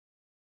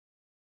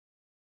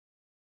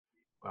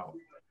Well,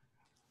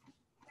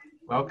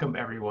 welcome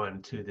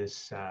everyone to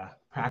this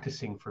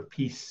Practicing for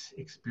Peace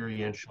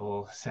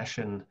experiential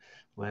session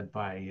led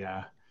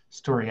by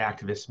story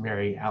activist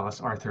Mary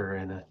Alice Arthur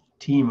and a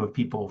team of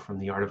people from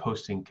the Art of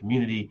Hosting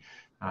community.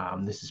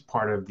 This is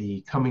part of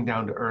the Coming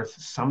Down to Earth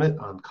Summit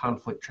on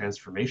Conflict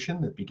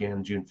Transformation that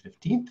began June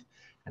 15th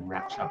and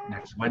wraps up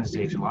next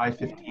Wednesday, July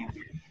 15th.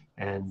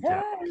 And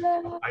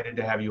excited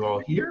to have you all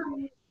here.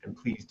 And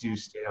please do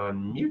stay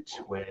on mute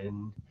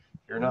when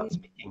you're not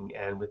speaking.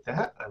 And with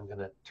that, I'm going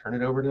to turn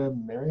it over to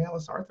Mary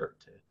Alice Arthur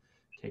to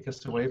take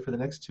us away for the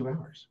next 2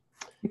 hours.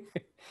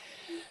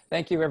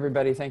 Thank you,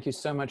 everybody. Thank you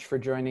so much for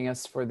joining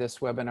us for this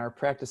webinar,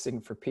 Practicing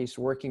for Peace,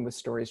 Working with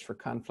Stories for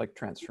Conflict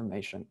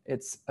Transformation.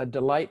 It's a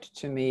delight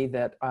to me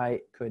that I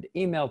could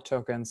email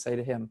Toke and say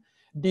to him,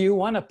 do you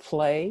want to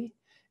play?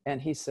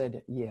 And he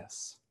said,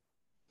 yes.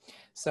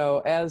 So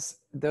as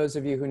those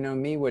of you who know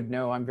me would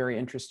know, I'm very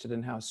interested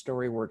in how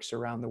story works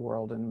around the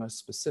world, and most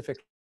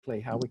specifically,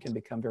 how we can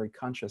become very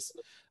conscious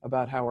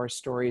about how our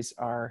stories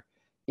are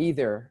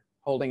either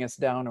holding us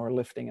down or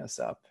lifting us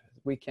up.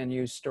 We can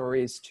use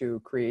stories to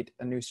create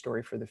a new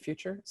story for the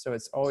future. So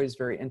it's always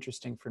very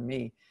interesting for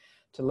me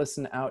to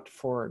listen out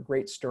for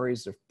great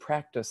stories of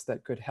practice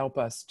that could help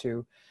us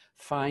to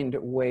find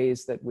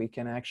ways that we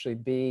can actually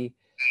be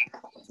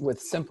with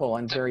simple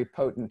and very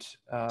potent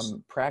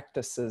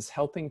practices,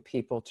 helping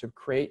people to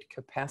create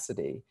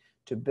capacity,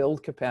 to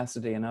build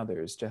capacity in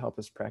others to help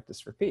us practice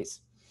for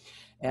peace.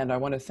 And I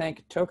want to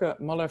thank Toke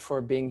Møller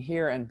for being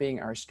here and being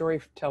our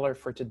storyteller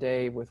for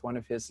today with one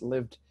of his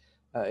lived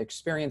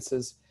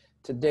experiences.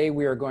 Today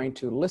we are going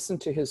to listen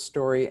to his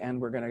story, and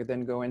we're going to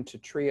then go into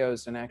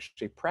trios and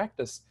actually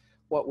practice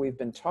what we've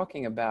been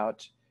talking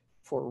about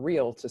for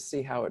real to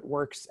see how it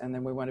works. And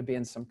then we want to be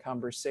in some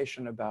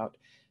conversation about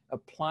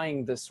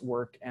applying this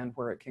work and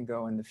where it can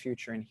go in the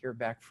future, and hear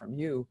back from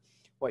you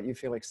what you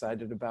feel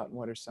excited about and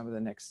what are some of the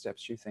next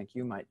steps you think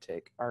you might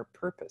take. Our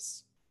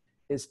purpose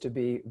is to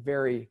be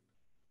very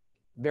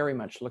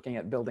much looking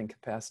at building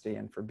capacity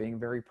and for being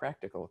very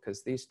practical,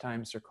 because these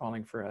times are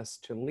calling for us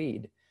to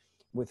lead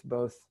with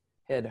both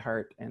head,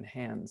 heart, and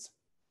hands.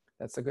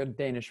 That's a good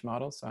Danish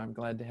model, so I'm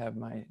glad to have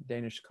my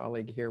Danish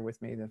colleague here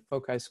with me. The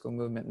folk high school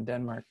movement in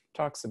Denmark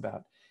talks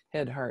about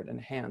head, heart,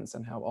 and hands,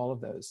 and how all of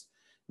those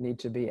need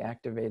to be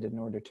activated in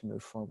order to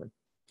move forward.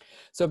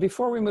 So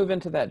before we move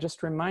into that,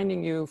 just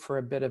reminding you for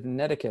a bit of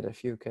netiquette,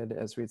 if you could,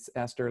 as we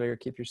asked earlier,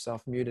 keep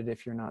yourself muted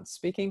if you're not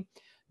speaking,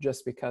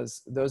 just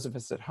because those of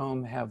us at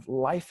home have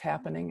life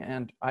happening,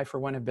 and I, for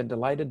one, have been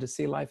delighted to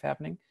see life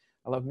happening.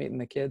 I love meeting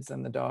the kids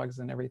and the dogs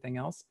and everything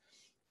else.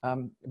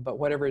 But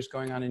whatever is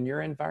going on in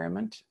your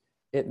environment,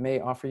 it may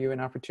offer you an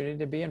opportunity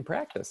to be in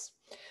practice.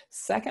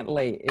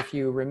 Secondly, if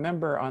you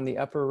remember on the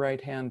upper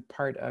right-hand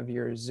part of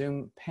your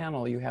Zoom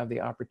panel, you have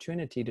the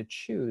opportunity to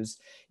choose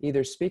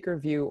either speaker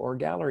view or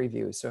gallery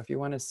view. So if you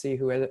want to see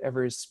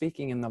whoever is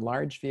speaking in the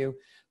large view,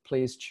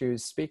 please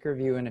choose speaker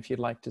view. And if you'd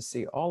like to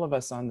see all of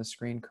us on the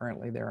screen,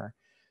 currently there are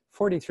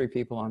 43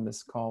 people on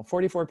this call,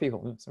 44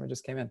 people, someone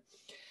just came in.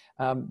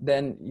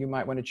 Then you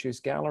might want to choose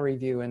gallery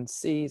view and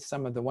see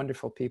some of the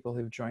wonderful people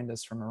who've joined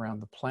us from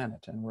around the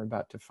planet. And we're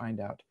about to find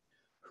out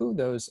who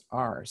those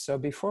are. So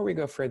before we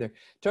go further,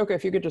 Toke,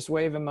 if you could just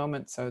wave a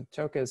moment. So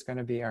Toke is going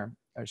to be our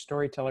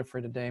storyteller for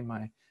today,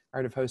 my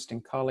Art of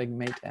Hosting colleague,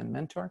 mate, and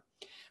mentor.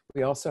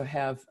 We also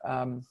have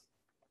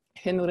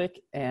Henrik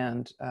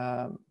and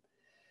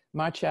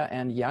Matja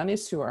and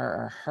Yanis, who are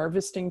our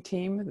harvesting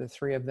team. The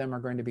three of them are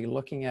going to be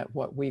looking at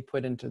what we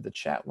put into the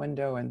chat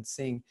window and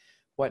seeing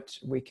what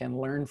we can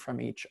learn from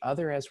each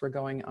other as we're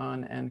going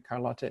on. And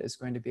Carlotta is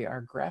going to be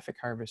our graphic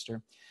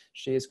harvester.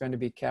 She is going to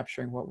be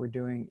capturing what we're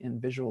doing in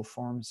visual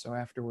form. So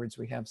afterwards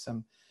we have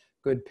some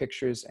good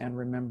pictures and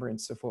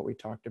remembrance of what we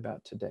talked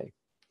about today.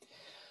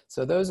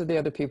 So those are the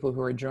other people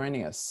who are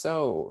joining us.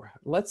 So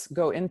let's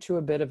go into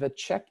a bit of a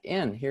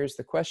check-in. Here's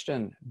the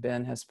question.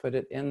 Ben has put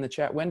it in the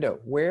chat window.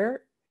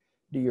 Where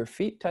do your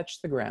feet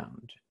touch the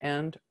ground?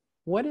 And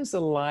what is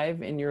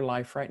alive in your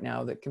life right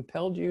now that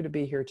compelled you to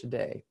be here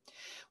today?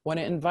 I want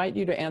to invite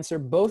you to answer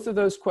both of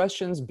those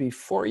questions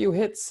before you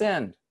hit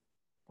send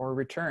or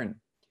return,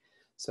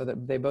 so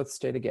that they both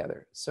stay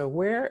together. So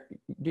where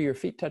do your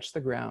feet touch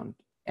the ground?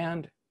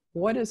 And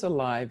what is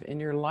alive in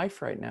your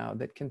life right now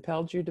that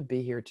compelled you to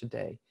be here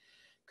today?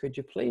 Could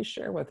you please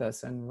share with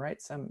us and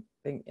write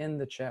something in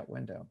the chat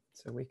window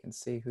so we can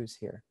see who's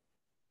here?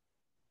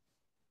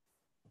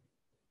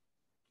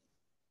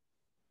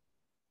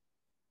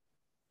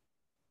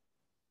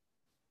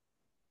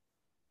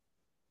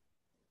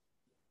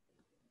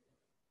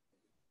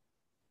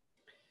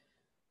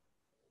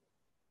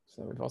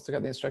 So we've also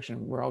got the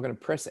instruction, we're all going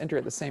to press enter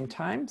at the same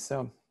time.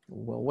 So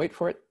we'll wait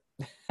for it.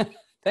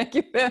 Thank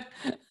you, Ben.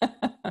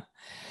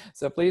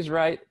 So please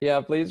write,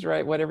 please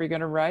write whatever you're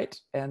going to write.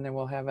 And then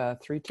we'll have a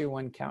 3, 2,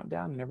 1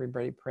 countdown and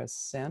everybody press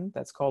send.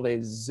 That's called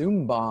a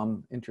Zoom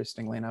bomb,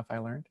 interestingly enough, I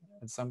learned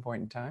at some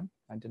point in time.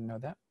 I didn't know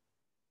that.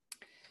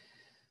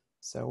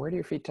 So where do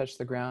your feet touch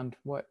the ground?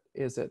 What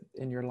is it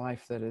in your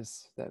life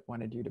that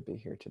wanted you to be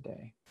here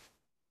today?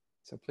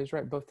 So please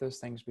write both those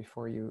things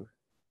before you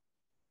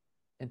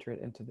enter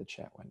it into the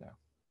chat window.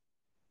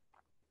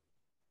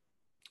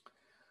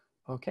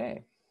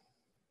 Okay.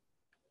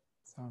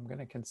 So I'm going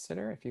to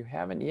consider, if you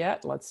haven't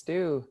yet, let's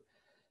do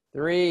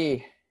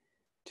 3,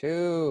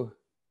 2,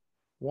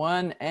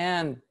 1,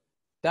 and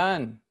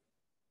done.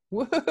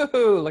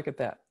 Woohoo! Look at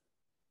that.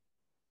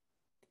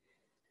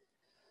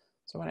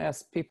 So I want to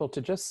ask people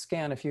to just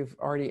scan, if you've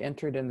already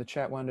entered in the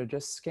chat window,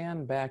 just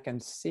scan back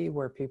and see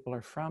where people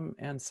are from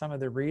and some of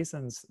the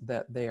reasons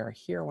that they are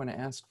here. I want to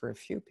ask for a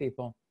few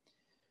people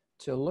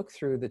to look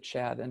through the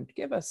chat and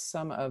give us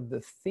some of the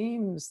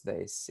themes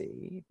they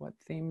see. What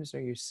themes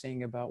are you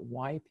seeing about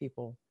why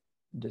people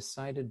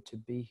decided to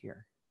be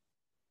here?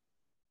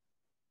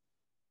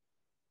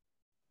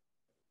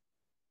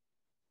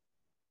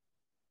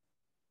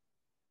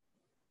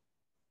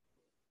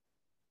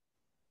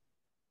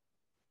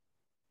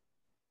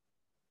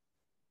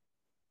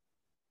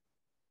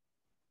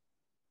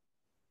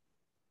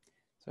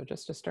 So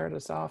just to start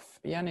us off,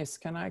 Yanis,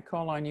 can I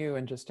call on you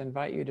and just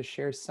invite you to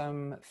share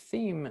some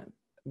theme,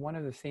 one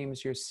of the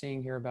themes you're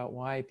seeing here about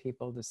why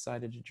people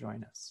decided to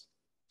join us?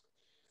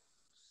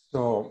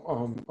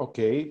 So,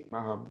 okay,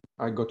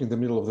 I got in the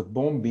middle of the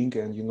bombing,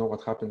 and you know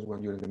what happens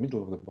when you're in the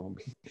middle of the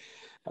bombing.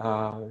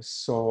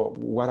 So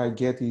what I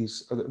get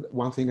is,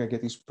 one thing I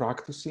get is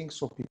practicing.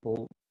 So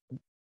people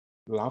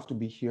love to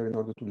be here in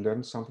order to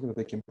learn something that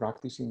they can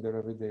practice in their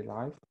everyday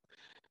life.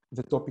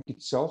 The topic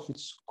itself,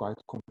 it's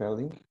quite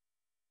compelling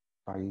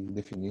by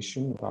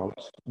definition about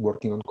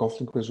working on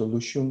conflict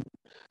resolution.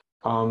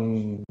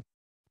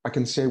 I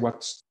can say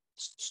what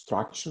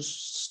struck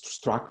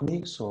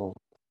me. So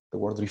the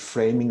word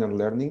reframing and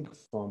learning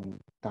from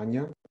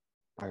Tanya.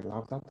 I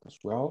love that as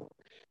well.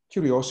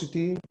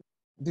 Curiosity.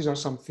 These are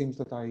some things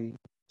that I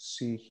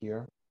see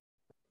here.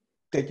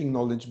 Taking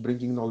knowledge,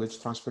 bringing knowledge,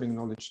 transferring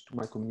knowledge to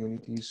my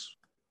communities.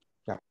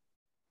 Yeah.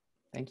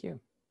 Thank you.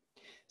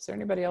 Is there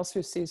anybody else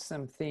who sees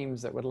some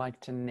themes that would like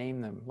to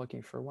name them,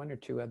 looking for one or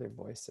two other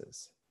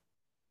voices?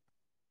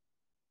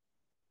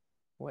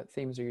 What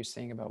themes are you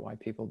seeing about why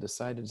people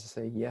decided to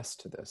say yes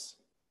to this?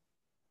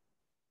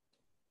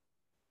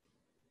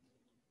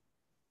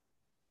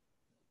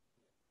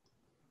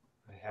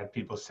 I had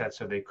people set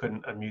so they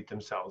couldn't unmute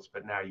themselves,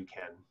 but now you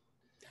can.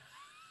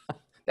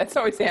 That's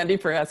always handy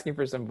for asking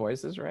for some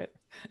voices, right?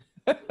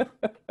 You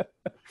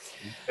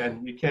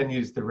can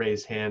use the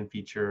raise hand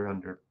feature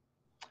under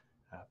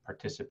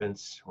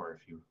participants, or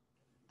if you,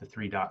 the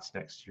 3 dots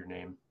next to your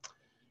name,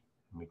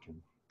 and we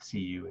can see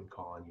you and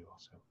call on you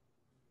also.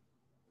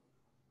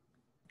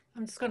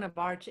 I'm just going to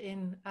barge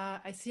in.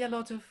 I see a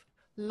lot of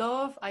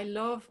love. I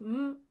love,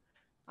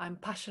 I'm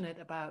passionate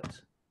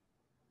about.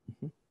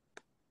 Mm-hmm.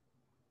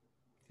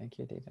 Thank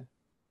you, Dita.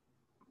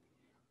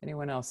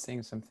 Anyone else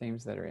seeing some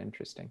themes that are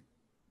interesting?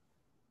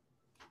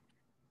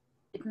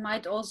 It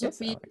might also yes,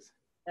 be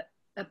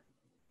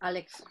Alex.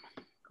 Alex.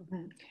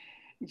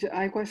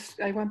 I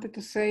wanted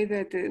to say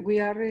that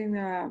we are in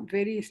a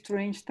very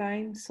strange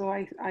time, so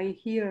I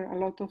hear a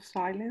lot of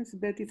silence,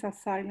 but it's a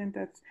silence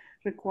that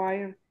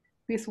requires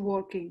peace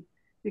working,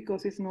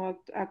 because it's not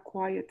a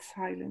quiet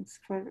silence,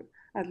 for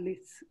at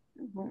least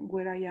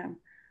where I am.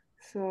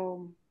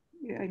 So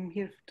yeah, I'm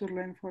here to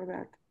learn for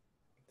that,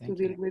 to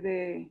deal with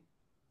the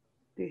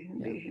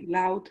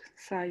loud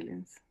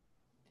silence.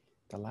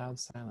 The loud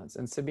silence.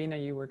 And Sabina,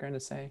 you were going to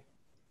say?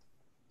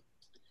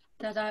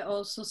 That I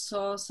also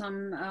saw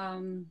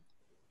some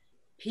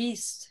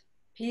peace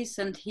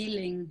and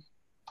healing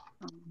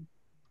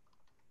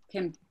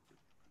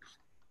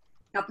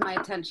got my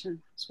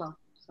attention as well.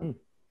 So.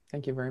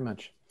 Thank you very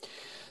much.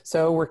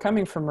 So we're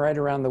coming from right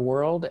around the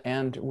world,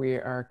 and we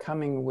are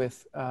coming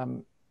with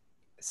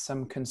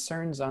some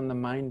concerns on the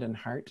mind and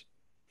heart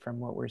from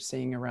what we're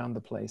seeing around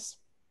the place.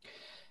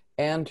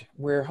 And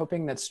we're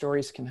hoping that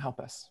stories can help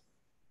us.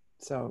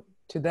 So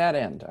to that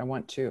end, I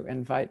want to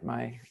invite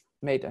my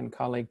mate and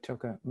colleague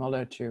Toke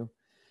Møller to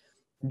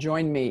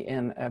join me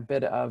in a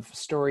bit of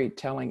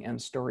storytelling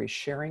and story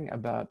sharing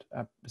about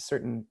a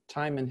certain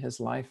time in his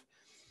life.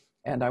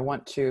 And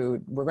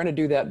we're going to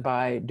do that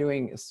by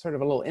doing sort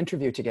of a little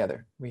interview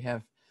together. We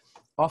have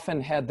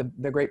often had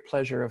the great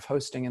pleasure of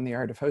hosting in the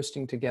art of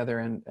hosting together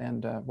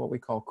and what we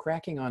call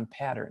cracking on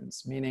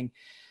patterns, meaning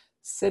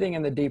sitting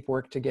in the deep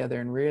work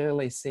together and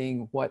really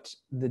seeing what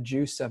the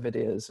juice of it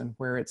is and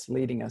where it's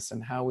leading us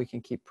and how we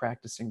can keep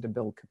practicing to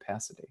build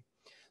capacity.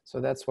 So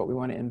that's what we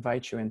want to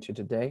invite you into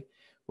today.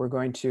 We're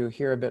going to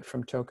hear a bit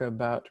from Toke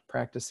about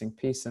practicing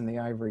peace in the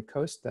Ivory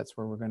Coast. That's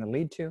where we're going to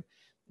lead to.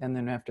 And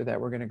then after that,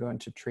 we're going to go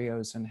into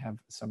trios and have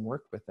some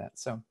work with that.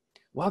 So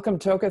welcome,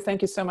 Toke.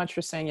 Thank you so much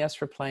for saying yes,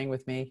 for playing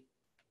with me.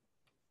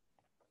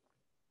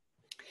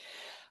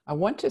 I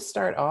want to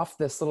start off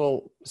this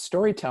little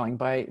storytelling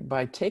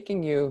by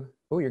taking you,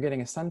 oh, you're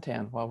getting a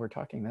suntan while we're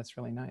talking. That's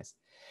really nice.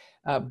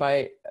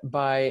 By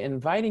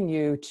inviting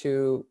you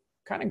to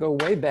kind of go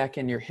way back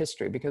in your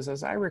history, because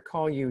as I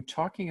recall you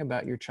talking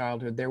about your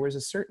childhood, there was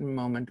a certain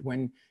moment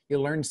when you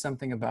learned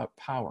something about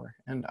power.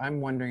 And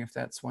I'm wondering if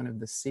that's one of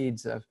the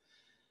seeds of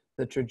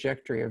the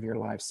trajectory of your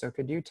life. So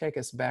could you take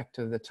us back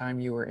to the time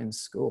you were in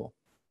school?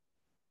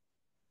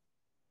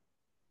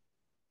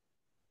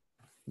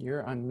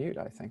 You're on mute,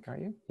 I think, are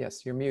you?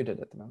 Yes, you're muted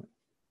at the moment.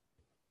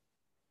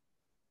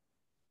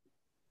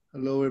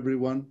 Hello,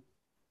 everyone.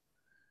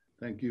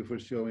 Thank you for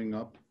showing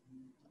up.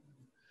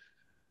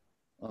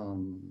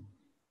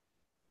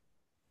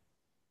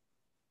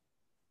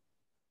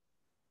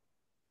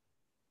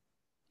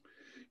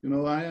 You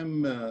know, I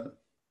am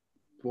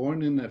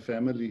born in a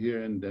family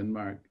here in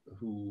Denmark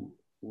who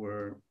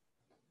were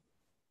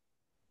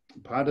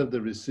part of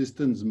the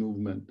resistance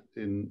movement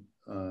in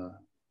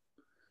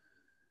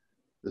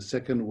the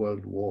Second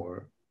World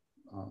War.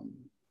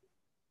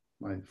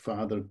 My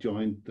father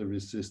joined the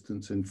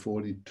resistance in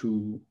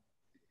 1942,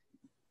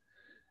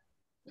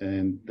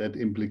 and that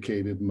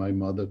implicated my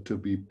mother to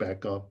be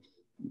back up,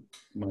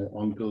 my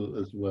uncle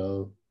as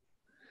well.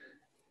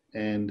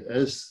 And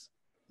as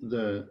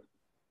the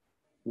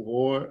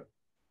war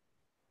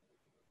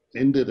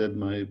ended and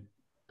my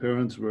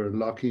parents were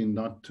lucky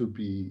not to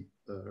be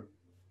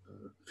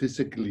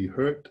physically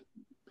hurt,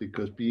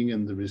 because being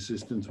in the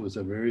resistance was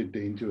a very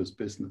dangerous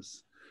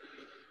business.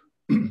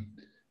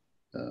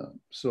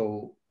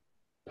 So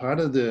part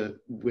of the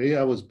way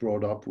I was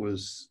brought up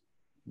was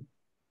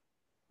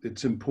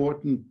it's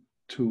important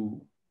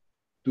to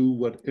do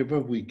whatever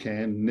we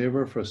can,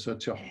 never for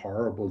such a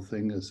horrible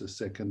thing as the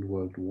Second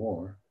World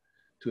War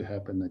to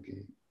happen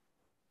again.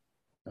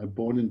 I was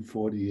born in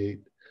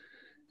 1948,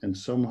 and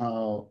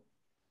somehow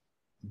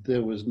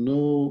there was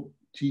no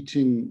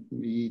teaching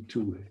me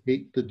to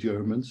hate the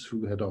Germans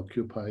who had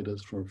occupied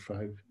us for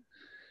 5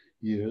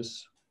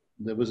 years.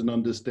 There was an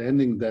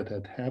understanding that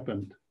had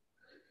happened,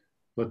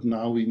 but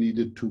now we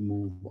needed to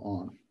move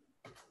on.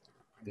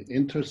 I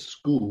entered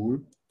school,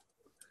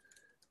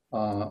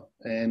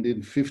 and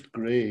in 5th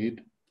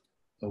grade,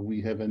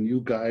 we have a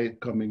new guy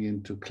coming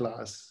into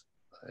class,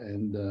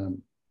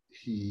 and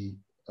he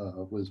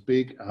was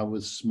big, I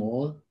was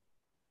small.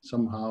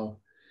 Somehow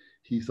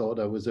he thought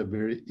I was a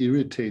very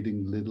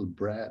irritating little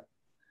brat,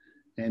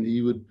 and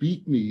he would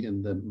beat me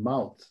in the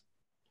mouth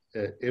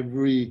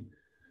every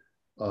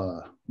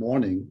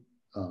morning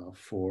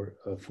for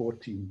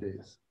 14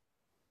 days.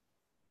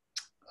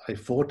 I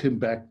fought him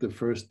back the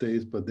first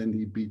days, but then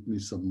he beat me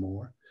some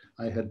more.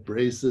 I had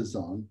braces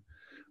on.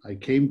 I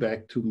came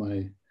back to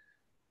my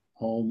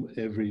home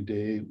every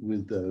day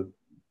with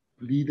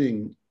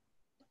bleeding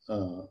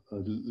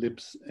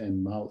lips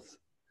and mouth.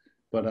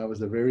 But I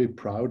was a very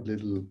proud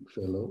little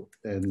fellow.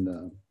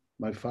 And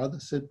my father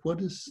said,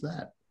 "What is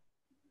that?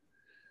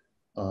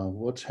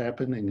 What's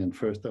happening?" And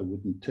first I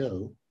wouldn't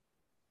tell.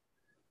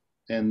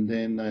 And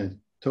then I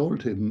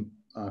told him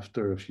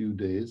after a few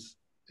days,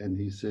 and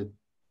he said,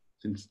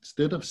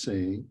 instead of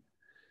saying,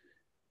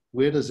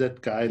 "Where does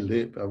that guy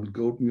live?" I would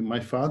go, my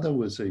father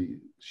was a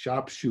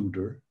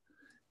sharpshooter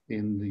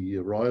in the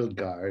Royal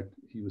Guard.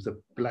 He was a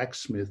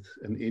blacksmith,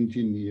 an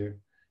engineer,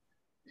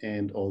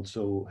 and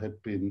also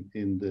had been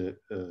in the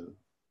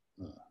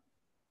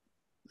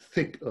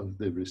thick of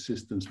the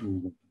resistance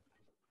movement.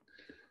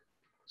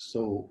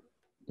 So,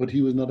 but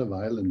he was not a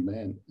violent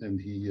man. And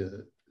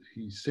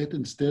he said,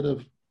 instead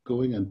of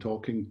going and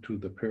talking to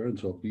the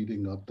parents or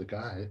beating up the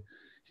guy,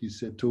 he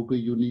said, "Toke,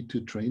 you need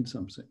to train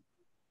something."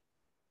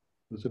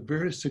 It was a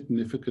very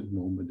significant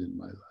moment in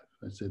my life.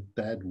 I said,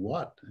 "Dad,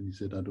 what?" And he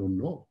said, "I don't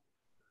know,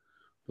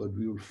 but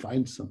we will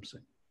find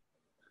something."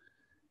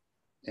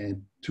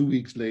 And 2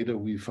 weeks later,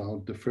 we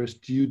found the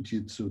first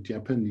jiu-jitsu,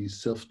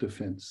 Japanese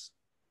self-defense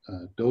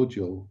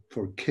dojo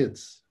for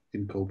kids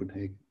in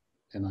Copenhagen.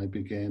 And I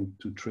began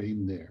to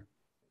train there.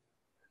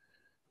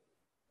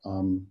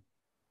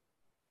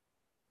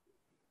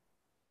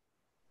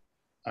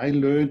 I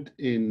learned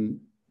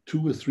in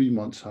 2 or 3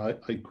 months how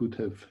I could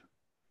have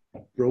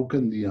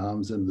broken the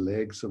arms and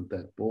legs of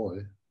that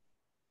boy.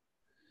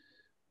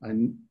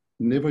 I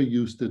never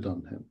used it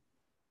on him.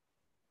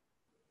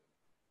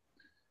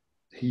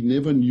 He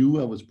never knew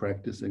I was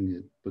practicing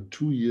it, but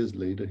 2 years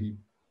later,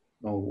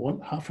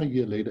 half a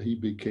year later, he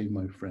became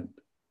my friend.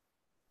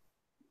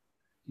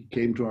 He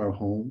came to our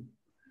home.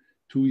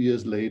 2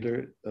 years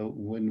later,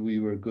 when we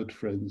were good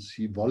friends,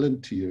 he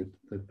volunteered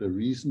that the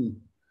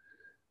reason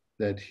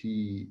that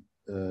he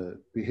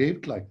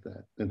behaved like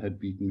that and had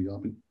beaten me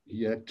up, and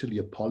he actually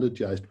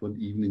apologized one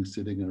evening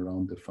sitting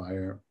around the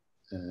fire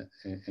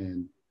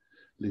and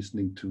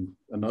listening to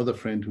another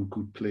friend who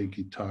could play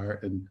guitar,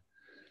 and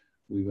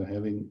we were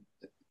having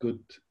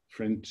good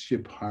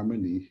friendship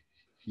harmony.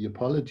 He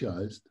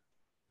apologized,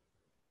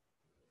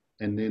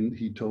 and then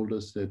he told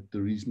us that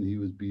the reason he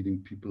was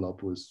beating people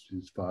up was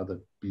his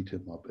father beat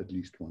him up at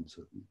least once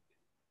a week.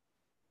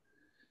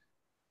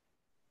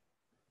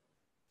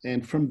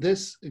 And from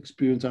this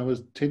experience, I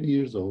was 10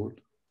 years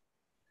old,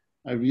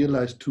 I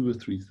realized 2 or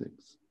 3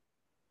 things.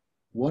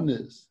 One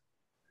is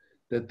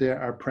that there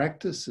are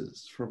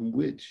practices from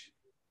which,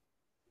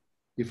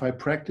 if I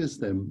practice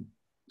them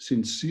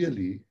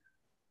sincerely,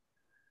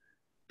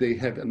 they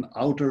have an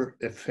outer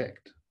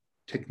effect,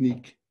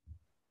 technique.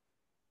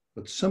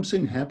 But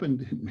something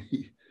happened in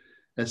me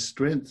as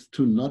strength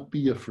to not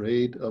be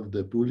afraid of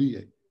the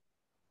bullying.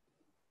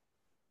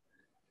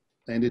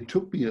 And it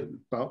took me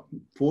about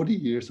 40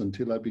 years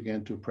until I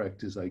began to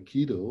practice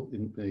Aikido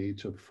in the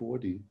age of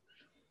 40,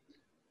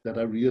 that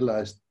I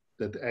realized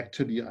that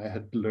actually I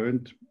had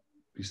learned,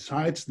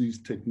 besides these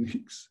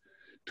techniques,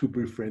 to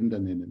befriend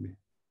an enemy,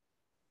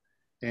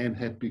 and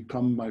had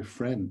become my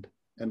friend.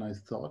 And I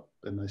thought,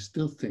 and I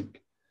still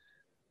think,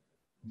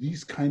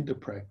 these kind of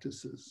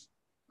practices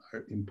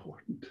are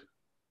important.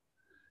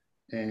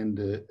 And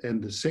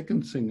the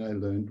second thing I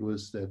learned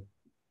was that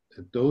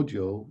a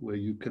dojo where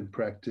you can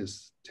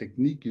practice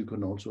technique, you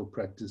can also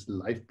practice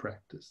life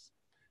practice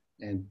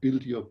and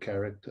build your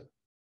character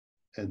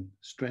and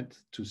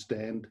strength to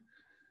stand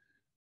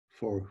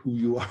for who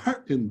you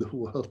are in the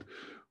world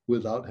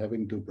without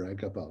having to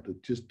brag about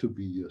it, just to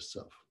be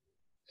yourself.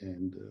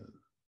 And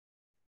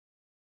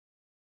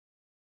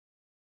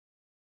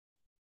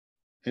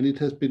it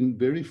has been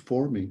very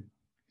forming,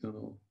 you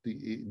know,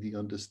 the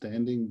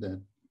understanding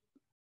that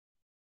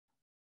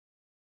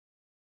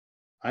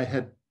I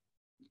had,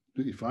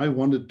 if I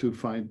wanted to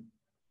find,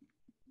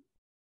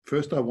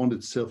 first I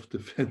wanted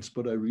self-defense,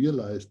 but I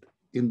realized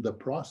in the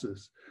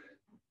process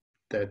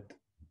that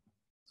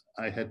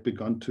I had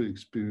begun to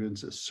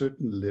experience a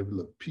certain level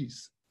of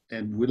peace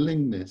and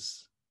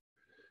willingness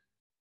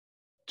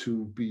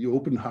to be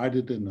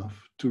open-hearted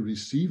enough to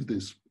receive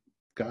this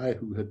guy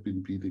who had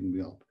been beating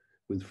me up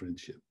with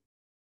friendship.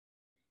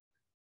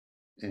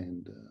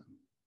 And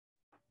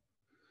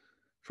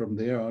from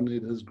there on,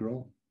 it has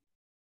grown.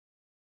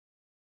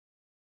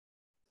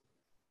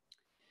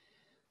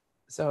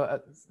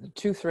 So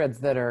two threads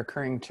that are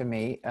occurring to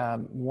me.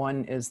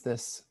 One is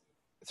this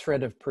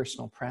thread of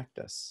personal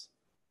practice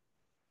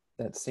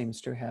that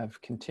seems to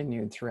have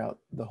continued throughout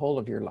the whole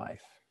of your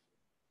life.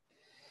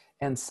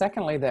 And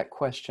secondly, that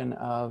question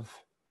of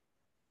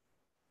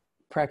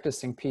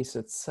practicing peace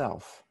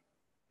itself.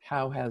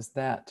 How has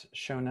that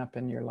shown up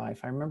in your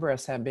life? I remember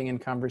us being in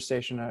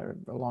conversation a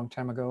long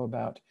time ago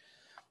about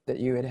that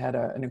you had had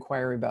an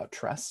inquiry about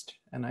trust.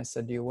 And I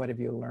said to you, what have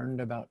you learned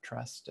about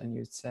trust? And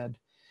you said,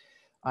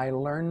 I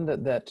learned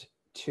that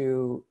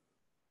to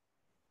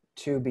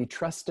be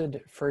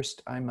trusted,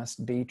 first I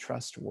must be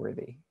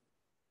trustworthy.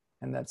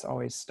 And that's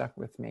always stuck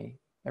with me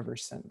ever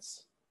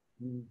since.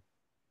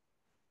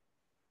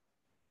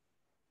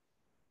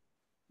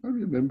 I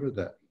remember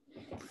that.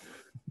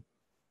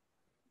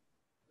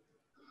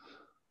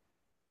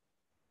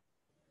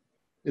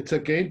 It's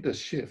again the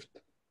shift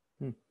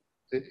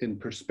in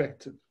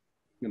perspective,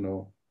 you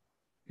know,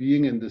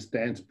 being in this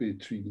dance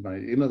between my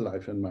inner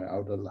life and my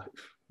outer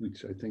life,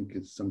 which I think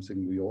is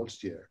something we all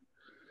share.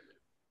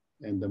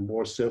 And the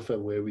more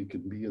self-aware we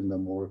can be, and the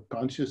more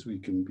conscious we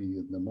can be,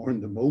 and the more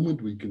in the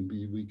moment we can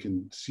be, we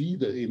can see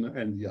the inner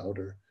and the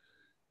outer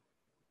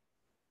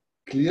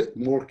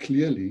more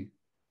clearly.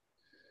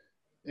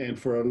 And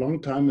for a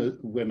long time,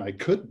 when I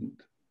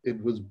couldn't,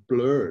 it was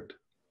blurred.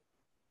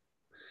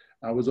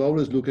 I was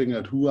always looking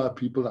at who are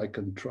people I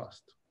can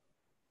trust.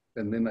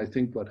 And then I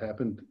think what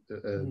happened,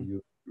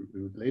 you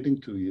relating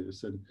to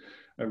years, and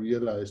I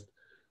realized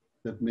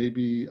that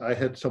maybe I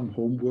had some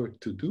homework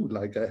to do,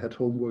 like I had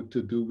homework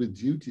to do with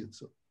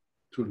jiu-jitsu,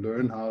 to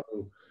learn how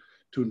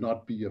to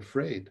not be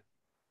afraid.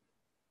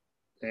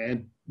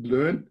 And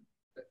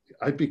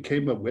I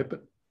became a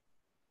weapon.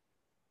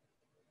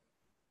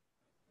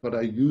 But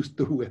I used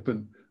the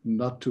weapon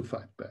not to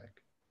fight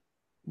back.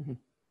 Mm-hmm.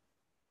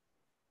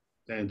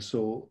 And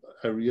so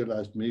I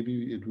realized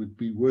maybe it would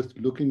be worth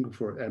looking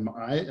for, am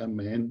I a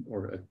man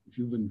or a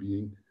human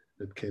being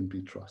that can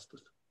be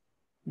trusted?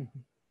 Mm-hmm.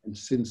 And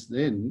since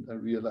then, I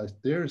realized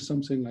there is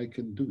something I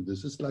can do.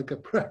 This is like a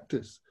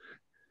practice.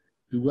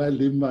 Do I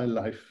live my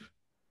life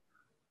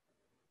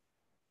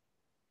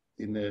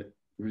in a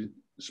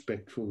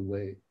respectful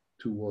way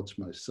towards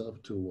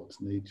myself,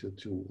 towards nature,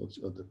 towards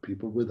other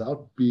people,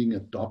 without being a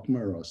dogma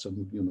or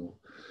some, you know,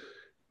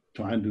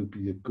 trying to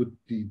be a good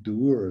deed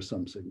doer or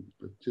something,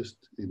 but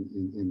just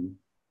in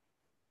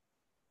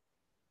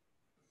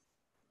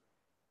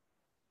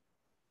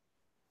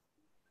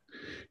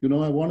you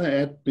know, I want to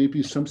add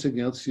maybe something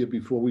else here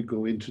before we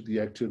go into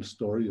the actual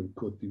story of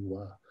Côte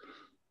d'Ivoire.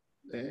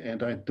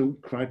 And I don't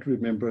quite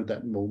remember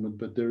that moment,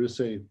 but there is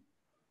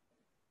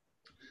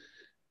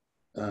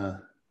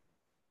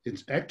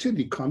it's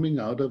actually coming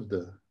out of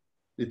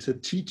it's a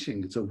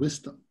teaching, it's a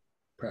wisdom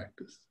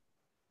practice.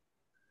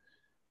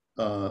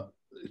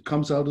 It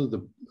comes out of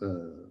the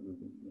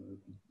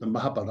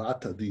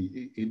Mahabharata,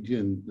 the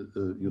Indian,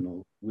 you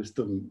know,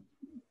 wisdom,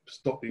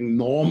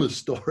 enormous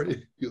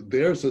story.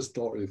 There's a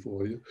story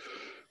for you.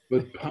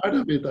 But part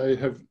of it I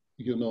have,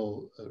 you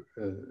know,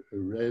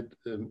 read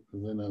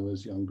when I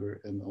was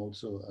younger, and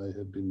also I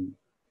have been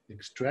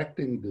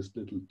extracting this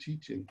little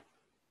teaching.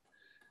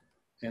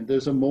 And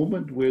there's a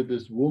moment where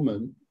this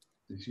woman,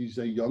 she's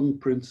a young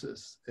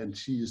princess, and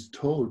she is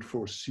told,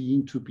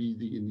 foreseen to be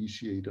the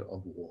initiator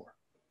of war.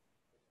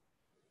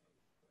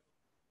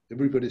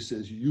 Everybody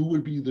says, you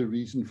will be the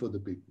reason for the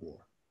big war,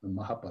 the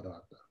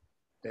Mahabharata.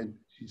 And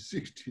she's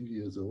 16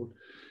 years old.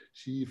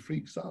 She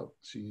freaks out.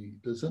 She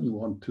doesn't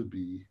want to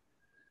be,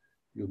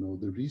 you know,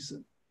 the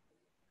reason.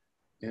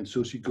 And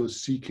so she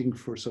goes seeking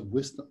for some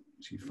wisdom.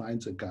 she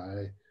finds a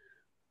guy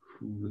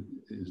who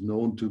is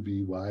known to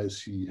be wise.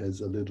 She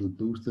has a little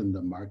booth in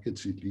the market.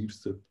 She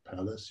leaves the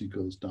palace. She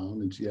goes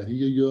down and she, I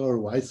hear you're a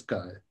wise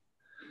guy.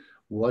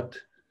 What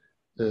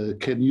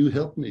can you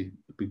help me?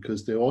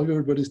 Because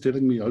everybody's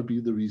telling me I'll be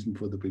the reason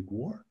for the big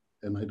war.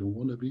 And I don't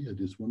want to be. I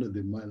just want to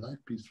live my life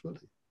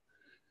peacefully.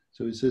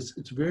 So he says,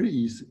 it's very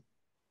easy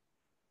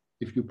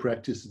if you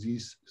practice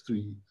these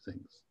three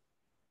things.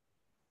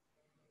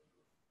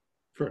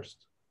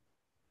 First,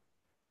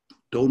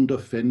 don't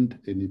offend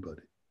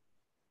anybody.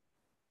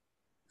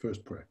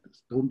 First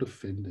practice, don't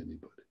offend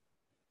anybody.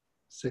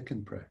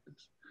 Second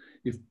practice,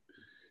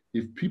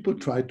 if people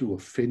try to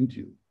offend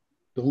you,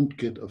 don't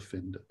get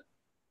offended.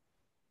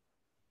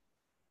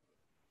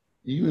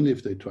 Even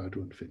if they try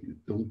to offend you,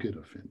 don't get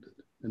offended.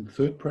 And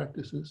third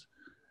practice is,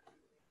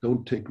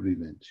 don't take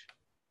revenge.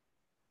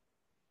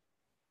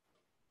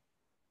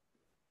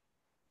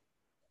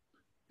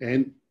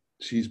 And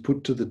she's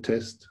put to the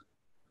test.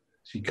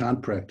 She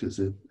can't practice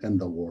it, and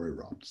the war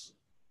erupts.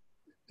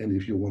 And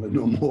if you want to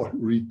know more,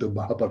 read the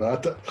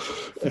Mahabharata,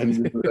 and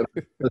you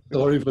have a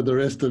story for the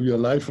rest of your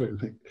life, I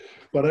think.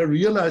 But I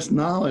realize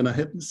now, and I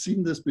hadn't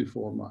seen this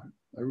before, Mark,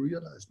 I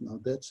realize now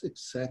that's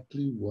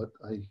exactly what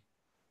I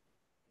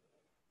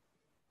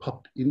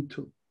popped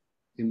into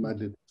in my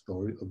little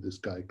story of this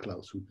guy,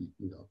 Klaus, who beat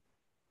me up.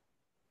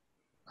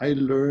 I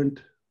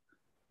learned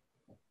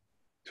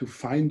to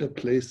find a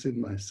place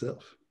in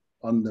myself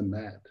on the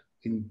mat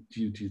in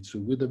jiu-jitsu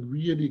with a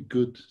really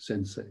good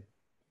sensei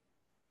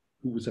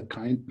who was a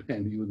kind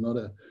man. He was not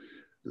a,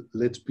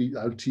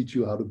 I'll teach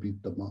you how to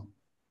beat them up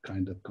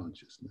kind of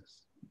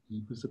consciousness.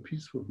 He was a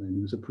peaceful man.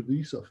 He was a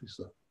police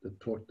officer that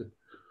taught the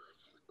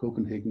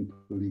Copenhagen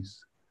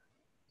police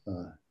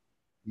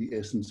the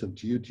essence of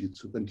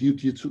jiu-jitsu. And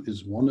jiu-jitsu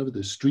is one of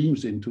the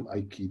streams into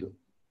Aikido,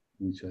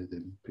 which I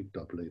then picked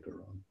up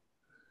later on,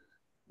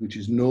 which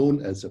is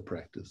known as a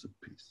practice of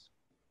peace.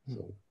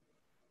 So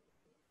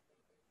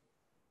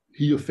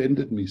he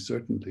offended me,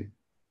 certainly.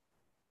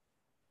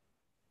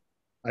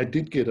 I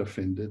did get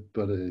offended,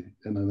 but and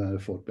then I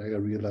fought back. I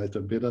realized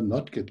I better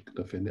not get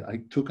offended. I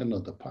took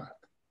another path.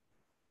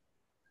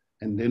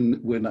 And then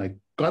when I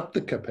got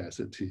the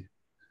capacity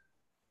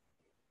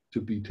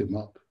to beat him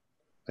up,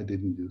 I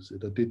didn't use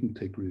it. I didn't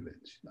take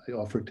revenge. I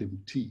offered him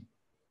tea.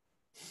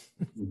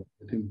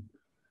 This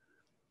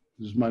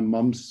was my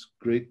mom's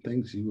great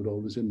thing. She would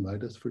always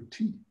invite us for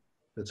tea.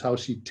 That's how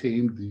she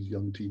tamed these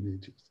young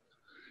teenagers.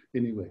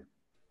 Anyway.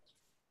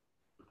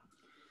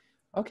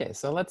 Okay,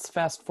 so let's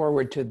fast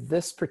forward to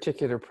this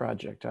particular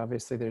project.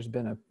 Obviously, there's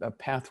been a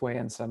pathway,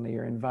 and suddenly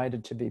you're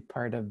invited to be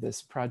part of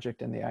this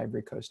project in the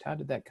Ivory Coast. How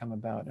did that come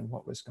about, and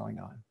what was going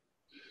on?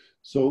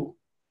 So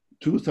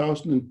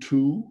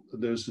 2002,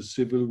 there's a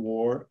civil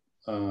war,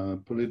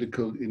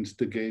 political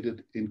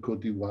instigated in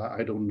Côte d'Ivoire.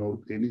 I don't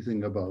know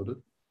anything about it.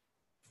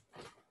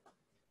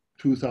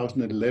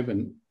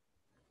 2011,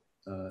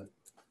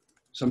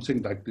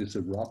 something like this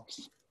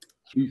erupts.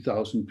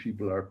 3,000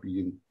 people are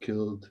being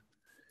killed.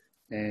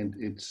 And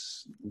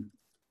it's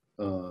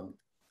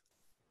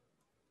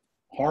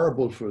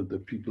horrible for the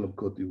people of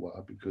Côte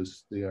d'Ivoire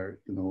because they are,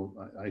 you know,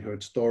 I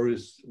heard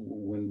stories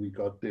when we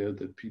got there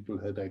that people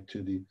had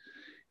actually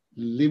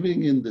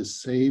living in the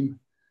same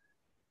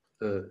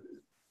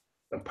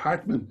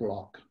apartment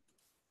block,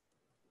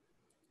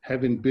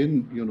 having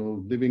been, you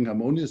know, living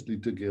harmoniously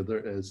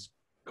together as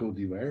Côte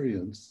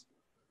d'Ivoirians,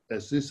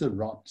 as this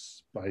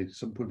erupts by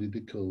some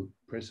political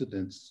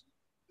presidents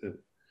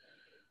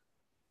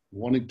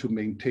wanting to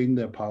maintain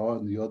their power,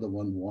 and the other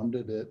one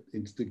wanted it,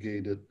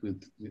 instigated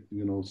with,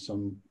 you know,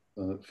 some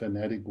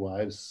fanatic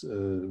wives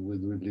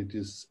with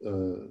religious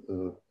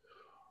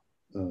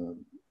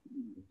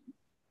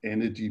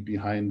energy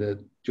behind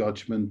it,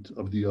 judgment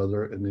of the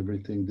other and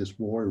everything. This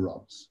war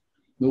erupts.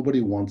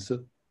 Nobody wants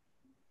it.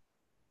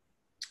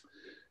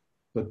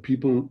 But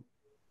people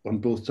on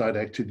both sides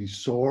actually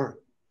saw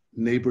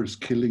neighbors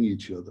killing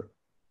each other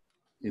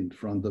in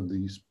front of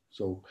these.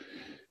 So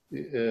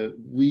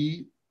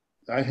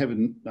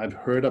I've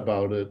heard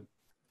about it,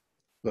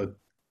 but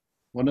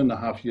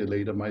 1.5 years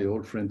later, my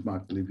old friend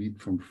Marc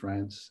Levitt from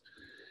France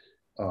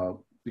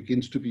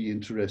begins to be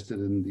interested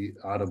in the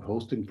art of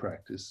hosting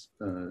practice,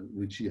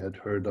 which he had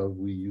heard of.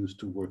 We used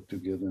to work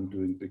together and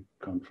doing big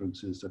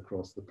conferences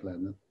across the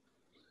planet,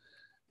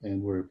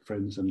 and we're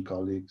friends and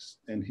colleagues.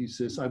 And he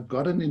says, I've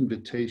got an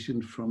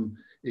invitation from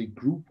a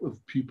group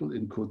of people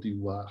in Côte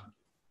d'Ivoire,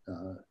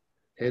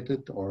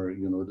 headed, or,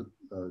 you know,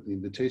 the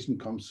invitation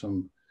comes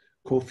from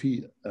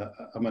Kofi,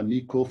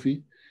 Amani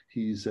Kofi.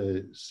 He's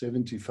a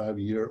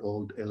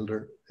 75-year-old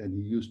elder, and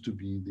he used to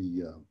be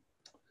the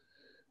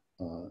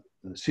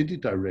city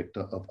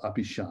director of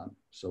Abidjan.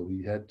 So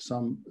he had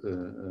some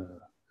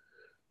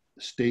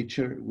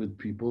stature with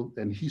people,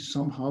 and he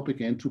somehow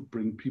began to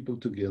bring people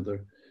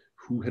together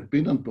who had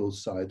been on both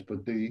sides,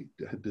 but they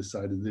had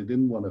decided they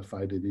didn't want to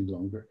fight any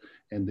longer,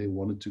 and they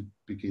wanted to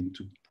begin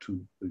to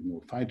you know,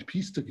 find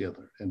peace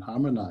together and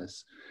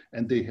harmonize.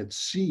 And they had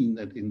seen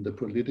that in the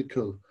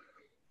political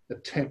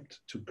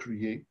attempt to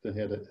create, they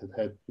had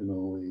you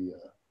know,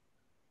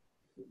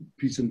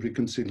 peace and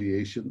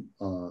reconciliation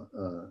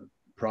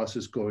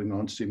process going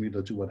on,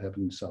 similar to what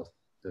happened in South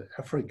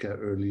Africa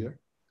earlier.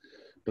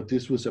 But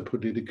this was a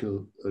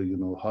political,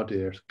 hot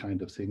air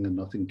kind of thing, and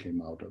nothing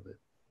came out of it.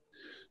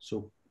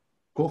 So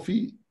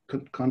Kofi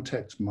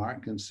contacts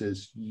Mark and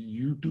says,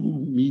 you do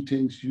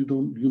meetings, you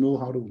know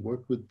how to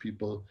work with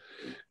people.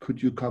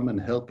 Could you come and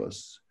help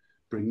us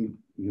bring,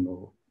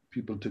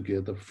 people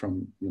together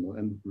from,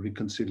 and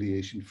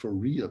reconciliation for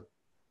real?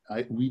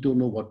 We don't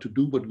know what to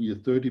do, but we are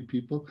 30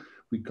 people.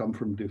 We come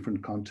from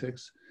different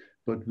contexts,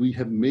 but we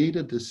have made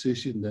a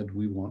decision that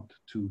we want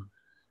to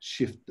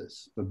shift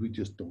this, but we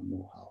just don't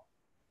know how.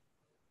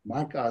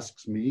 Mark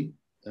asks me,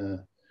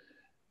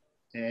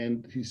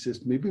 and he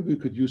says, maybe we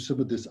could use some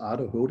of this art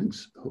of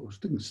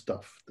hosting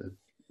stuff that,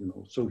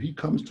 so he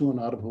comes to an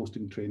art of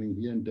hosting training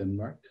here in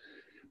Denmark.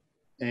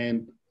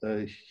 And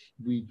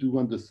we do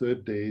on the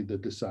third day, the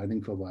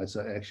designing for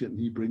wiser action.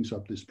 He brings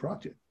up this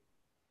project.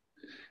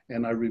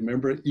 And I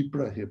remember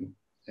Ibrahim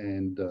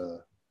and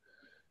the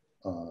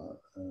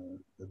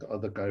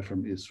other guy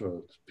from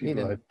Israel,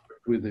 people I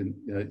worked with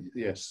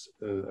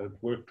I've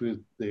worked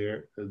with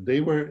there.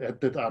 They were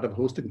at that art of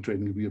hosting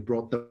training. We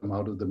brought them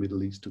out of the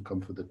Middle East to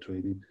come for the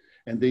training.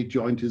 And they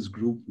joined his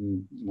group,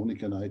 and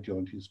Monica and I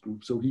joined his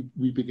group. So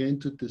we began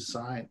to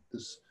decide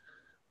this,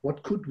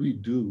 what could we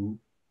do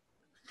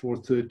for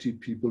 30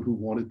 people who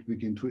wanted to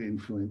begin to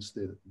influence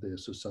their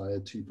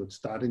society, but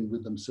starting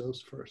with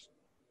themselves first.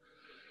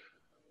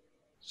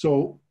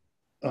 So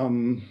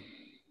to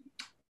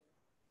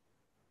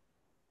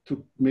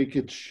make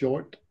it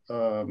short,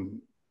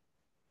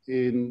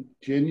 in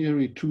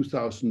January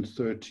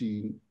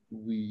 2013,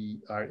 we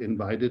are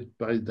invited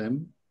by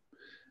them.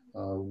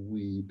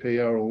 We pay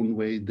our own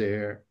way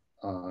there,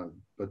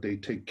 but they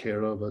take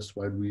care of us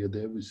while we are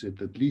there. We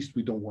said, at least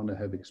we don't want to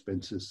have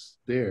expenses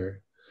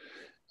there.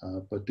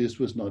 But this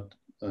was not,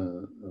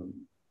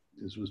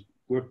 this was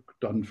work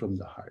done from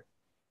the heart.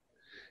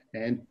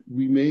 And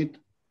we made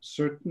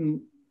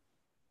certain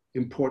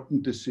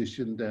important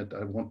decisions that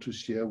I want to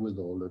share with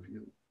all of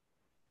you.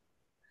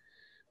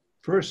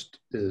 First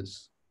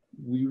is,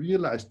 we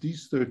realized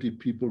these 30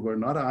 people were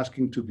not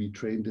asking to be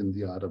trained in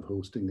the art of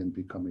hosting and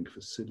becoming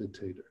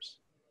facilitators.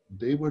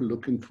 They were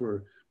looking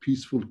for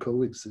peaceful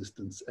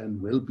coexistence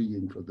and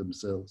well-being for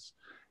themselves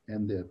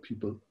and their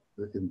people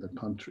in the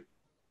country.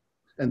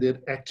 And they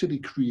had actually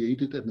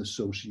created an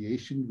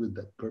association with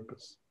that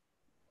purpose.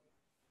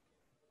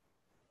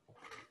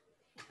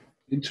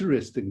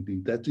 Interestingly,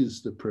 that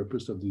is the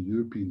purpose of the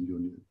European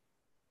Union: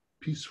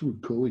 peaceful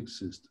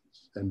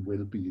coexistence and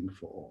well-being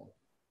for all.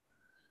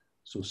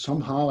 So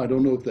somehow, I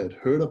don't know if they'd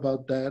heard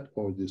about that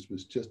or this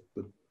was just,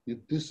 but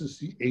this is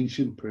the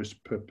ancient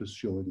purpose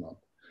showing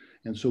up.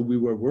 And so we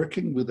were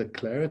working with a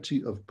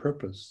clarity of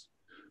purpose,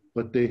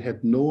 but they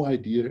had no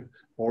idea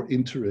or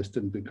interest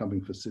in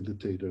becoming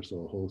facilitators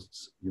or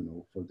hosts,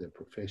 for their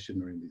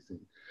profession or anything.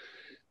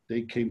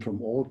 They came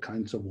from all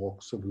kinds of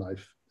walks of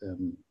life.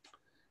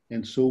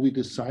 And so we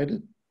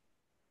decided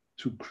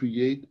to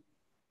create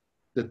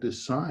the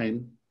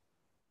design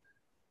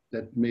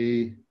that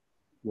may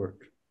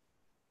work.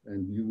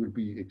 And you will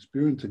be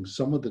experiencing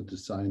some of the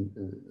design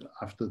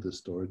after the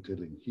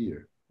storytelling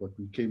here. What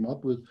we came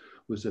up with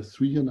was a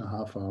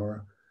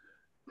 3.5-hour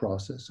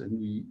process, and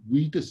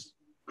we just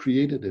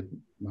created it,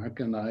 Mark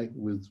and I,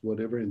 with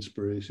whatever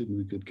inspiration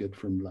we could get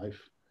from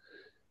life.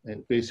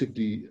 And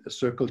basically a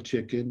circle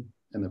check-in,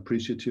 an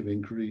appreciative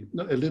inquiry,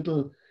 a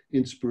little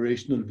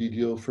inspirational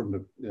video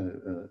from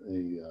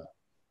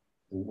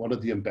one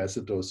of the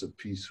ambassadors of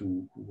peace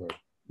who are,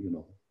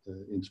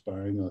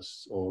 inspiring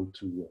us all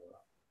to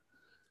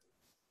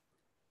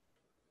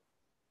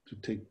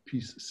take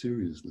peace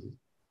seriously.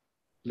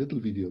 Little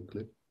video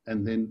clip,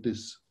 and then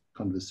this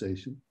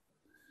conversation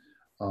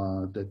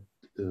that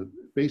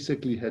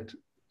basically had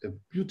a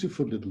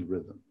beautiful little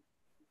rhythm.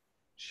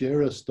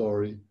 Share a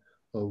story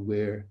of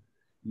where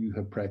you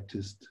have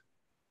practiced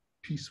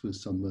peace with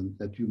someone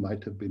that you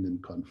might have been in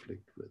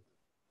conflict with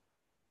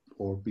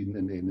or been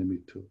an enemy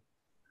to.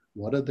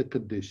 What are the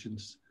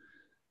conditions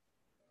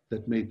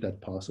that made that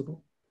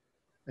possible?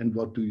 And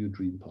what do you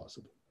dream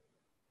possible?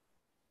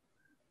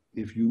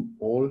 If you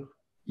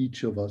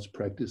each of us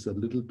practice a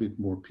little bit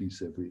more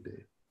peace every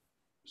day.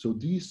 So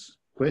these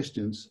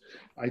questions,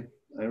 I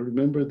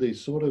remember they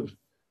sort of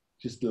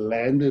just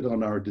landed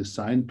on our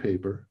design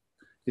paper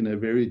in a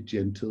very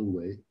gentle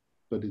way,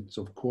 but it's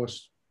of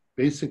course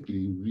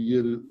basically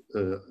real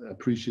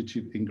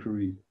appreciative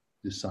inquiry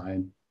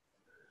design.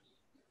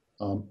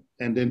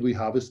 And then we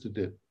harvested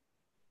it.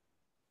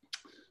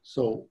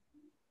 So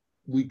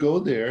we go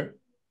there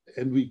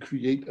and we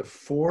create a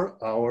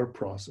 4-hour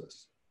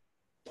process,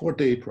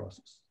 4-day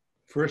process.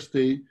 First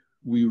day,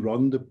 we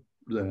run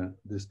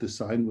this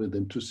design with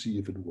them to see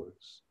if it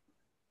works.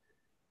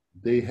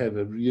 They have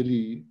a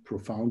really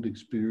profound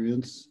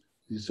experience.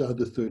 These are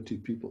the 30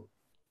 people.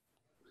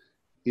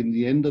 In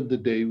the end of the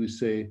day, we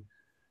say,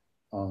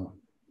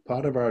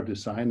 part of our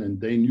design,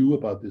 and they knew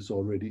about this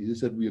already,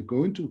 is that we are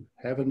going to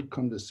have a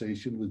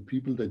conversation with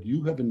people that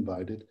you have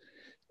invited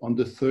on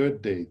the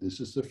 3rd day. This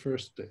is the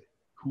first day,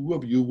 Who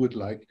of you would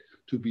like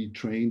to be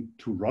trained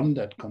to run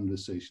that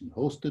conversation,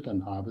 host it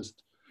and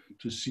harvest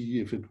to see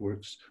if it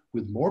works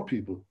with more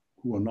people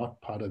who are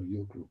not part of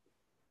your group?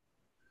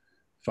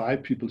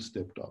 5 people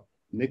stepped up.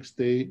 Next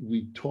day,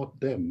 we taught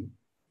them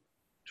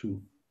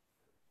to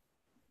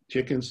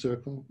check-in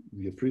circle,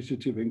 the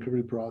appreciative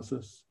inquiry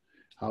process,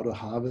 how to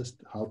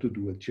harvest, how to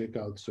do a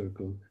checkout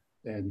circle.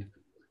 And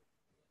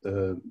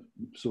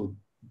so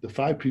the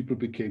 5 people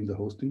became the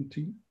hosting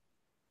team.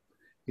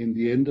 In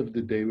the end of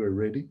the day, we're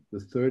ready. The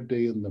 3rd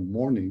day in the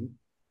morning,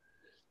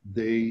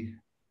 they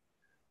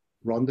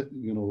run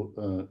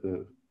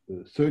the,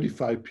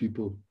 35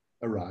 people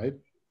arrived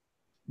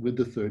with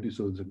the 30,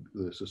 so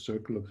there's a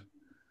circle of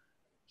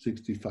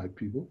 65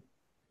 people.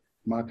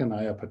 Mark and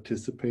I are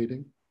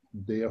participating.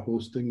 They are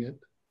hosting it.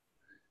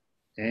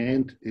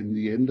 And in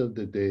the end of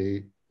the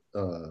day,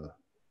 or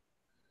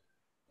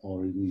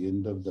in the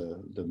end of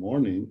the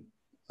morning,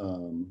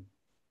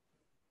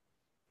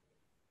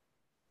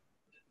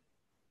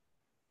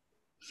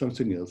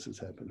 something else is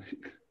happening.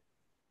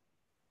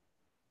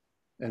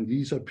 And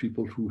these are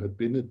people who have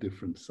been at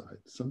different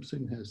sites.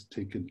 Something has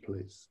taken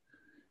place.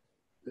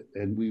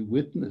 And we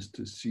witnessed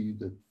to see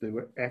that they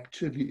were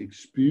actually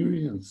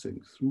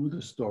experiencing through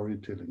the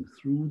storytelling,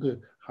 through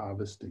the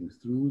harvesting,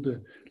 through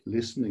the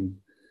listening,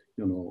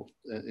 you know,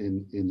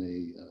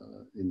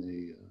 in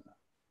a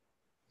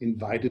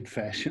invited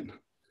fashion,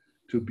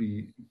 to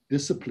be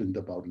disciplined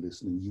about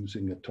listening,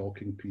 using a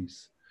talking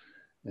piece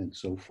and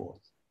so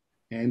forth.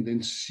 And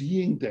then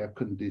seeing their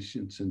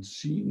conditions and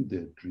seeing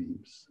their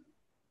dreams,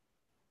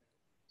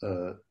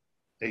 a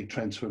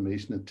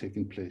transformation had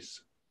taken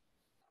place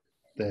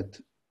that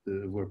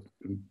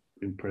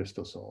impressed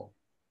us all.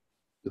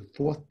 The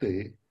 4th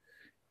day,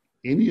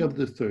 any of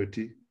the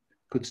 30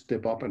 could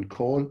step up and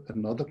call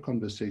another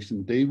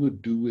conversation they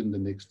would do in the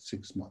next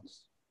 6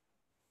 months.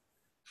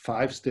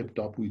 5 stepped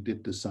up. We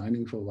did the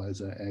signing for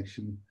Wiser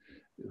Action,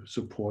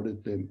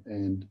 supported them,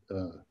 and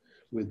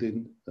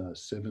within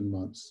 7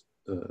 months,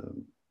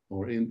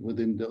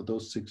 within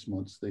those 6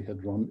 months, they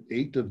had run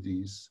 8 of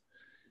these.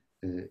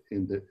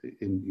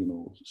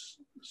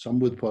 Some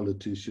with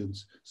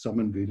politicians, some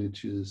in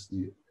villages,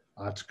 the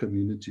arts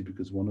community,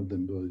 because one of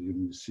them was a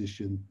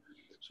musician.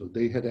 So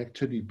they had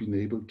actually been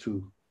able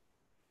to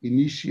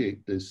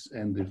initiate this,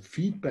 and the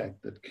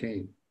feedback that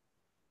came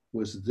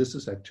was, this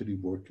is actually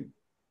working.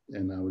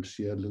 And I will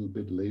share a little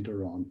bit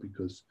later on,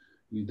 because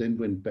we then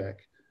went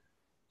back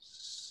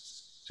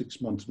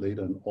 6 months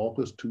later in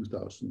August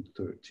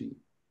 2013,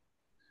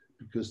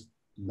 because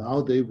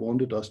now they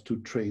wanted us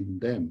to train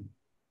them.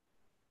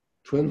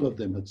 12 of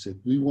them had said,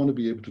 we want to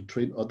be able to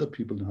train other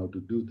people in how to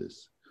do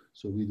this.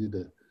 So we did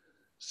a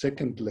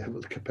 2nd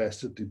level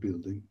capacity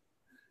building.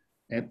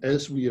 And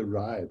as we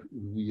arrived,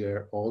 we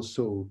are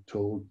also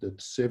told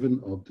that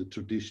 7 of the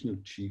traditional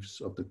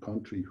chiefs of the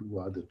country, who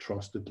are the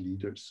trusted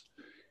leaders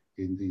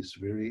in this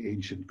very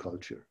ancient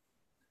culture,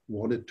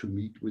 wanted to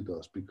meet with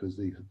us because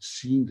they had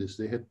seen this.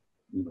 They had,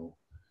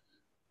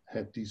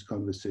 had these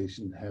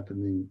conversations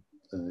happening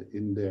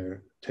in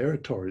their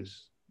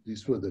territories.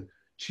 These were the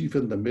chief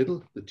in the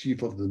middle, the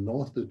chief of the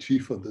north, the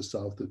chief of the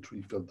south, the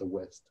chief of the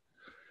west.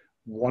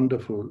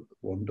 Wonderful,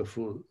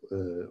 wonderful,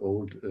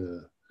 old,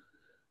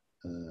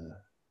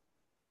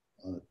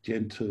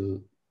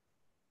 gentle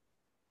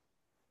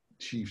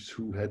chiefs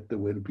who had the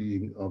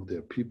well-being of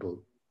their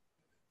people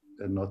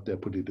and not their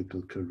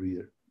political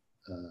career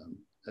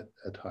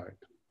at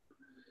heart.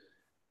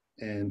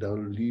 And I'll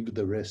leave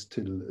the rest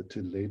till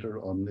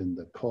later on in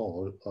the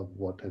call of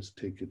what has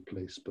taken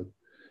place. But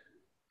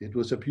it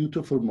was a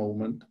beautiful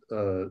moment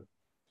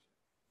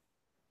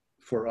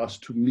for us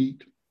to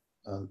meet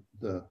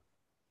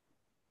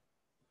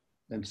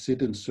and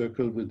sit in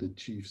circle with the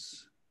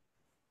chiefs.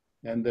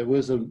 And there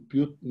was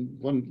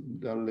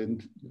one, I'll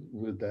end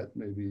with that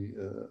maybe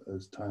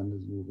as time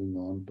is moving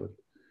on, but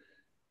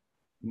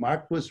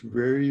Mark was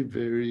very,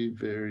 very,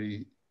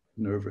 very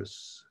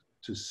nervous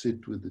to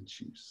sit with the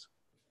chiefs.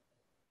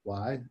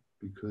 Why?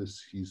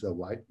 Because he's a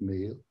white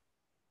male.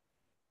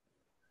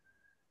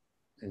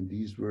 And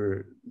these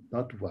were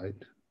not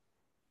white,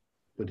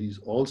 but he's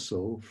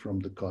also from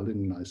the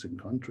colonizing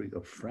country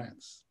of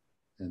France,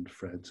 and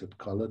France had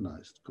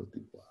colonized Côte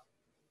d'Ivoire.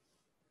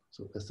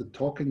 So as the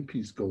talking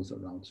piece goes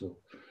around,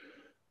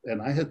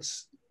 and I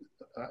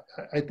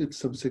did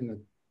something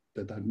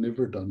that I've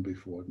never done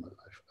before in my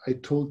life. I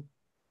told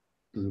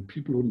the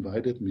people who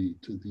invited me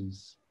to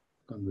these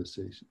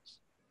conversations,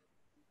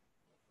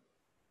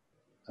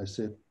 I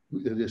said,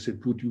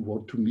 would you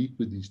want to meet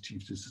with these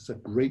chiefs? This is a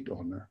great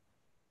honor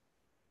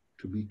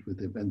to meet with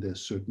them, and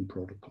there's certain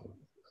protocol.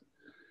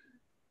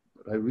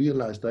 But I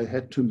realized I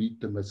had to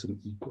meet them as an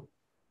equal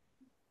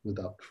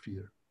without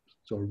fear.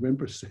 So I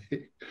remember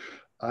saying,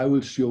 I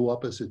will show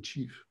up as a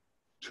chief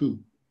too.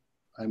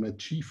 I'm a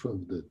chief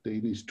of the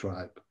Danish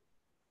tribe.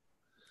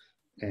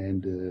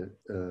 And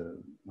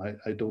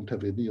I don't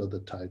have any other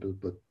title,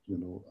 but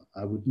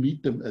I would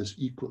meet them as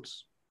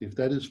equals, if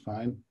that is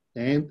fine.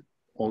 And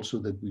also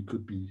that we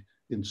could be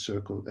in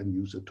circle and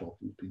use a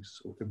talking piece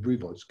so every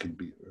voice can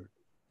be heard.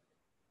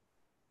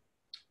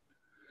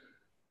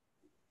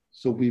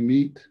 So we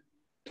meet,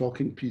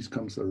 talking peace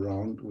comes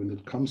around. When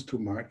it comes to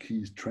Mark,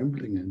 he's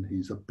trembling and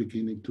he's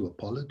beginning to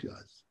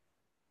apologize.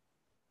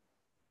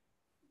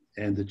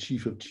 And the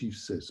chief of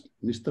chiefs says,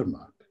 Mr.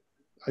 Mark,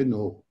 I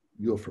know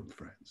you're from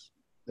France.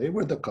 They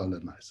were the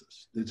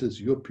colonizers. This is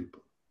your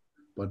people.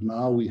 But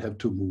now we have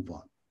to move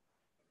on.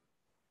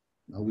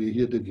 Now we're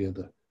here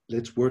together.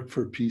 Let's work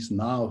for peace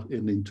now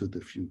and into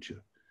the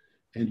future.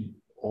 And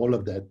all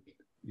of that,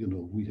 you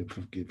know, we have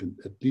forgiven.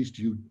 At least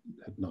you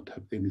had not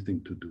had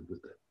anything to do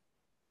with it.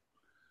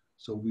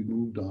 So we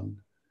moved on.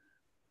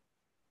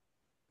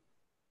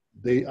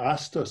 They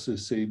asked us to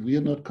say, we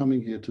are not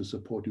coming here to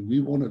support you.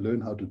 We want to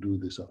learn how to do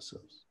this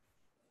ourselves.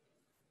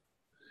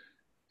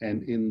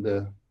 And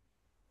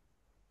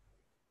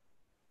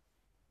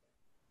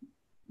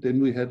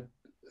then we had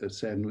a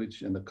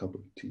sandwich and a cup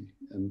of tea.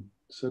 And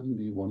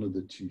suddenly one of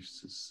the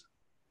chiefs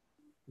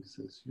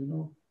says, you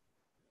know,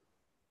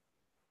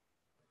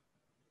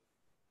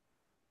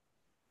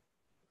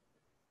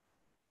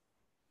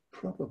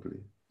 probably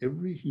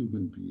every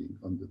human being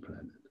on the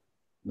planet,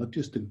 not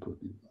just in Côte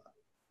d'Ivoire,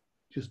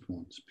 just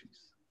wants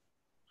peace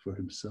for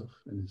himself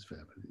and his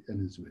family and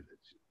his village.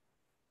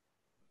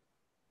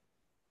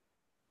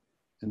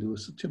 And there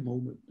was such a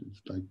moment,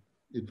 it's like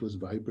it was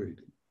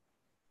vibrating.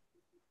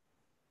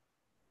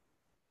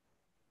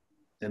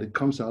 And it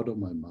comes out of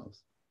my mouth.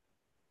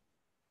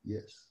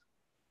 Yes.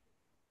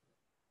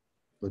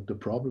 But the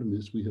problem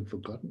is we have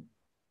forgotten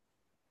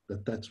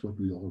that that's what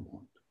we all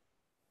want.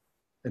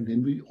 And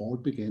then we all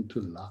began to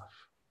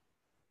laugh.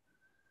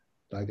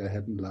 Like I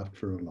hadn't laughed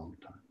for a long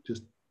time.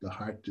 Just the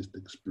heart just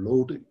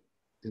exploding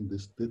in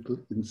this little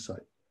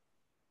insight.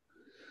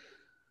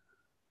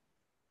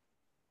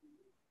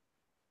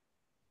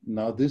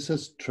 Now this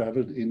has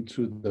traveled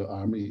into the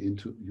army,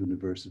 into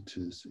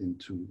universities,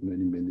 into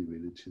many, many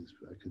villages.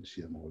 I can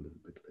share more a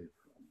little bit later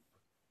on.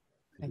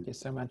 Thank you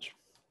so much.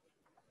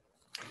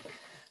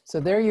 So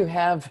there you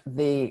have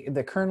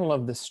the kernel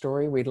of the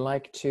story. We'd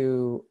like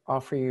to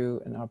offer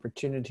you an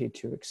opportunity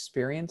to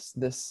experience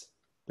this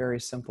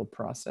very simple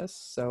process.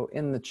 So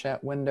in the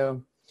chat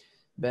window,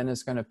 Ben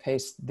is going to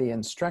paste the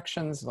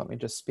instructions. Let me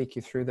just speak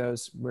you through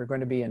those. We're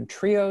going to be in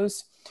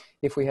trios.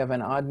 If we have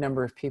an odd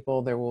number of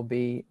people, there will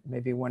be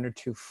maybe 1 or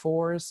 2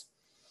 fours.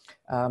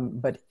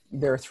 But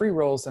there are 3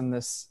 roles in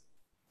this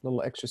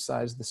little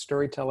exercise: the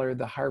storyteller,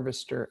 the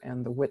harvester,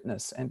 and the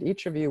witness. And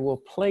each of you will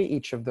play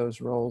each of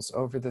those roles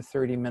over the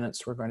 30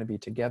 minutes we're going to be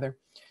together.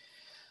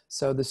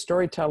 So the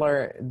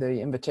storyteller, the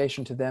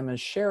invitation to them is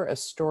share a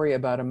story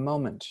about a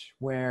moment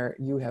where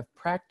you have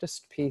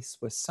practiced peace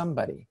with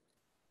somebody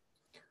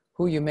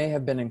who you may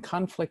have been in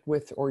conflict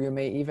with, or you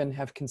may even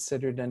have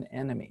considered an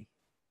enemy.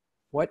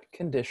 What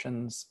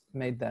conditions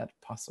made that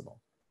possible?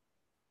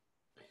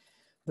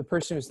 The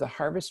person who's the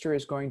harvester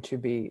is going to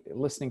be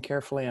listening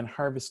carefully and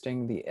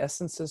harvesting the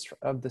essences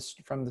of this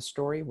from the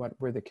story. What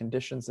were the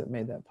conditions that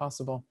made that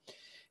possible?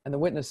 And the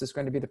witness is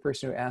going to be the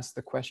person who asked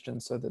the question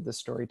so that the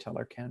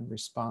storyteller can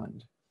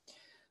respond.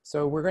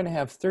 So we're going to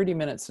have 30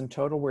 minutes in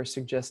total. We're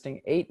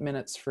suggesting 8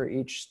 minutes for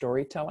each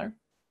storyteller,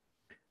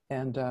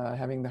 and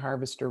having the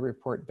harvester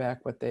report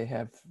back what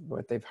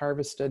they've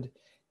harvested,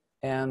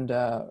 and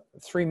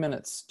 3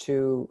 minutes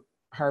to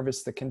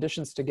harvest the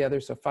conditions together.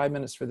 So 5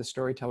 minutes for the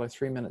storyteller,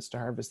 3 minutes to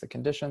harvest the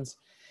conditions.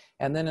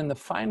 And then in the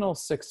final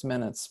 6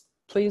 minutes,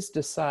 please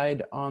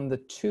decide on the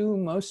 2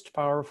 most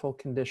powerful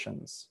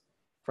conditions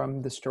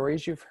from the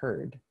stories you've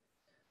heard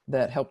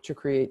that helped you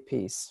create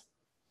peace.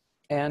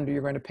 And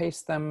you're going to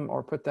paste them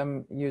or put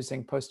them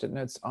using Post-it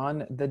notes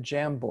on the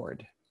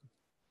Jamboard.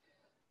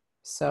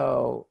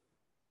 So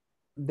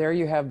there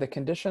you have the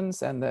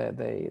conditions and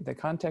the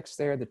context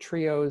there, the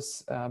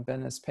trios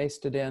Ben has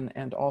pasted in,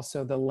 and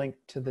also the link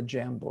to the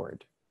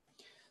Jamboard.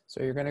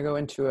 So you're going to go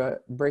into a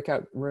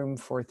breakout room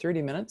for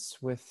 30 minutes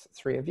with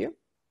 3 of you,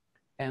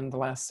 and the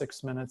last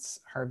 6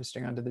 minutes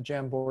harvesting onto the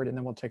Jamboard, and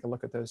then we'll take a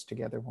look at those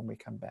together when we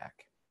come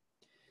back.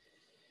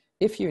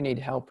 If you need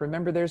help,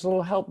 remember there's a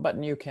little help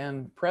button. You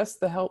can press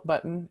the help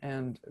button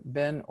and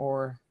Ben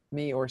or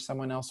me or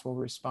someone else will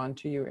respond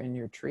to you in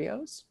your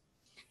trios.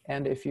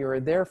 And if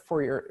you're there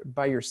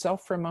by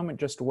yourself for a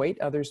moment, just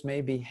wait. Others may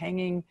be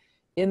hanging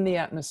in the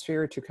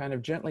atmosphere to kind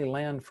of gently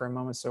land for a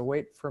moment. So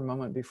wait for a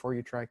moment before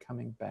you try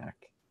coming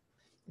back.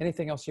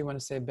 Anything else you want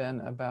to say, Ben,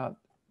 about,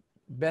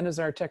 Ben is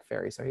our tech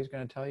fairy, so he's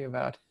going to tell you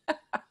about,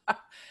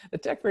 the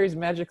tech fairy is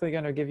magically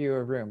going to give you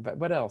a room, but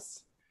what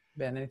else?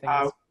 Ben, anything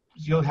else?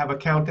 You'll have a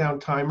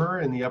countdown timer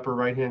in the upper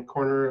right-hand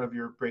corner of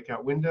your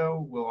breakout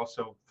window. We'll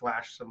also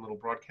flash some little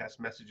broadcast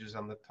messages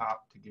on the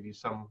top to give you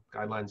some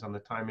guidelines on the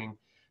timing.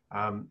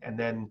 And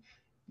then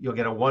you'll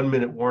get a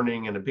 1-minute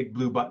warning, and a big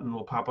blue button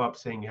will pop up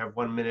saying you have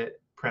 1 minute.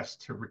 Press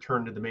to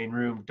return to the main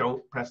room.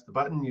 Don't press the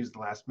button. Use the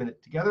last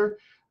minute together.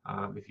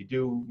 If you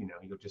do,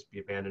 you'll just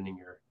be abandoning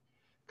your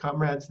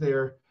comrades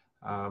there.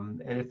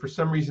 And if for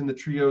some reason the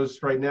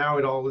trios right now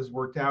it all is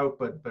worked out,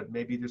 but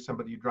maybe there's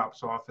somebody who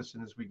drops off as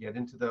soon as we get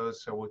into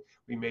those. So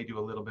we may do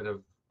a little bit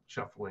of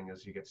shuffling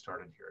as you get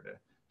started here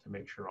to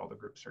make sure all the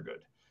groups are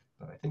good.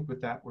 But I think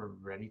with that we're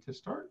ready to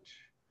start.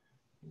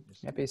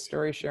 Happy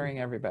story sharing,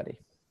 everybody.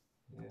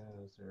 Yeah,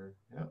 is there?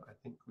 Yeah, I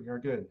think we are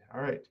good.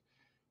 All right,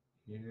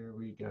 here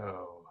we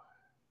go.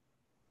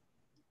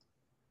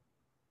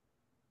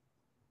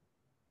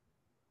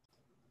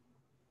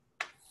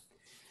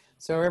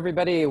 So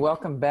everybody,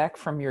 welcome back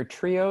from your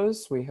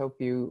trios. We hope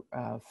you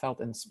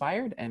felt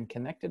inspired and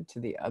connected to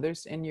the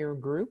others in your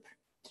group.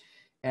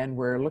 And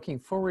we're looking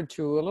forward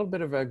to a little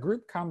bit of a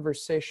group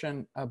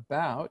conversation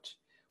about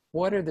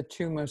what are the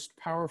two most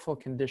powerful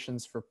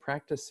conditions for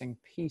practicing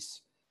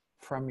peace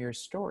from your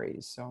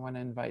stories. So I want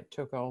to invite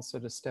Toke also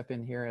to step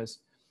in here as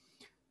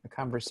a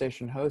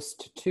conversation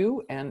host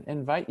too, and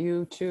invite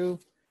you to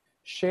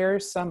share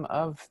some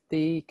of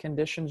the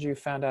conditions you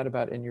found out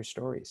about in your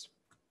stories.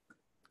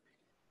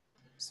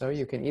 So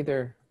you can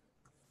either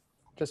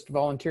just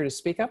volunteer to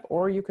speak up,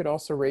 or you could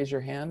also raise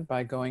your hand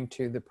by going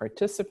to the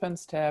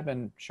participants tab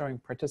and showing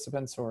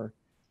participants,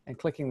 and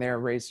clicking there,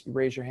 raise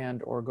your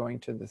hand, or going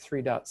to the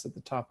three dots at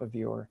the top of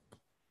your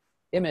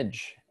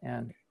image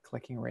and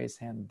clicking raise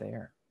hand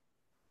there.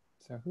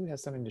 So who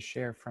has something to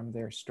share from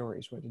their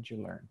stories? What did you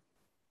learn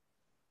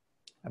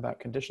about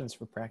conditions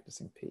for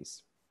practicing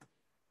peace?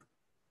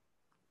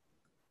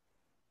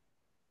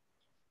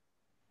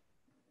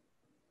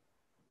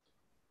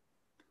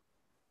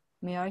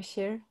 May I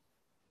share?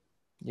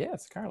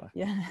 Yes, Carla.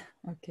 Yeah,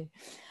 okay.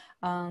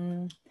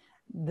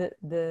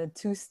 The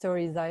two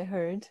stories I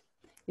heard,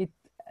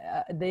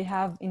 they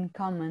have in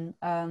common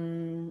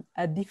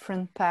a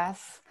different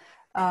path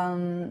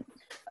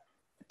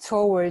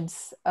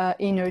towards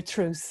inner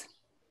truth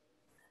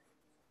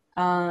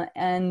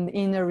and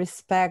inner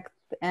respect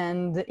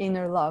and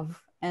inner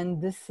love.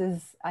 And this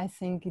is, I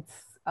think,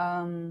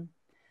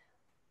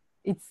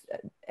 it's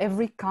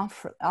every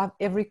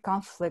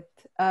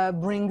conflict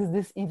brings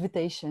this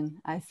invitation,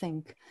 I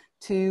think,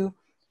 to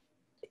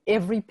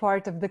every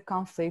part of the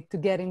conflict to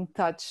get in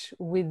touch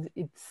with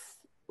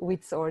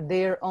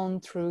their own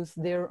truth,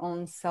 their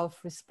own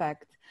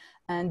self-respect.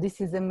 And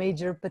this is a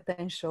major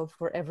potential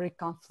for every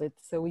conflict.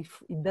 So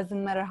if it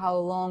doesn't matter how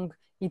long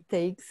it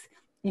takes,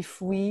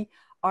 if we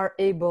are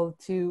able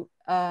to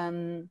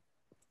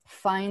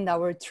find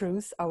our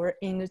truth, our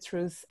inner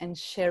truth, and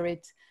share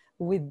it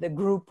with the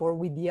group or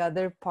with the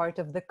other part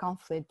of the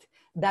conflict,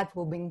 that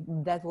will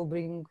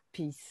bring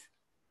peace.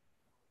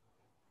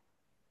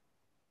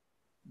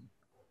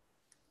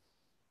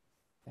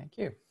 Thank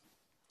you.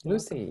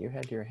 Lucy, you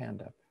had your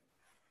hand up.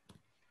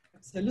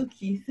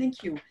 Absolutely,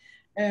 thank you.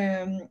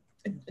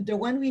 The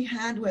one we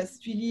had was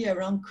really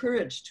around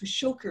courage, to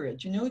show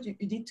courage. You know, you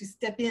need to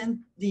step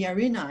in the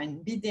arena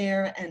and be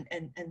there and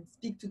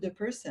speak to the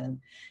person.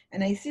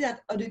 And I see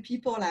that other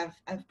people have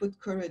put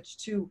courage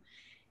too.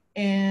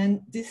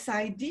 And this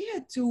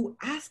idea to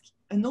ask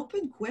an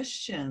open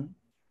question,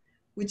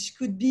 which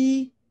could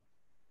be,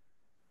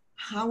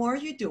 how are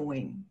you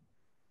doing?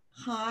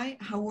 Hi,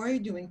 how are you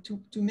doing?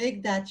 To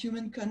make that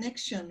human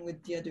connection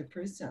with the other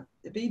person,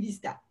 the baby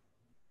step.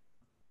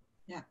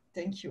 Yeah,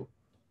 thank you.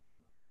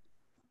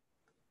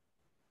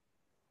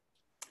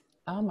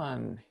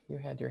 Aman, you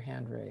had your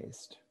hand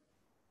raised.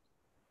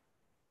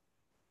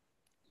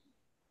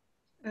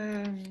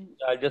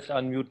 I'll just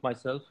unmute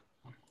myself.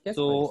 Yes,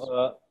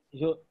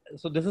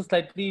 so this is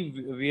slightly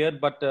weird,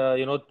 but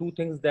you know, two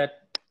things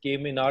that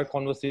came in our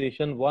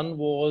conversation. One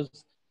was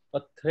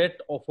a threat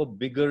of a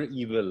bigger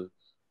evil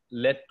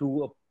led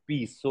to a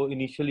peace. So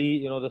initially,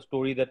 you know, the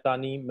story that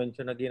Tani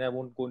mentioned, again, I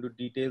won't go into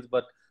details,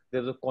 but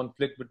there's a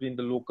conflict between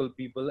the local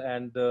people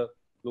and the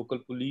local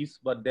police.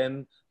 But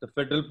then the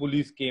federal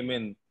police came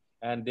in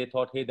and they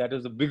thought, hey, that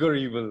is a bigger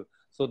evil.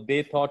 So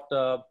they thought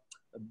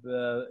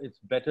it's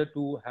better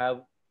to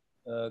have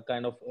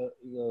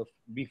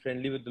be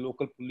friendly with the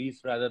local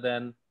police rather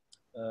than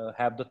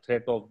have the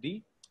threat of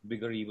the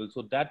bigger evil.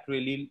 So that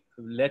really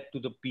led to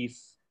the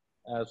peace.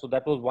 So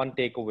that was one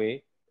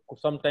takeaway.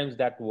 Sometimes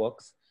that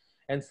works.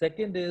 And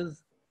second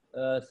is,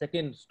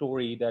 second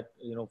story that,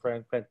 you know,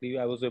 frankly,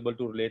 I was able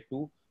to relate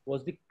to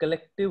was the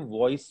collective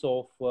voice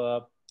of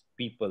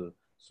people.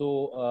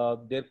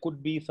 So there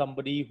could be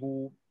somebody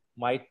who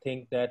might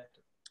think that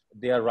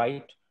they are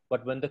right,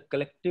 but when the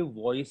collective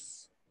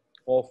voice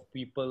of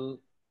people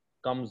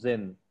comes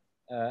in,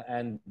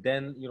 and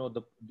then, you know,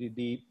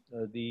 the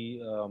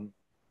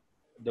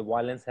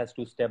violence has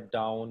to step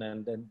down,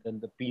 and then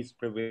the peace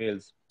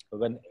prevails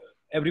when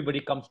everybody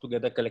comes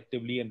together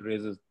collectively and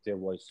raises their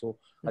voice. So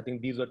I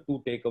think these are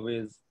two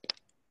takeaways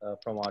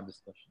from our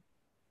discussion.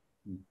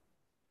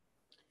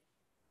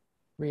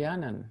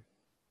 Rhiannon.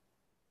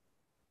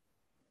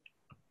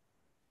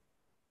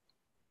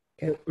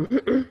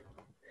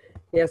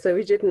 Yeah, so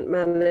we didn't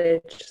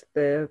manage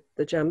the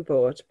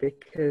Jamboard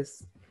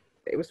because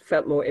it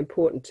felt more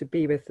important to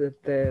be with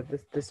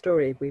the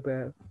story we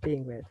were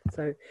being with.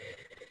 So,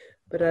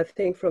 but I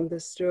think from the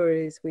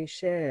stories we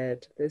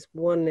shared, there's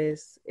one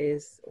is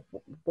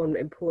one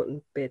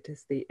important bit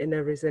is the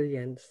inner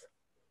resilience,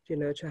 you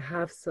know, to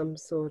have some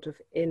sort of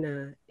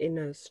inner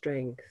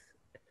strength,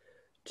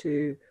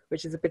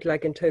 which is a bit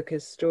like in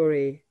Toke's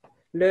story.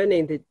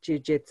 Learning the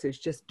jiu-jitsu is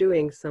just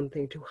doing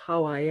something to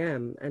how I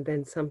am, and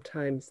then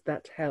sometimes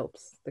that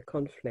helps the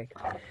conflict.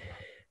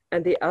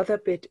 and the other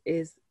bit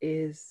is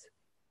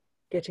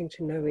getting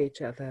to know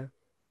each other,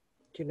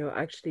 you know,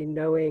 actually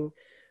knowing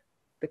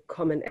the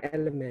common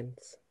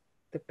elements,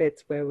 the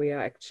bits where we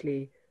are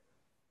actually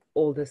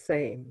all the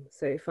same.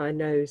 So if I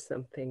know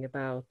something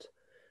about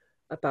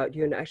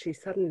you, and actually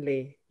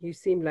suddenly you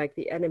seem like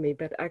the enemy,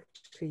 but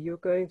actually you're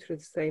going through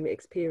the same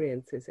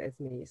experiences as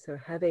me. So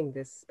having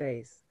this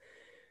space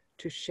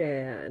to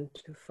share and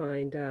to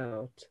find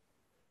out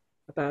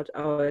about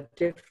our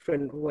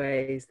different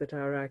ways that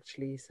are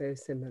actually so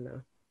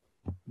similar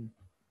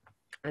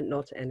and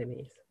not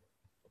enemies.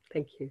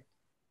 Thank you.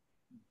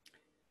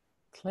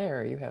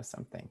 Claire, you have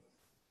something.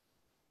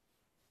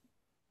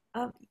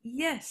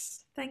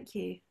 Yes, thank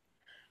you.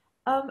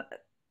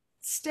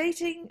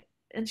 Stating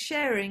and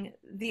sharing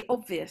the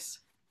obvious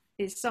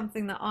is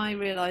something that I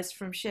realized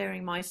from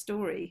sharing my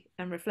story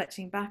and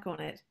reflecting back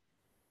on it,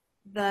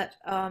 that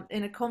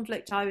in a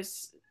conflict, I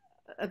was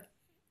a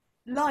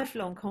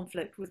lifelong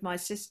conflict with my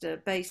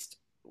sister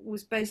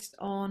was based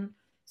on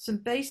some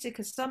basic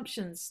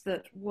assumptions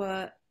that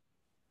were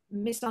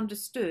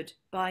misunderstood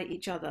by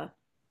each other.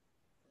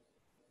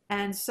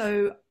 And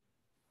so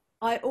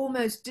I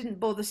almost didn't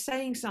bother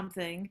saying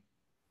something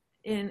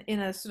in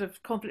a sort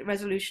of conflict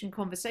resolution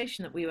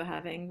conversation that we were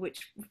having,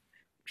 which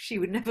she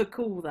would never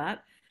call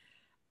that,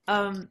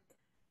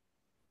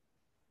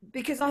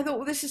 because I thought,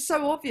 well, this is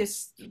so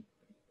obvious.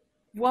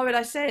 Why would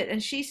I say it?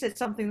 And she said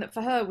something that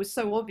for her was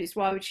so obvious.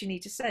 Why would she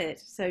need to say it?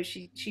 So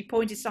she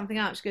pointed something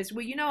out. She goes,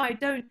 well, you know, I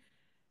don't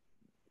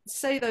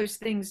say those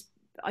things.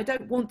 I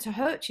don't want to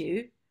hurt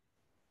you.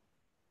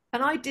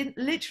 And I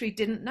literally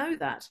didn't know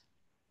that.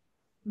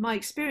 My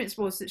experience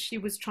was that she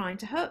was trying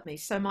to hurt me.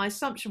 So my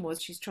assumption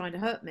was she's trying to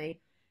hurt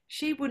me.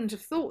 She wouldn't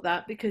have thought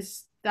that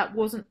because that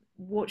wasn't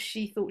what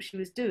she thought she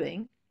was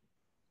doing.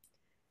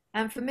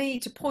 And for me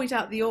to point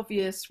out the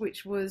obvious,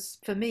 which was,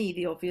 for me,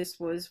 the obvious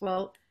was,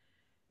 well,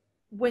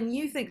 when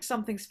you think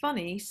something's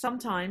funny,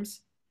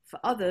 sometimes for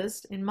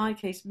others, in my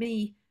case,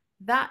 me,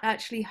 that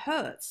actually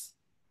hurts.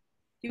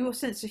 Your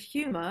sense of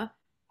humor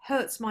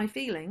hurts my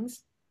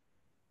feelings.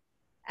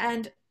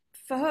 And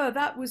for her,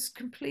 that was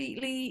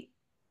completely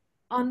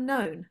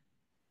unknown.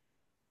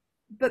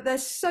 But they're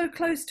so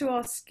close to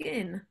our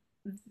skin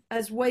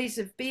as ways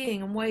of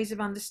being and ways of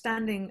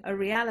understanding a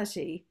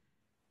reality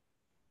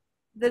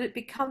that it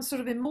becomes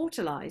sort of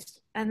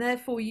immortalized. And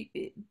therefore,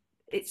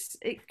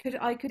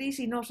 I could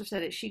easily not have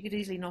said it. She could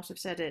easily not have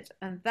said it.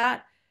 And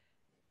that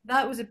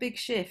was a big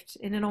shift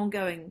in an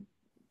ongoing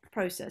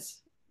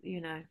process,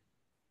 you know.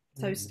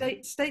 So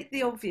state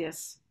the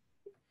obvious,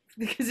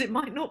 because it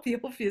might not be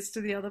obvious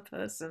to the other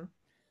person.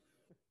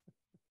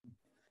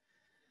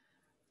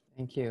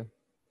 Thank you.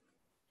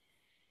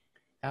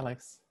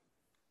 Alex.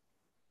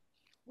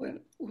 Well,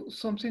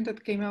 something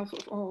that came out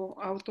of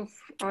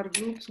our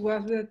groups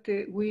was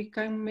that we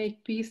can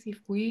make peace if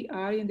we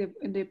are in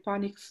the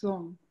panic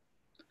zone.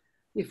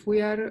 If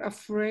we are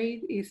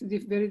afraid, it's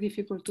very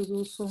difficult to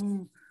do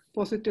some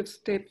positive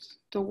steps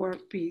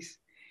toward peace.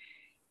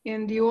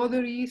 And the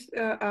other is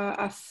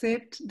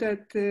accept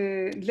that,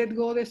 let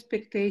go the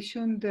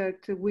expectation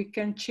that we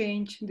can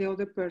change the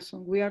other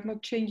person. We are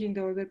not changing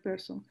the other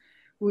person.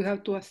 We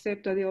have to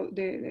accept that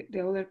the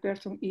other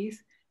person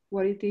is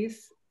what it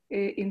is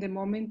in the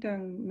moment,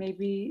 and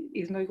maybe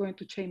it's not going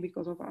to change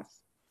because of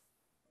us.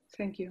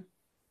 Thank you.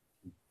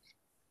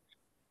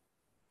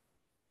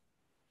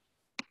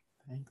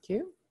 Thank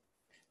you.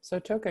 So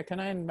Toke, can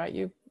I invite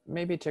you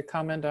maybe to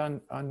comment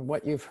on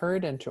what you've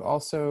heard and to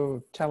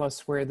also tell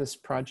us where this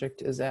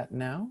project is at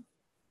now?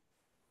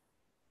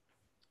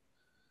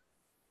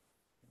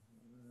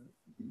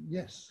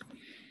 Yes.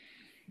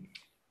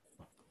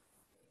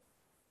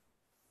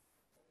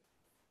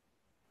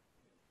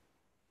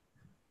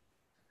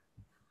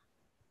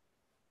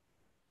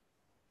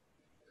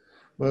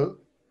 Well,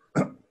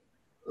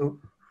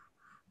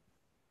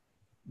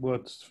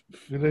 what's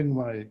filling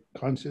my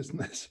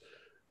consciousness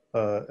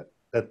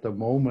at the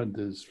moment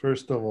is,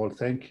 first of all,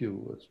 thank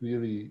you. It's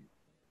really,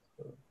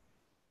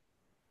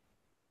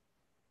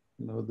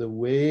 you know, the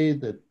way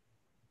that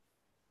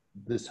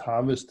this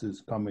harvest is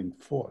coming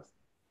forth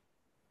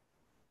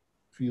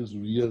feels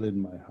real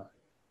in my heart.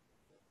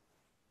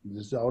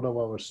 This is out of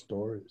our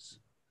stories.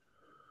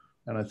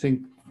 And I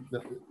think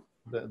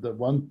the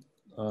one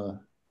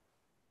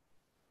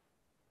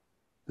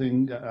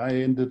thing, I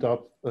ended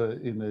up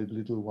in a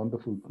little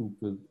wonderful group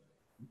with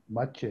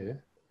Mache,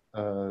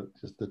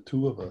 just the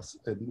two of us,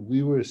 and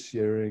we were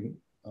sharing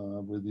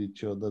with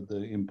each other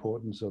the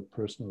importance of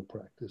personal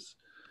practice,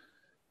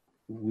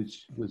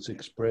 which was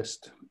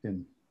expressed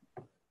in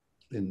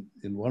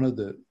one of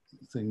the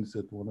things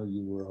that one of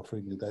you were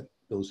offering, that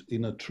those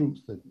inner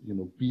truths, that, you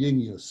know, being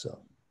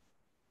yourself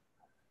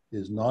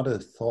is not a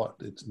thought,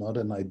 it's not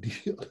an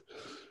ideal,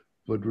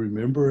 but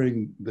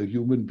remembering the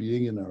human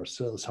being in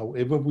ourselves,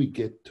 however we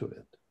get to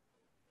it.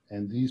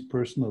 And these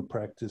personal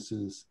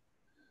practices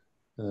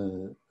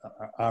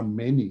are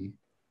many,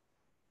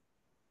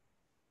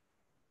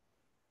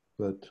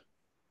 but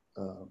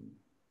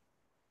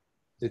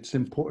it's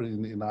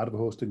important. In art of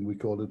hosting, we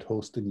call it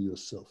hosting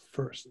yourself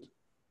first.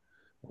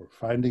 or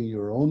finding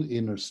your own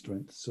inner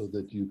strength so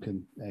that you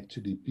can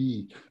actually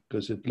be,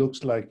 because it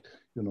looks like,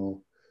 you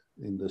know,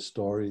 in the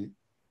story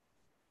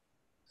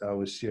I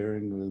was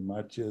sharing with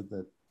Mathieu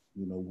that,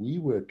 you know, we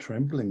were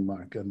trembling,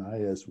 Mark and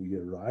I, as we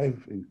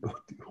arrived in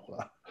Côte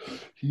d'Ivoire.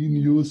 He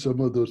knew some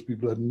of those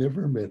people, had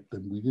never met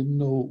them. We didn't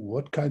know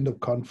what kind of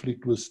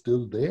conflict was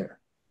still there.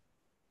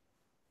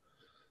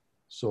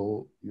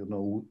 So, you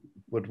know,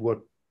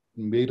 what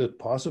made it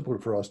possible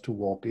for us to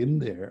walk in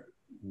there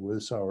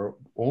was our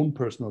own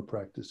personal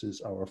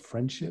practices, our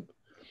friendship,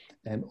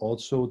 and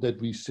also that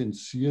we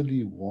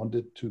sincerely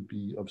wanted to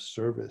be of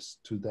service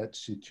to that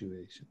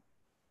situation.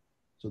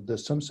 So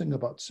there's something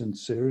about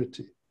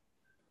sincerity,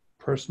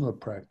 personal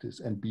practice,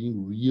 and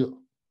being real.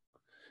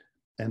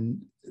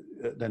 And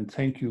then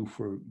thank you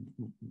for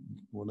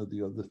one of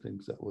the other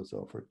things that was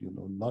offered, you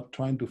know, not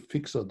trying to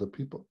fix other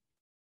people.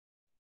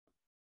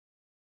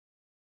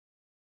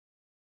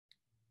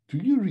 Do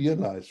you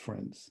realize,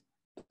 friends,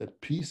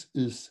 that peace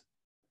is,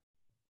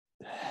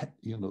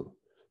 you know,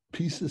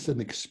 peace is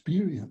an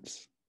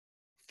experience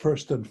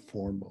first and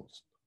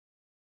foremost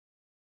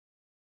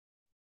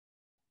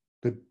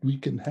that we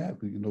can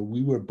have? You know,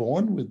 we were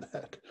born with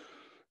that.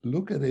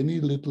 Look at any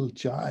little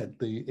child,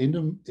 they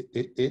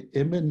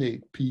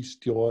emanate peace,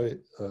 joy,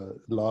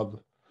 love.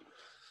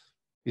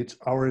 It's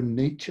our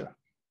nature.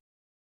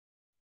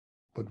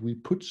 But we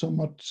put so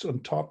much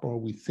on top, or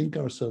we think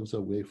ourselves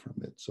away from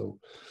it. So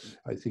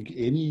I think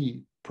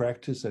any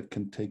practice that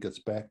can take us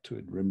back to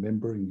it,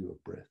 remembering your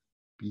breath,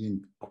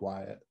 being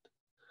quiet,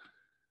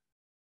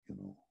 you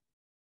know.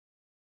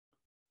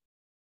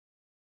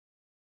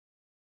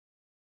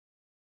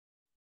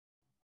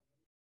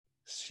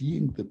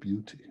 Seeing the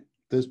beauty.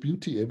 There's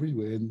beauty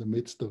everywhere in the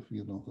midst of,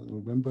 you know,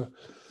 remember.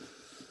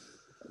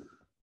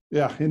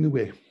 Yeah,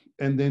 anyway.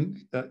 And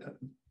then,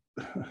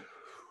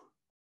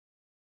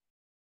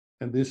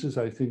 and this is,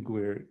 I think,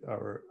 where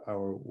our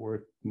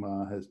work,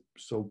 Ma, has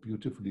so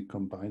beautifully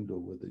combined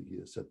over the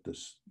years, at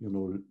this, you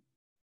know,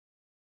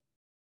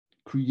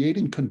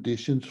 creating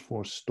conditions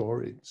for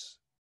stories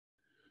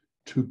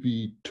to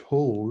be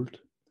told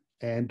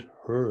and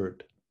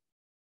heard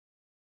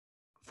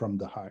from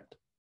the heart.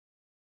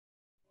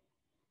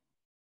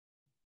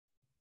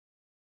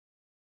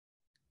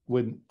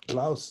 When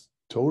Klaus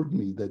told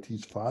me that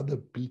his father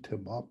beat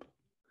him up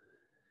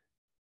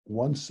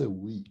once a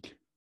week,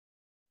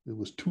 it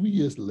was 2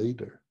 years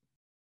later.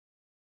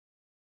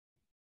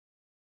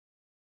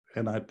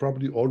 And I'd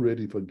probably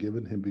already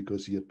forgiven him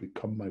because he had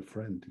become my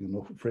friend. You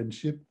know,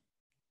 friendship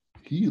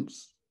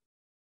heals.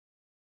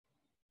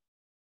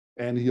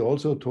 And he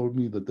also told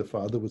me that the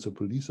father was a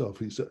police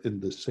officer in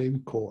the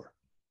same corps,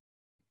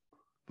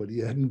 but he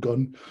hadn't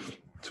gone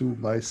to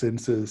my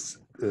senses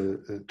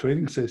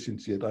training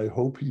sessions yet. I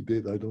hope he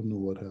did. I don't know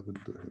what happened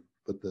to him.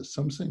 But there's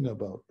something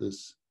about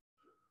this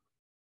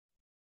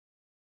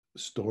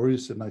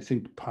stories, and I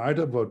think part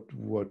of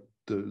what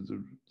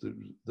the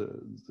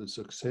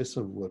success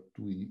of what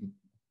we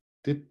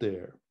did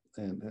there,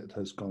 and it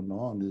has gone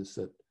on, is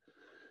that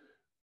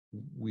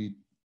we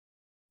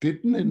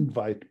didn't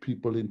invite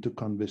people into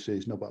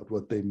conversation about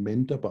what they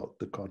meant about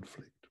the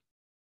conflict,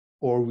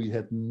 or we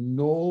had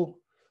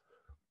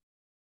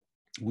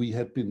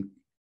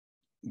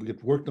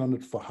worked on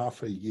it for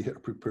half a year,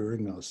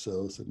 preparing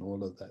ourselves and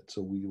all of that.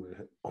 So we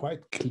were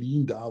quite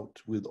cleaned out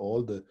with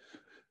all the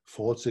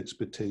false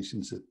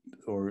expectations that,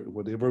 or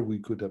whatever we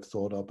could have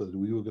thought up, that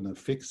we were going to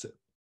fix it.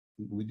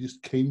 We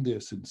just came there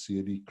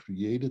sincerely,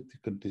 created the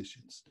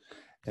conditions,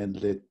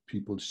 and let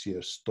people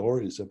share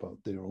stories about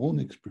their own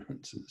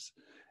experiences.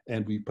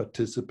 And we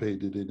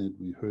participated in it.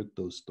 We heard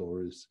those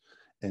stories,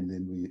 and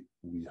then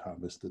we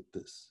harvested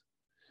this.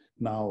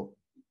 Now,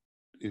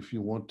 if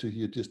you want to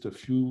hear just a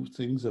few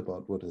things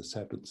about what has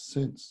happened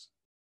since,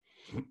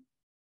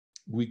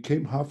 we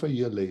came half a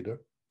year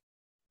later,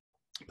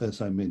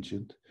 as I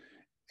mentioned,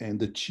 and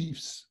the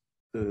chiefs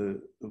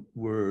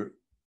were,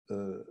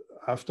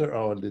 after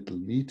our little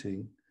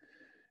meeting,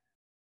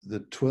 the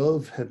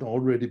 12 had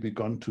already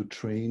begun to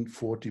train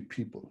 40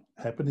 people,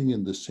 happening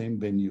in the same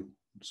venue.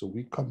 So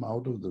we come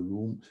out of the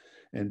room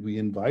and we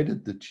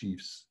invited the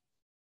chiefs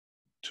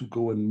to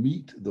go and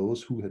meet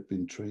those who had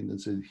been trained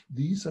and said,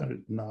 these are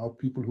now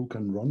people who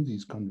can run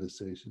these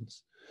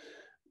conversations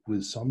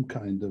with some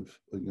kind of,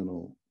 you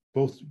know,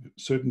 both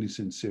certainly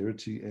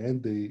sincerity,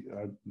 and they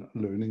are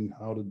learning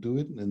how to do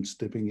it and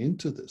stepping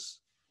into this.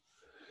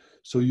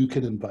 So you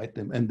can invite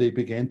them, and they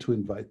began to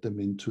invite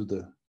them into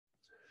their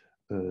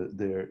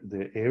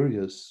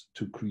areas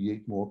to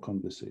create more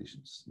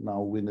conversations.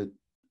 Now, when a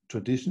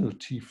traditional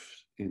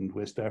chief in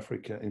West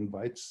Africa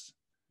invites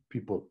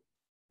people,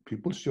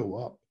 people show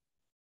up.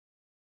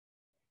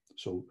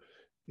 So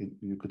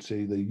you could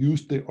say they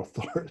used their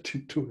authority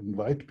to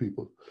invite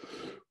people.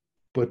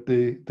 But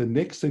the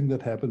next thing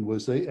that happened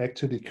was they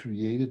actually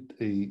created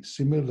a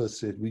similar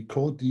set. We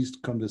called these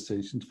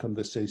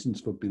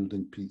conversations for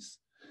building peace.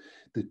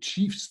 The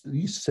chiefs,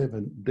 these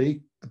 7,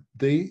 they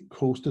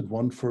hosted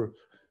one for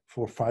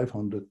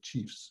 500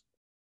 chiefs.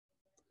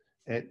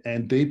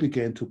 And they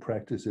began to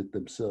practice it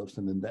themselves.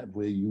 And in that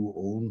way, you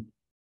own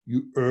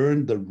You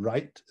earn the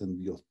right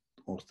and the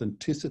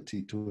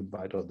authenticity to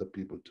invite other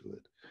people to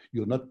it.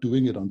 You're not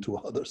doing it unto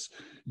others.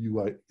 You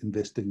are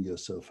investing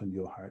yourself and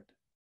your heart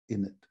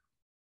in it.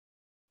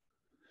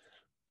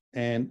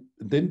 And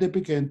then they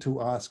began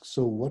to ask,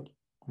 so what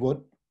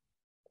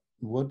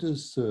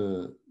is,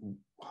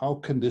 how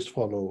can this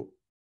follow?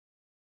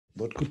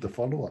 What could the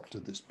follow-up to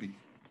this be?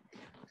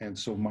 And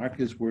so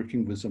Mark is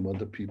working with some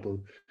other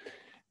people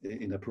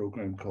in a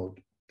program called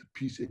the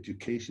Peace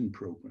Education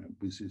Program,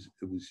 which is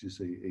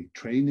a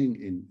training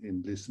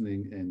in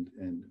listening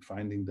and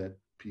finding that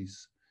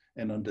peace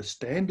and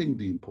understanding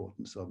the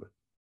importance of it.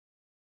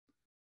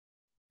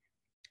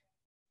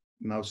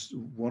 Now,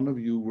 one of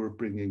you were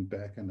bringing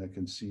back, and I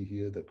can see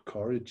here that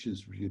courage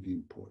is really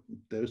important.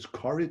 There's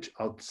courage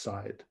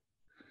outside,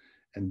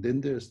 and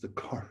then there's the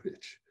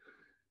courage.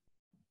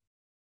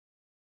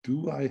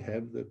 Do I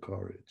have the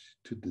courage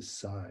to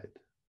decide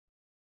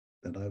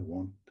that I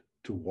want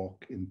to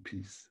walk in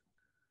peace,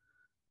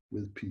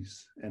 with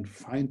peace, and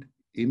find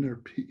inner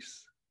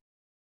peace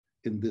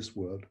in this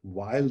world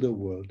while the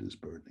world is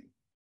burning?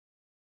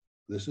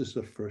 This is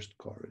the first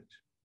courage.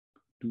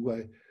 Do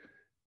I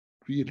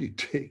really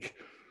take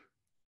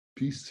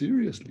peace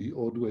seriously,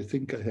 or do I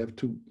think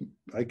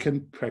I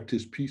can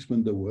practice peace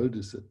when the world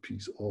is at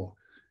peace, or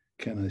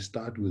can I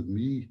start with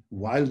me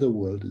while the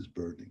world is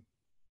burning?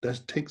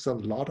 That takes a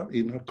lot of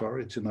inner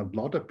courage, and a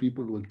lot of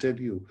people will tell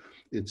you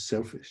it's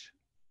selfish.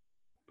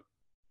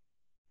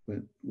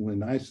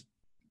 When I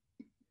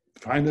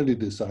finally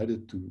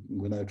decided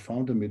when I'd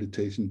found a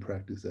meditation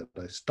practice that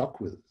I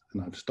stuck with,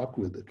 and I've stuck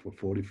with it for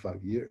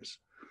 45 years,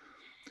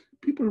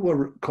 people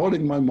were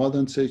calling my mother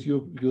and says,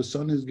 your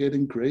son is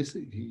getting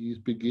crazy. He is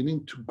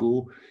beginning to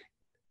go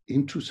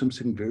into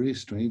something very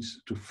strange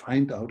to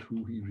find out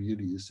who he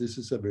really is. This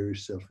is a very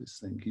selfish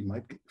thing. He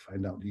might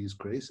find out he is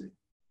crazy.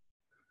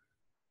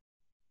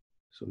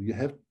 So you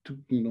have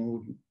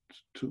to,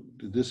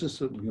 this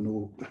is,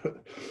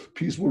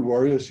 peaceful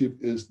warriorship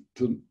is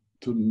to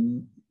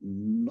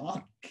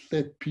not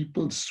let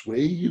people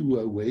sway you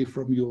away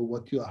from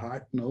what your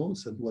heart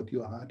knows and what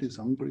your heart is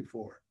hungry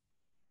for.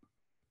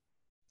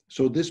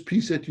 So this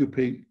peace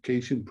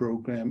education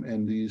program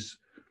and these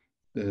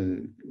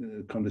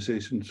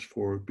conversations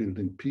for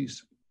building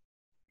peace,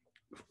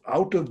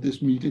 out of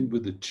this meeting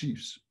with the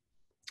chiefs,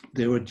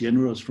 there were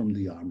generals from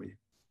the army.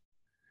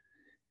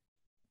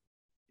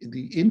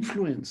 The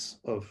influence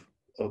of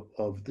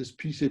this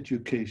peace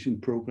education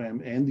program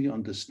and the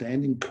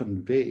understanding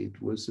conveyed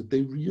was that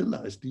they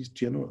realized, these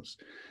generals,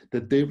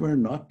 that they were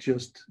not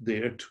just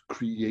there to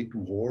create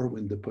war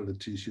when the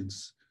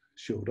politicians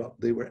showed up.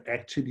 They were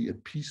actually a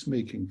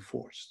peacemaking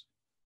force.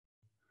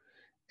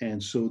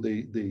 And so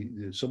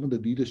some of the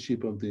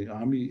leadership of the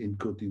army in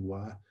Côte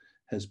d'Ivoire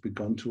has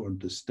begun to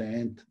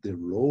understand their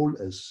role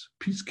as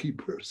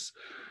peacekeepers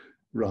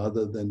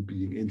rather than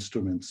being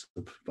instruments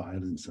of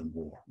violence and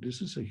war.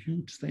 This is a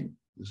huge thing.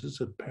 This is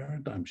a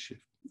paradigm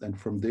shift. And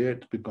from there,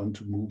 it's begun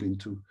to move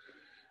into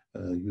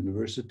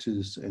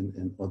universities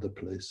and other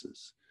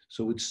places.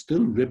 So it's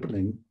still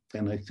rippling.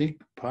 And I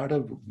think part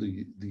of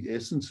the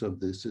essence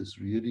of this is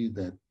really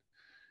that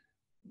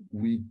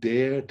we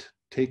dared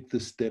take the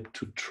step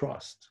to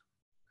trust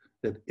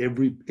that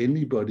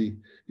anybody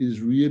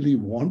is really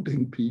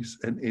wanting peace,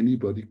 and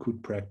anybody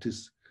could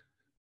practice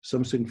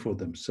something for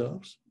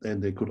themselves,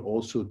 and they could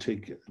also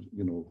take,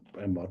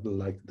 a model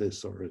like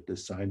this or a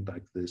design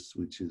like this,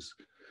 which is,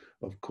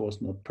 of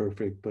course, not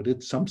perfect, but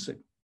it's something,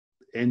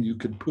 and you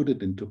can put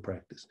it into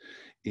practice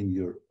in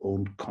your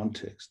own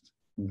context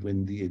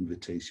when the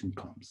invitation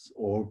comes,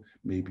 or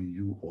maybe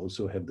you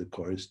also have the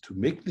courage to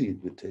make the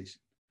invitation.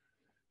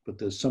 But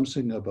there's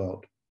something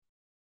about,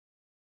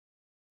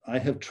 I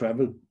have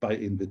traveled by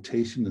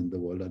invitation in the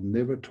world. I've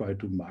never tried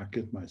to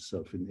market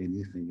myself in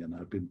anything, and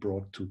I've been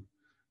brought to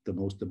the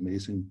most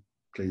amazing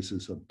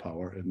places of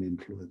power and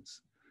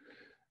influence.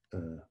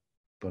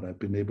 But I've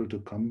been able to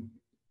come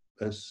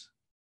as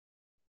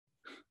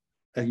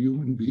a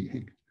human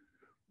being,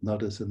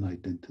 not as an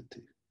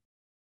identity.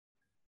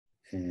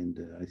 And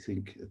I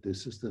think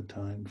this is the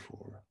time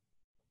for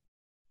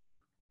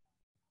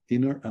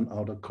inner and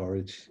outer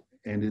courage.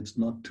 And it's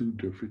not two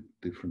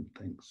different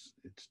things.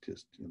 It's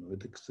just,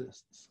 it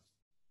exists.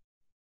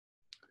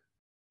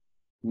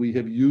 We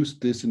have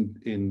used this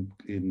in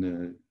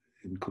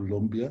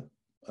Colombia.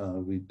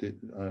 We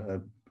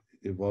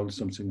evolved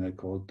something I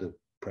called the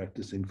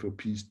Practicing for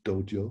Peace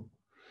Dojo.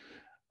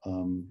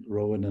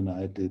 Rowan and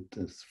I did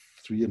a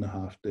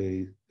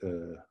 3.5-day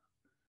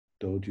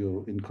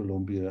dojo in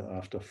Colombia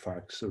after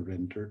FARC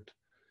surrendered.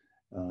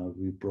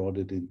 We brought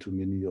it into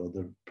many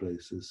other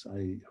places.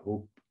 I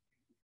hope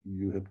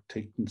you have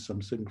taken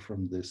something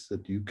from this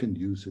that you can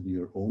use in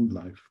your own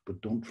life, but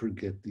don't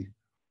forget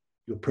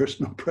your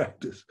personal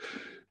practice,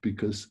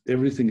 because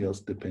everything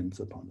else depends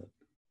upon it.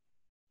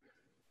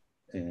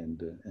 And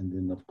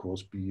then, of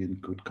course, be in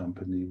good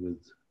company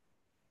with,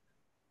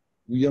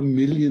 we are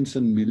millions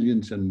and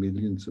millions and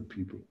millions of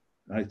people.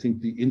 I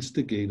think the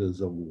instigators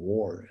of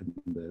war and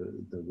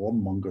the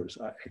warmongers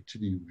are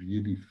actually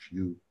really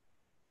few.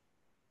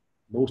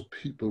 most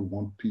people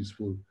want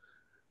peaceful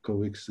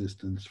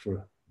coexistence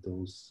for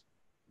those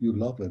you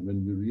love. And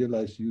when you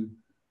realize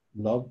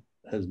love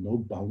has no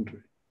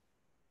boundary,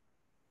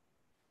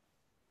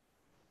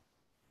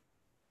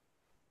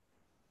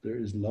 there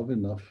is love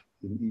enough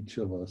in each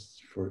of us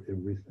for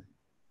everything.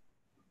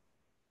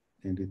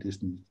 And it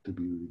just needs to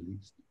be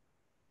released.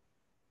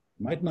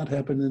 Might not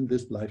happen in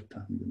this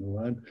lifetime, you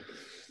know.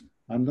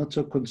 I'm not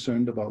so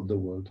concerned about the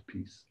world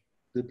peace.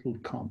 It will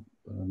come,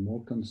 but I'm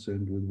more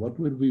concerned with what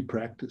will we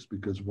practice,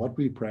 because what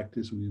we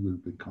practice, we will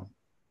become.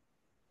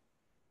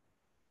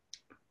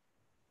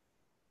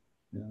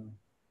 Yeah.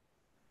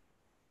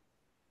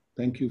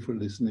 Thank you for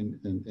listening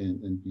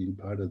and being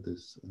part of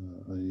this.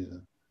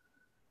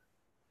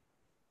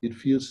 It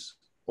feels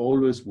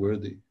always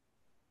worthy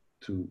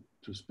to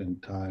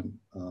spend time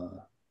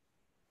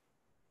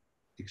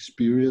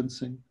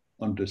experiencing,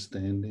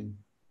 understanding,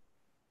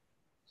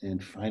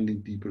 and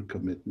finding deeper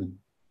commitment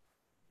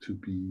to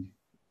be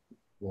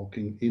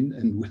walking in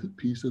and with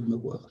peace in the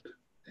world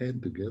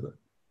and together.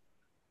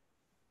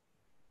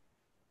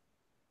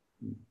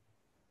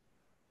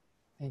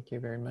 Thank you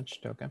very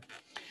much, Toke.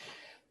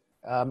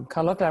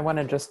 Carlotta, I want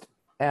to just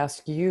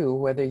ask you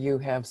whether you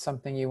have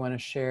something you want to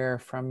share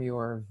from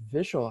your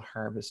visual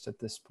harvest at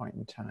this point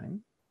in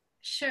time.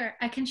 Sure,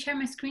 I can share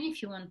my screen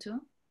if you want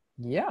to.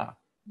 Yeah.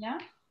 Yeah,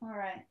 all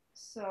right.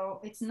 So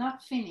it's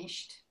not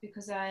finished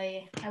because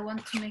I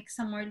want to make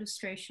some more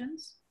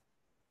illustrations,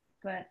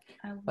 but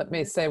let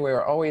me say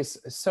we're always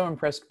so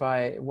impressed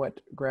by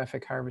what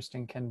graphic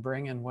harvesting can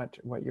bring and what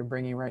you're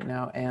bringing right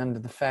now, and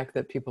the fact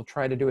that people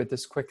try to do it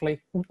this quickly.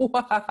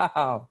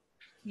 Wow.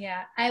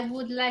 Yeah, I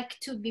would like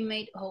to be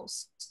made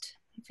host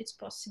if it's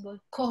possible.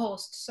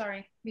 Co-host,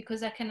 sorry,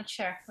 because I cannot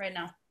share right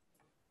now.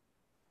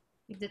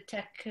 If the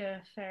tech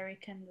fairy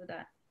can do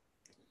that.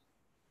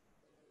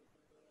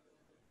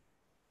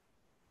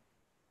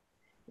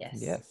 Yes.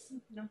 Yes.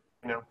 No.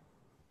 No.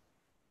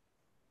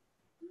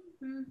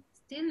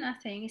 Still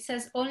nothing. It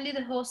says only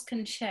the host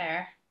can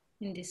share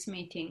in this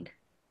meeting.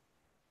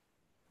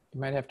 You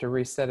might have to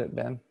reset it,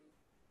 Ben.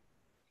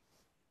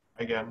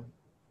 Again.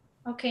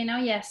 Okay, now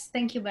yes.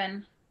 Thank you,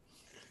 Ben.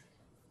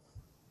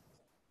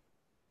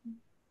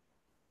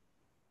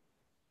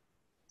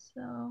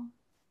 So,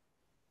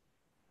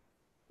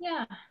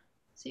 yeah,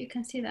 so you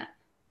can see that.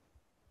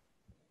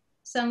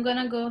 So I'm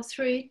gonna go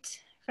through it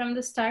from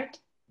the start,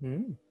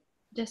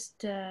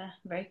 just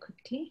very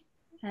quickly.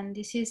 And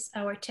this is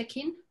our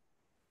check-in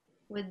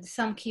with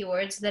some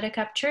keywords that I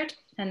captured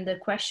and the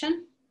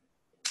question.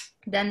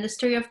 Then the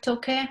story of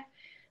Toke,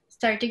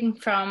 starting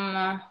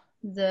from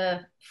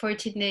the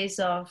 14 days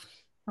of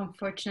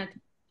unfortunate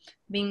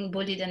being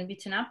bullied and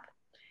beaten up,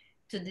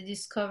 to the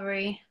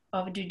discovery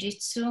of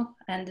Jiu-Jitsu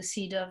and the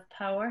seed of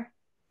power.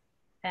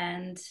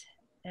 And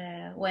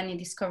when he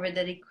discovered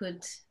that he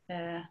could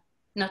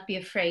not be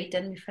afraid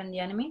and befriend the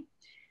enemy.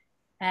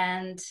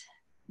 And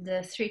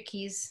the 3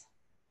 keys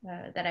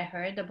that I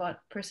heard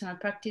about personal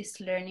practice,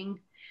 learning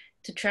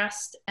to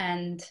trust,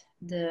 and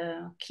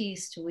the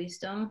keys to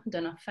wisdom: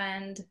 don't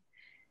offend,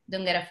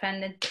 don't get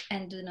offended,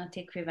 and do not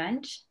take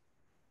revenge.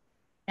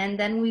 And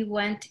then we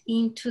went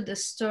into the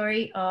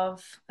story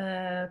of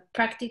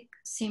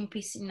practicing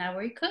peace in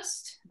Ivory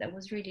Coast. That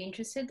was really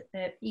interesting.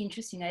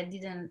 I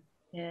didn't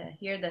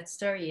hear that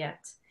story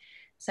yet.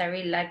 So I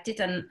really liked it.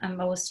 And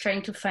I was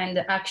trying to find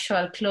the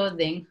actual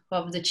clothing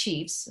of the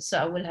chiefs. So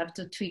I will have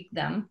to tweak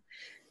them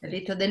a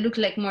little. They look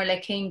like more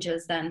like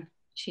angels than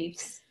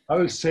chiefs. I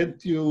will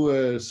send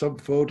you some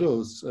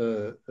photos,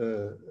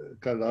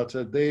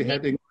 Carlotta. They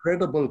had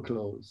incredible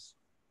clothes.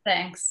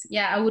 Thanks.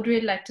 Yeah, I would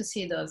really like to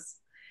see those.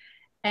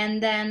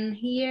 And then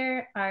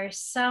here are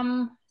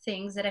some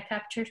things that I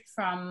captured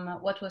from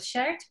what was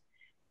shared.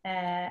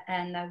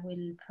 And I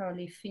will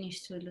probably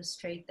finish to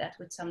illustrate that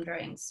with some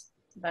drawings.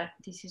 But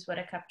this is what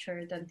I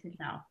captured until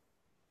now.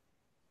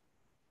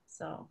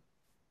 So.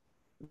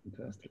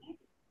 Fantastic.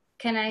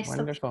 Can I stop?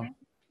 Wonderful.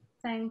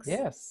 Thanks.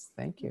 Yes,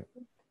 thank you.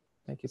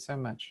 Thank you so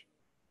much.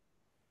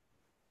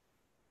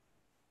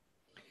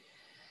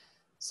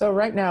 So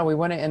right now we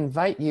want to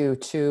invite you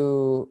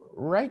to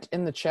write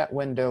in the chat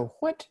window,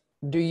 what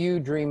do you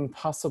dream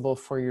possible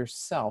for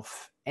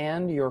yourself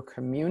and your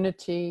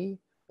community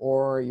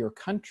or your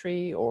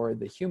country or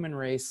the human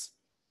race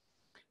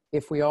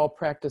if we all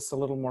practice a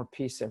little more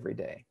peace every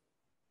day?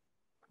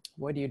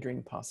 What do you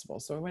dream possible?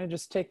 So we want to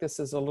just take this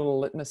as a little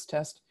litmus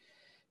test.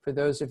 For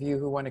those of you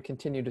who want to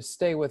continue to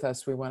stay with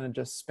us, we want to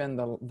just spend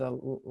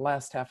the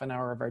last half an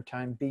hour of our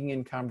time being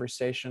in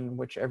conversation,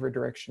 whichever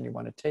direction you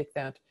want to take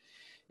that.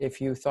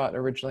 If you thought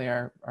originally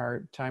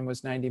our time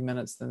was 90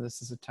 minutes, then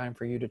this is a time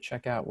for you to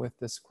check out with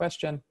this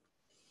question.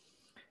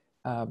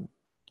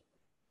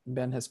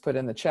 Ben has put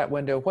in the chat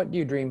window, what do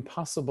you dream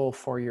possible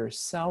for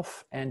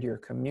yourself and your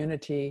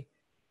community,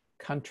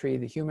 country,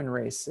 the human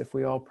race, if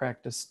we all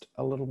practiced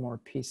a little more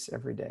peace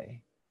every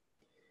day?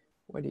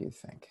 What do you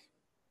think?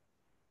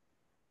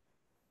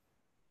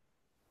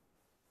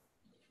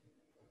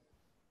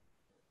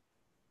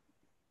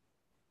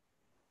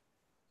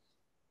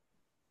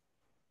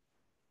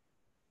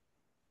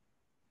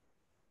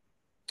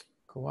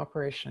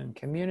 Cooperation and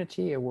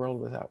community, a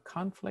world without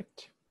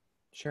conflict.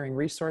 Sharing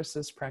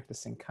resources,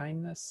 practicing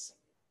kindness.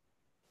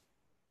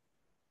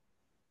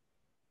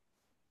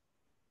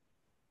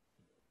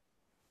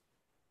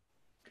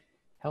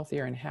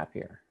 Healthier and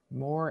happier,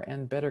 more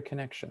and better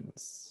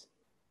connections.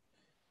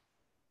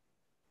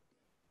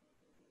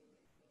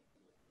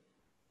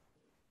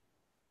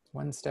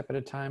 One step at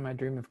a time, I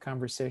dream of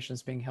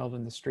conversations being held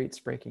in the streets,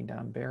 breaking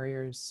down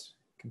barriers.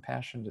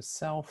 Compassion to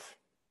self.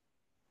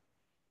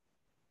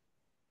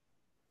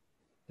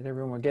 That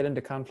everyone will get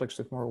into conflicts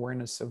with more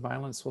awareness so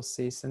violence will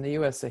cease. In the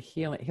US, a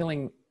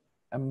healing,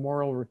 a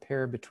moral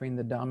repair between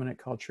the dominant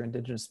culture,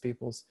 indigenous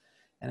peoples,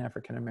 and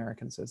African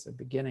Americans as a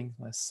beginning,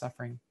 less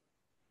suffering,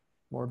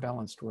 more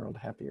balanced world,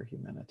 happier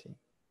humanity.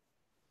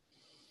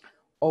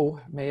 Oh,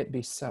 may it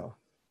be so.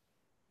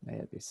 May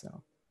it be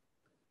so.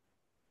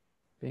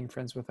 Being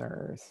friends with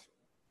our earth.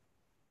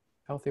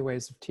 Healthy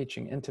ways of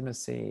teaching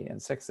intimacy and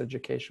sex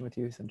education with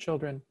youth and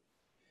children.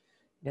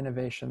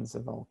 Innovations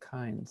of all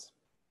kinds.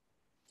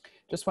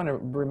 Just want to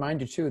remind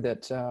you too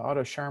that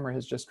Otto Scharmer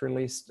has just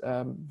released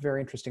a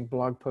very interesting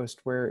blog post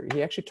where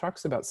he actually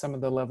talks about some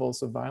of the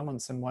levels of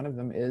violence, and one of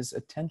them is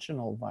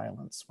attentional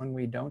violence, when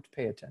we don't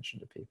pay attention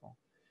to people.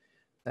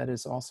 That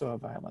is also a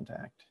violent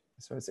act.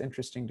 So it's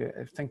interesting to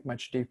think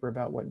much deeper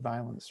about what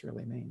violence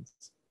really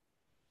means.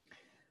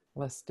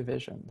 Less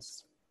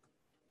divisions.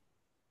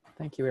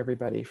 Thank you,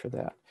 everybody, for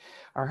that.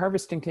 Our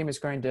harvesting team is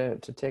going to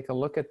take a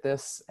look at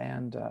this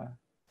and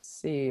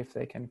see if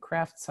they can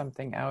craft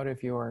something out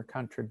of your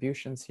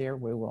contributions here.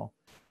 We will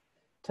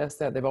test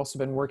that. They've also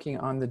been working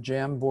on the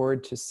Jam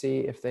board to see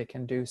if they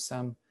can do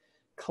some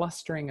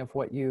clustering of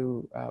what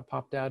you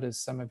popped out as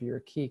some of your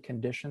key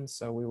conditions.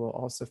 So we will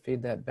also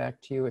feed that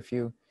back to you. If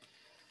you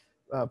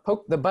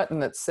poke the button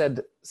that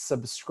said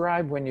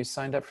subscribe when you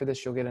signed up for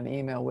this, you'll get an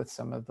email with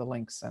some of the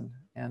links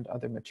and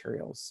other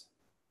materials.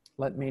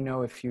 Let me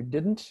know if you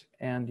didn't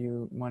and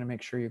you want to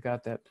make sure you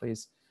got that.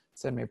 Please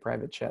send me a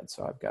private chat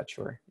so I've got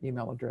your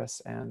email address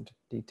and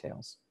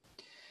details.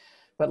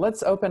 But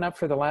let's open up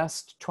for the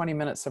last 20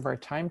 minutes of our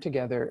time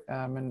together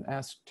and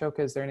ask Toke,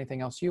 is there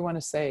anything else you want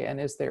to say? And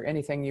is there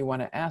anything you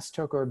want to ask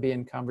Toke or be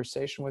in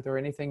conversation with, or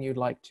anything you'd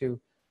like to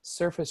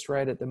surface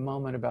right at the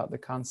moment about the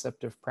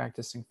concept of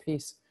practicing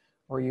peace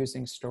or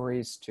using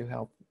stories to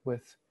help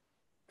with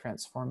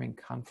transforming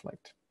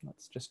conflict?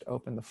 Let's just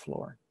open the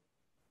floor.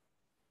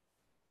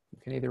 You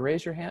can either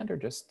raise your hand or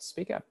just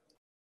speak up.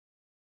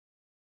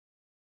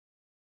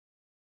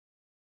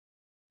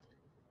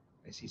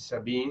 I see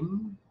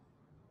Sabine.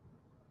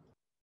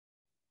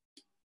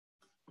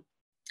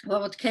 Well,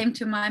 what came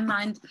to my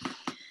mind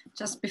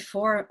just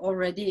before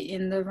already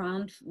in the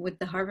round with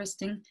the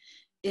harvesting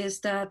is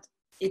that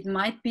it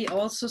might be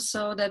also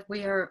so that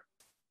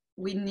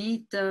we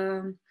need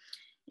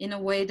in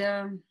a way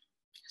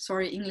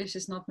sorry, English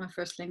is not my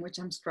first language,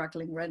 I'm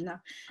struggling right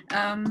now,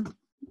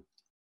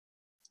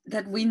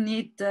 that we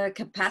need the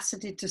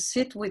capacity to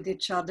sit with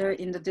each other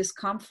in the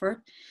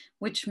discomfort,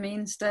 which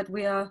means that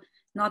we are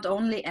not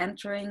only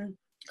entering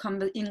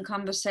in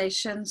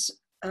conversations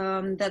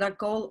that are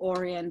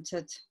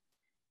goal-oriented.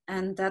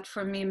 And that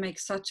for me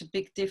makes such a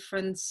big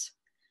difference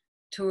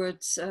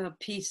towards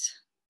peace,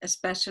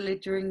 especially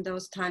during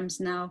those times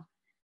now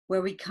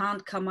where we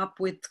can't come up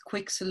with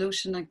quick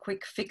solutions and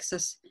quick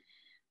fixes.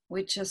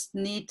 We just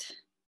need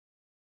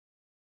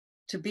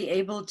to be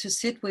able to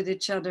sit with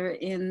each other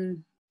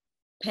in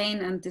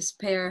pain and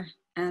despair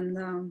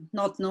and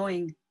not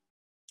knowing.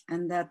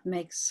 And that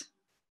makes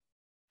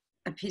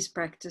a peace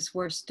practice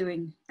worth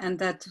doing. And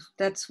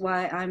that's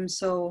why I'm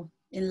so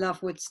in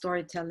love with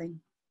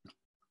storytelling.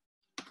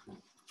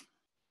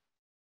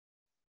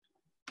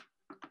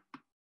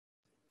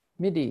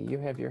 Midi, you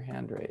have your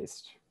hand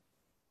raised.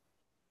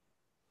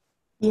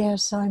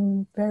 Yes,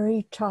 I'm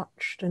very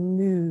touched and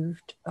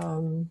moved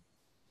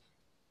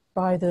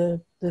by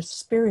the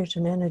spirit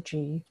and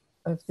energy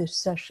of this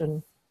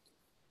session.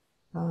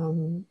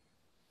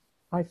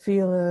 I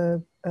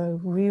feel a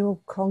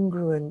real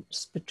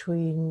congruence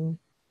between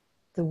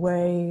the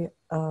way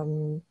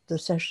the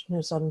session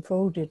has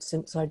unfolded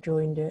since I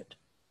joined it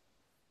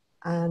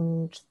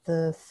and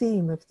the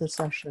theme of the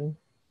session.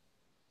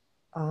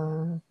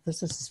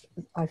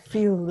 I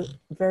feel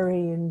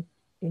very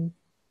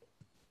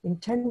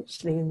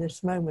intensely in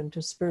this moment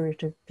a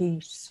spirit of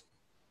peace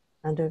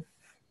and of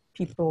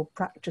people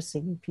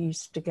practicing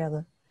peace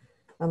together.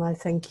 And I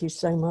thank you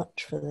so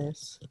much for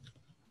this.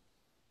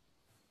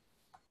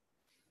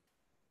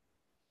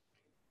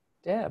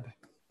 Deb.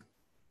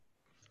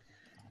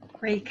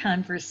 Great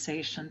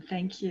conversation,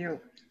 thank you.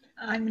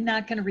 I'm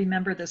not going to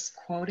remember this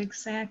quote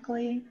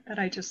exactly, but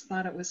I just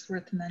thought it was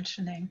worth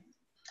mentioning.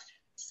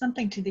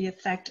 Something to the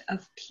effect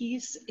of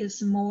peace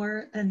is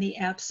more than the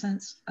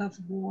absence of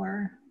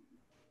war.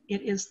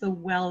 It is the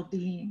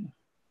well-being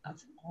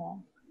of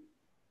all.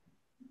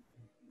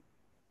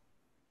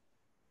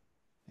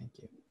 Thank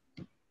you.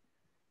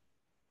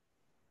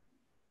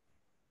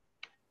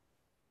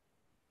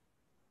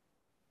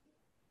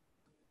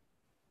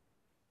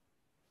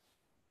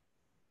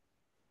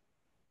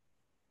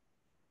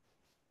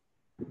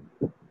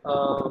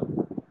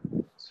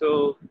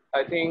 So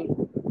I think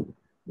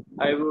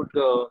I would,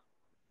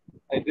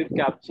 I did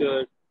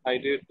capture, I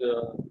did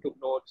took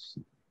notes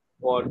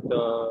what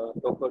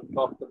Toke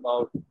talked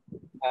about,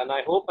 and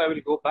I hope I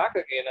will go back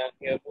again and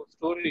hear more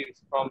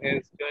stories from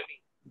his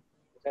journey,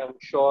 which I'm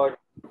sure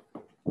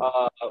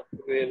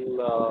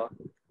will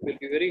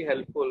be very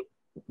helpful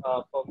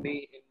for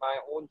me in my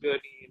own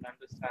journey in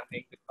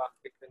understanding the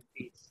conflict and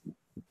peace.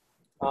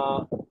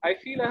 I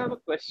feel I have a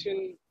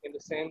question in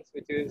the sense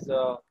which is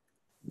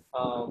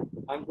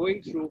I'm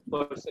going through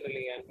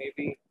personally, and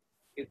maybe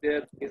is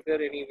there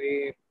any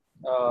way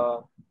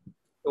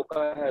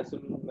Toke has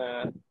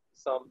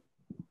some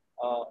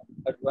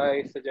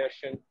advice,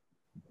 suggestion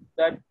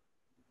that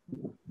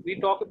we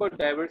talk about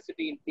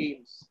diversity in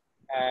teams,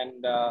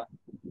 and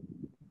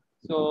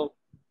so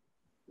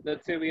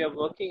let's say we are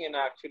working in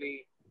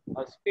actually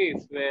a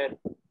space where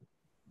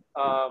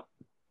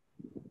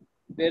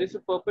there is a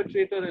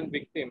perpetrator and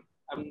victim,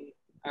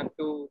 and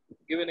to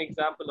give an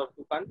example of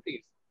two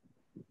countries,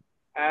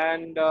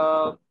 and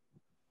how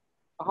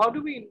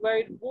do we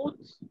invite both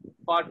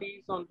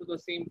parties onto the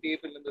same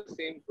table in the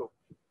same group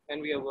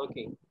when we are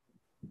working,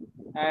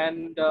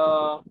 and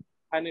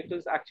it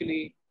has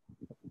actually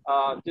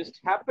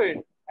just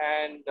happened,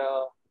 and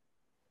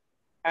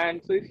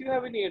so if you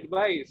have any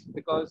advice,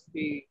 because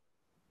the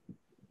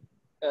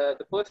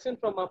person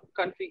from a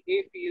country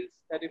A feels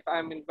that if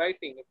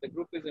the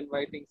group is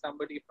inviting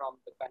somebody from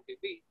the country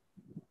B,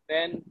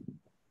 then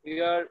we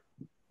are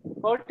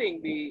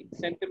hurting the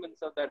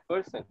sentiments of that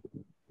person.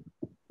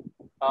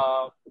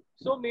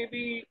 So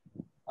maybe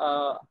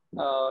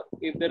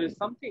if there is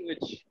something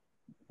which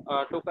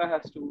Toke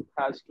has to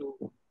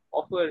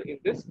offer in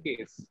this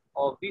case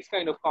of these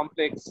kind of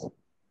complex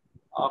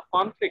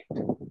conflict,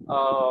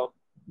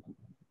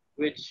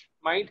 which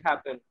might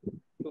happen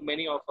to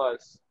many of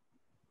us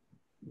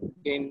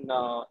in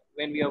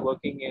when we are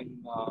working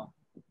in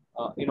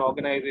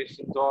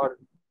organizations, or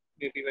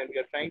maybe when we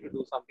are trying to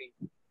do something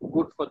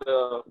good for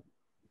the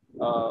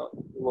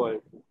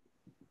world.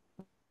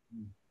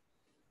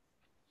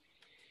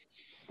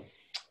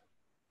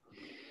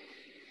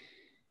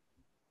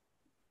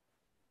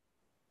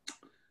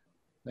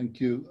 Thank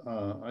you.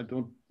 I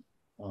don't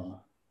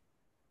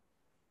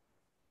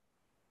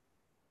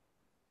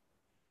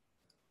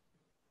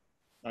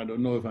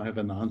know if I have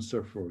an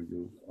answer for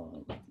you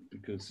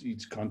because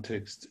each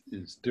context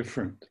is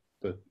different,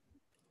 but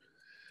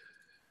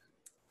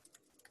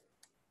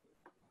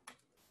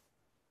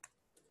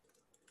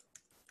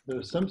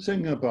there's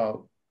something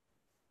about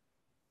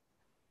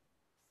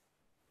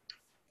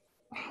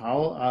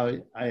how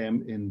I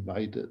am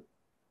invited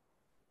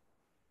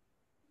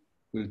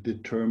will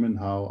determine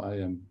how I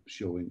am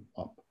showing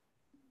up.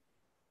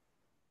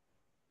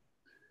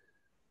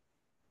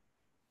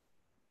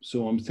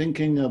 So I'm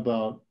thinking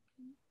about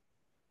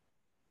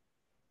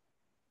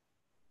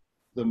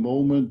the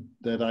moment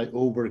that I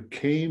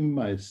overcame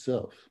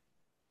myself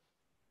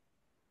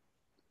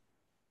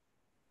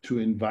to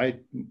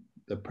invite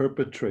the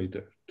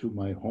perpetrator to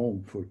my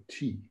home for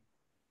tea.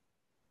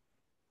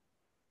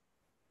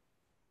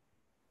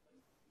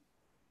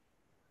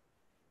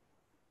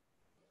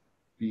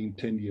 Being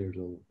 10 years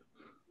old.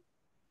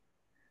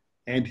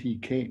 And he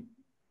came.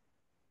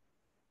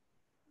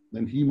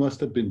 And he must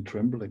have been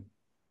trembling.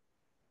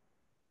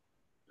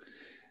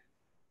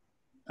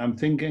 I'm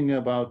thinking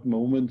about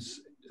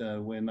moments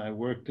when I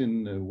worked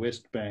in the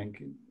West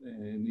Bank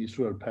in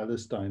Israel,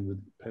 Palestine, with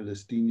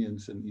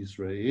Palestinians and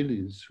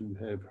Israelis who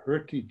have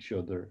hurt each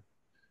other.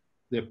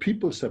 Their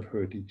peoples have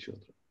hurt each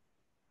other.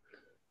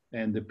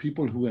 And the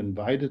people who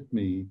invited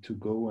me to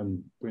go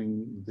and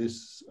bring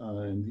this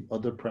and the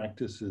other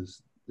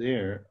practices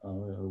there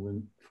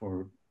went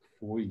for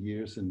 4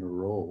 years in a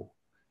row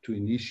to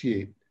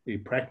initiate a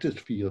practice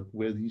field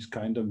where these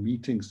kind of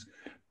meetings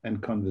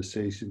and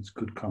conversations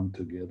could come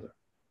together.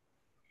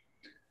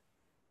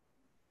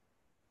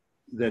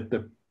 That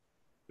the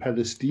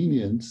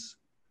Palestinians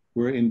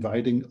were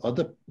inviting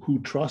other, who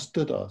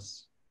trusted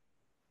us,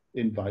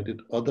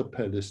 invited other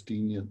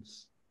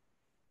Palestinians.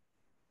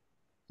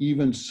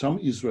 Even some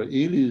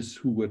Israelis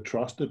who were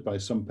trusted by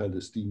some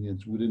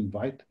Palestinians would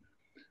invite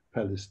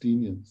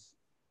Palestinians.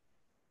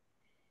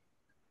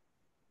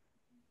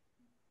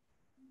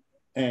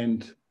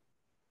 And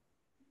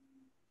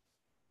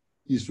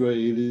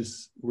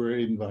Israelis were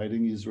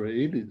inviting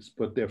Israelis,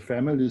 but their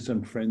families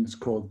and friends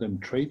called them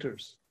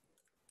traitors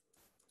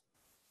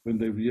when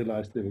they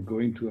realized they were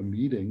going to a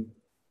meeting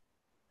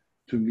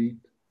to meet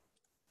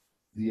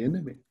the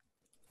enemy.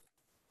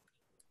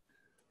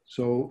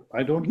 So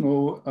I don't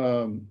know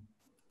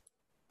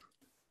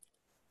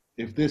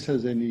if this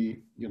has any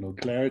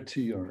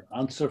clarity or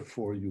answer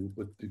for you,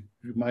 but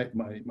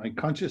my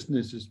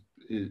consciousness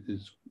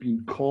is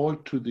being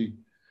called to the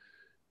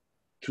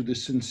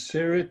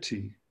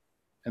sincerity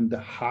and the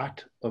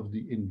heart of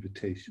the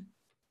invitation.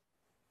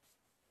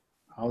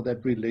 How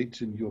that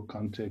relates in your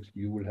context,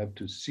 you will have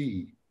to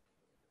see.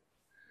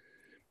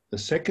 The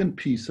second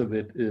piece of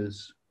it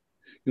is,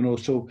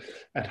 so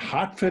at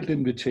heartfelt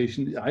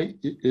invitation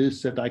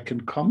is that I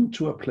can come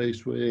to a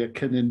place where I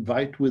can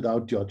invite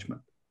without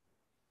judgment.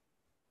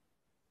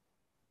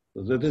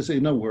 So that is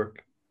inner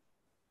work.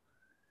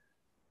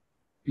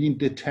 Being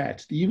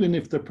detached, even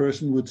if the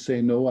person would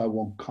say, no, I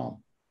won't come.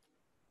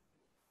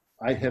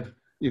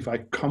 If I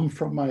come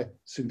from my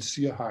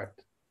sincere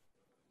heart,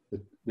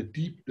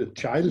 the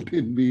child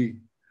in me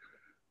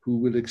who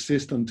will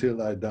exist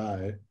until I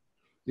die,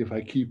 if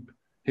I keep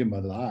him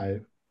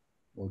alive,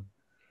 or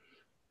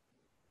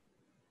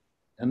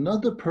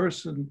another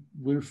person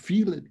will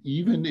feel it,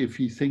 even if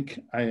he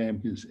think I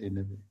am his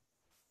enemy.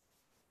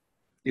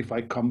 If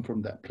I come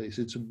from that place,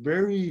 it's a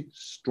very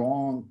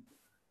strong,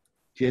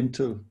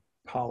 gentle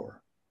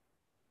power,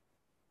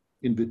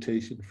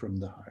 invitation from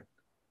the heart.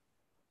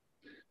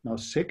 Now,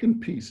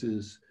 second piece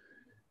is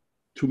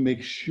to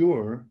make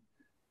sure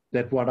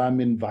that what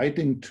I'm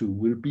inviting to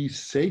will be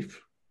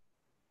safe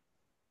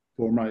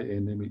for my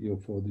enemy or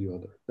for the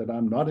other, that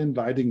I'm not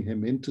inviting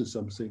him into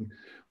something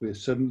where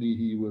suddenly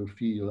he will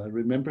feel. I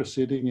remember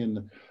sitting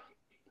in,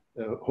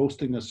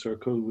 hosting a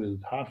circle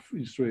with half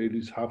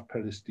Israelis, half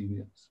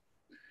Palestinians.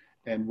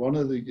 And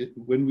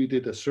when we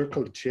did a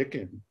circle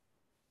check-in,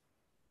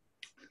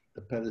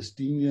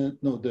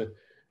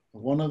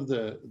 one of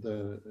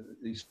the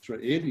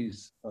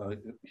Israelis,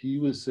 he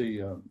was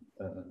a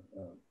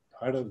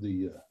part of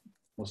the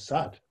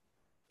Mossad,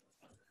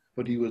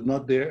 but he was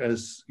not there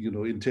as,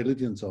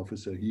 intelligence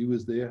officer. He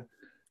was there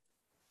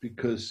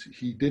because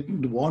he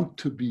didn't want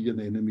to be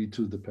an enemy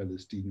to the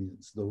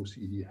Palestinians, though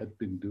he had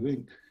been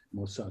doing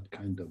Mossad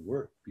kind of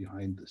work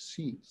behind the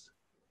scenes.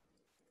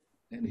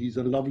 And he's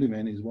a lovely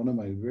man. He's one of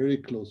my very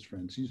close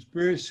friends. He's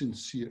very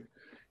sincere.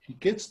 He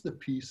gets the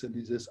peace and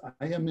he says,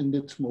 I am in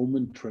this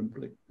moment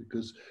trembling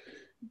because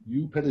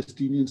you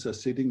Palestinians are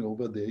sitting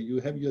over there. You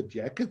have your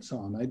jackets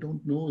on. I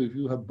don't know if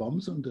you have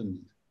bombs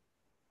underneath.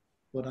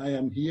 But I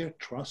am here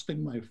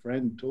trusting my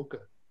friend Toke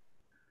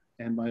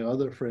and my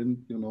other friend,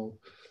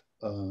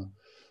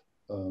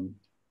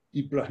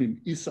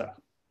 Ibrahim Issa,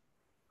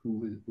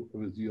 who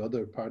was the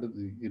other part of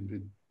the,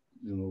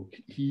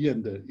 he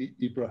and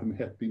Ibrahim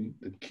had been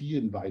the key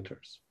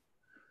inviters.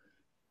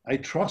 I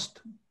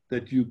trust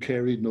that you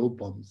carry no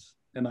bombs.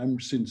 And I'm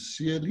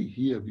sincerely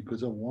here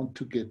because I want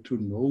to get to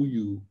know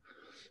you,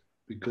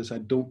 because I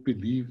don't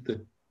believe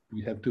that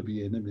we have to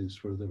be enemies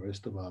for the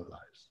rest of our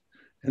lives.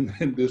 And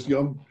then this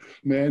young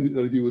man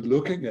that he was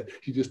looking at,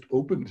 he just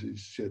opened his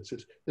shit,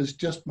 says, it's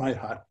just my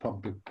heart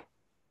pumping.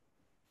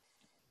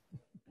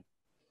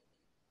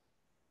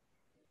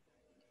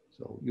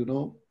 So,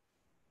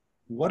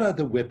 what are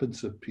the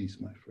weapons of peace,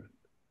 my friend?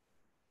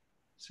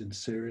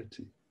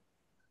 Sincerity.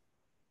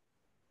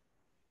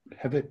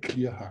 Have a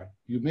clear heart.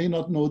 You may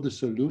not know the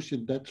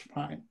solution, that's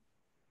fine.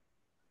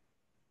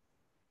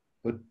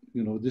 But,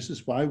 this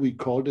is why we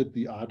called it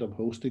the art of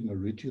hosting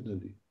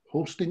originally.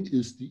 Hosting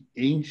is the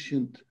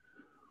ancient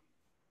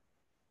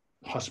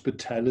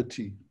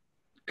hospitality,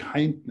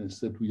 kindness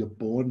that we are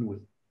born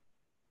with.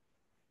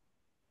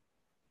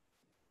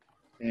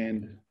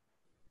 And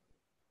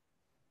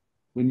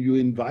when you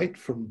invite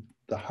from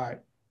the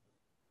heart,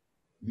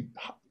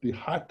 the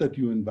heart that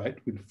you invite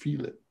will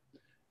feel it.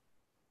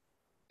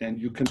 And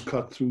you can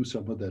cut through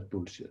some of that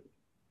bullshit,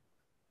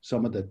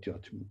 some of that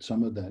judgment,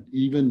 some of that,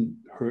 even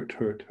hurt.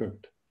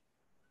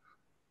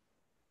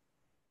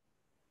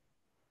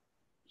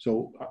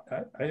 So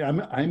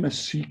I'm a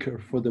seeker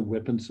for the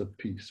weapons of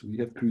peace. We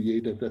have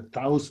created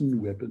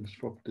 1,000 weapons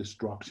for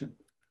destruction.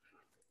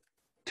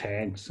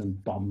 Tanks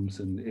and bombs,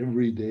 and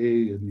every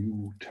day a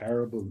new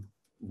terrible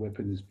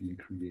weapon is being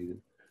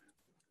created.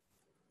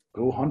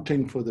 Go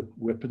hunting for the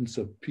weapons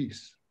of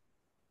peace,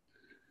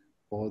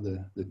 or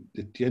the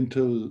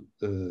gentle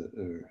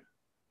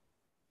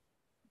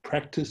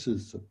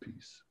practices of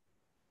peace.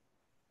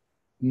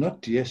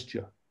 Not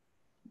gesture,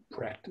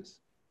 practice.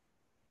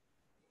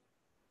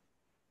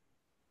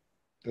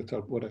 That's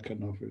what I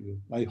can offer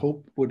you. I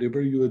hope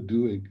whatever you are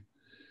doing,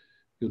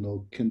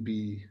 can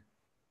be.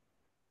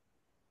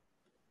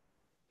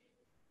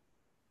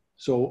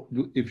 So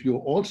if you're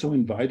also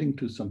inviting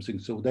to something,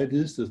 so that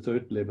is the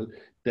third level,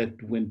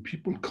 that when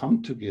people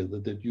come together,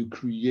 that you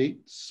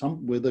create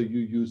whether you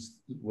use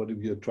whatever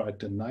you tried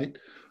tonight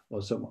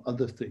or some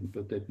other thing,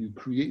 but that you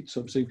create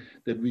something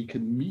that we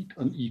can meet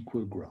on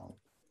equal ground,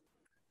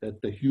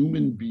 that the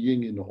human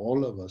being in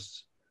all of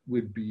us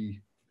will be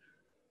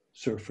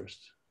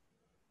surfaced.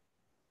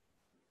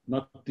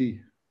 Not the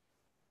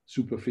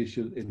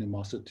superficial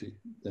animosity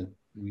that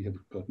we have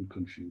gotten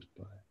confused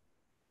by.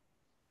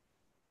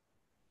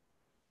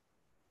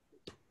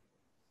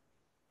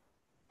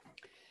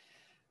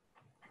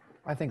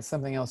 I think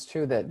something else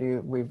too that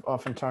we've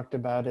often talked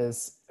about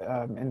is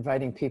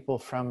inviting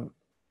people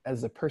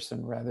as a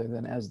person rather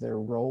than as their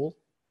role,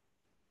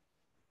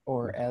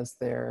 or as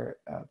their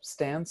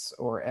stance,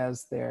 or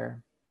as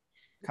their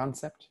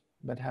concept.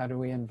 But how do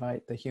we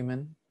invite the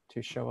human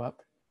to show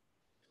up?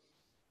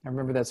 I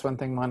remember that's one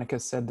thing Monica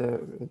said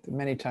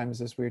many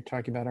times as we were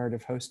talking about art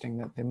of hosting,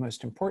 that the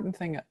most important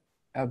thing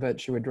of it,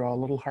 she would draw a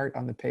little heart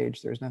on the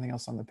page. There's nothing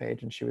else on the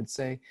page. And she would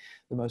say,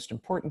 the most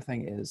important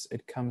thing is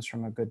it comes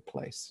from a good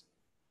place.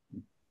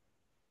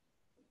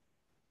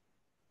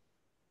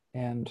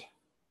 And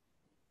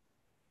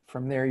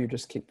from there, you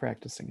just keep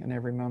practicing, and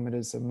every moment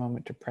is a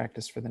moment to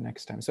practice for the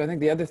next time. So I think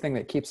the other thing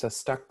that keeps us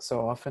stuck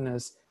so often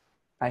is,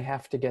 I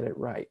have to get it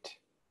right.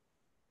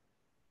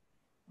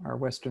 Our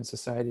Western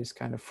society is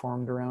kind of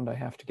formed around, I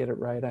have to get it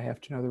right, I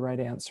have to know the right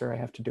answer, I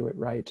have to do it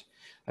right.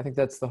 I think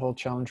that's the whole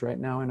challenge right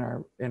now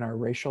in our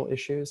racial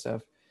issues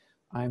of,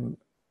 I'm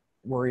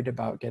worried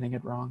about getting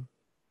it wrong.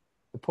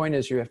 The point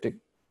is, you have to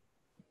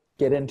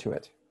get into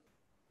it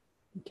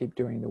and keep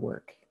doing the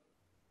work.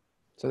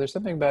 So there's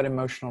something about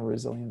emotional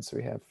resilience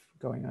we have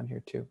going on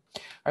here too.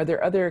 Are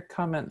there other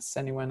comments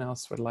anyone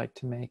else would like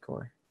to make,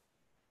 or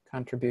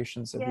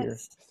contributions of your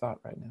thought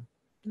right now?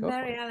 Go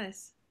Mary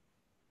Alice.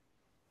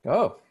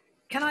 Go.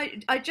 Can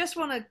I just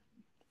want to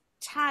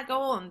tag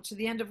on to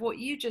the end of what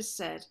you just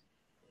said,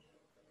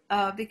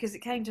 because it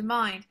came to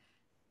mind.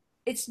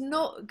 It's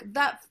not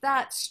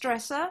that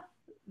stressor,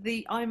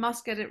 the I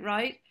must get it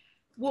right.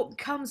 What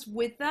comes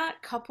with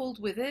that,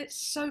 coupled with it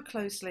so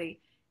closely,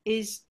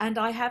 is, and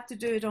I have to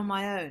do it on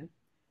my own.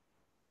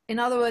 In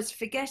other words,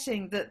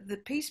 forgetting that the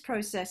peace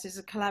process is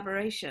a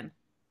collaboration,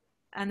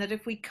 and that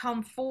if we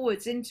come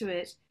forwards into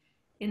it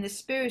in the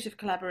spirit of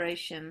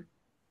collaboration,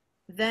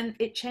 then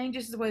it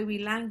changes the way we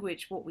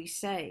language what we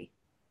say,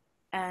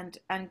 and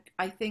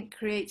I think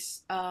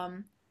creates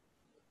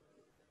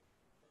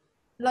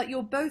like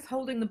you're both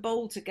holding the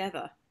bowl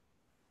together,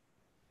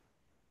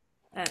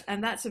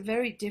 and that's a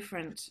very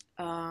different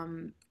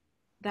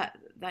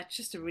that's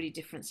just a really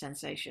different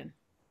sensation.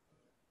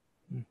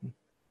 Mm-hmm.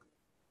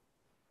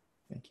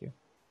 Thank you.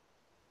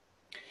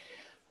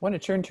 I want to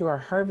turn to our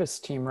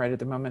harvest team right at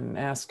the moment and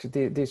ask,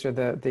 these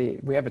are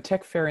we have a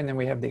tech fairy, and then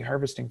we have the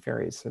harvesting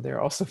fairies. So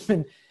they're also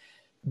been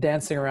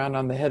dancing around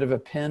on the head of a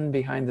pin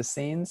behind the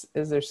scenes.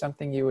 Is there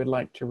something you would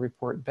like to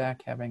report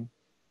back, having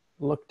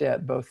looked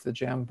at both the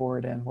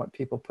Jamboard and what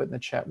people put in the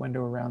chat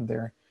window around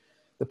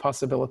the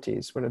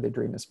possibilities? What do they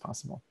dream is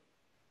possible?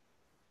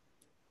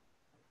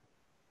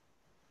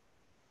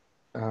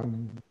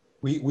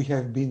 We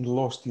have been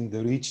lost in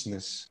the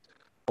richness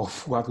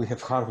of what we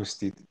have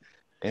harvested,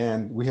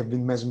 and we have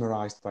been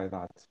mesmerized by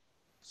that.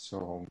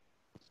 So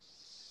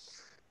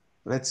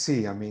let's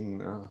see. I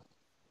mean,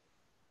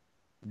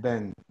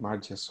 Ben,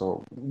 Marcia,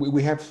 so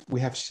we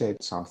have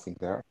shaped something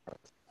there. But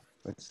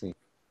let's see.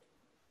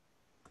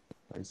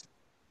 Yes,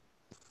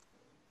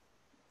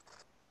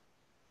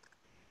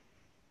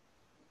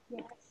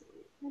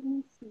 let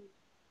me see.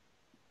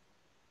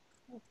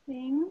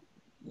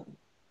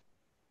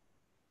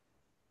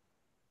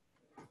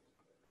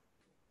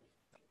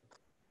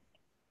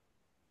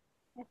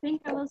 I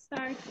think I will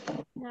start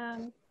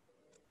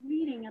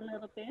reading a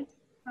little bit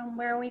from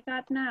where we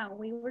got now.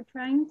 We were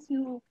trying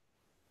to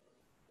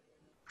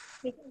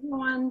take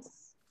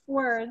everyone's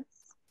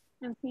words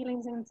and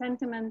feelings and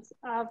sentiments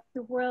of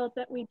the world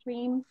that we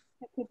dream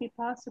that could be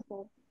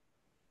possible.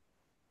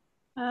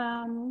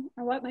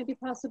 Or what might be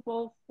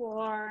possible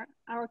for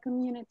our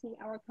community,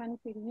 our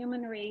country, the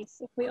human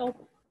race, if we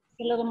all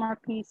a little more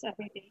peace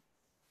every day.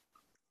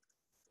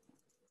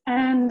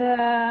 And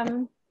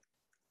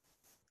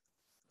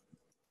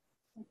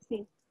let's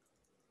see.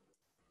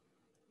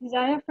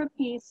 Desire for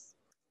peace.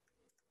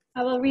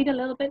 I will read a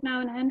little bit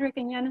now, and Hendrik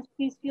and Janus,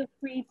 please feel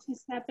free to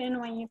step in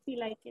when you feel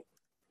like it.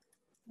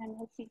 And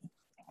we'll see.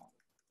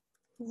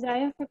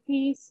 Desire for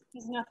peace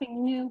is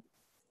nothing new.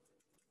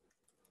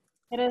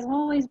 It has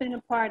always been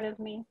a part of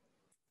me.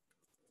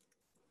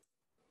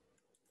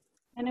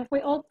 And if we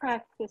all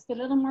practiced a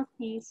little more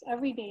peace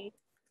every day,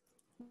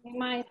 we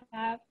might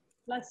have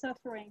less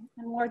suffering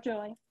and more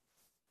joy,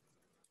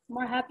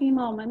 more happy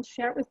moments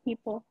shared with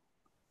people,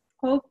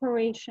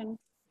 cooperation,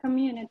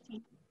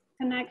 community,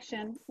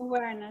 connection,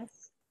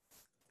 awareness,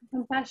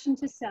 compassion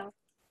to self,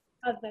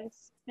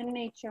 others, and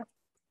nature.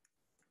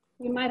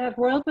 We might have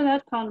a world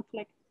without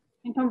conflict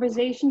and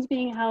conversations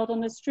being held on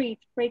the street,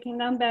 breaking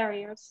down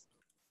barriers,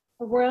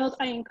 a world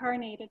I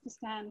incarnated to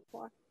stand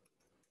for.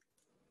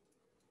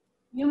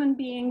 Human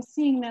beings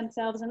seeing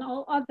themselves and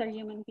all other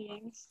human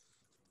beings,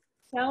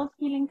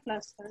 self-healing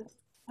clusters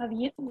of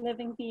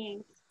living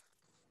beings.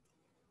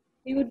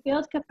 We would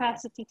build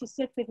capacity to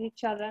sit with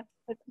each other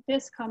with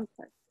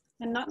discomfort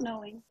and not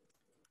knowing.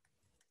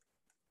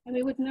 And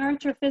we would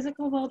nurture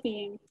physical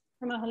well-being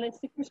from a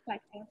holistic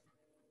perspective.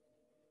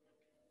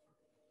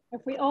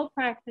 If we all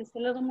practice a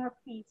little more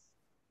peace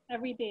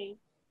every day,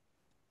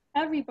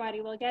 everybody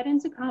will get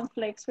into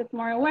conflicts with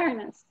more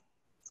awareness,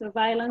 so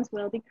violence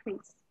will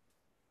decrease.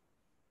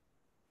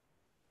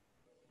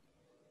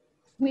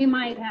 We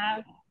might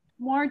have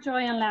more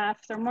joy and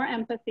laughter, more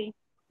empathy,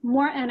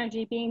 more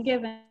energy being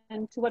given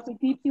to what we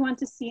deeply want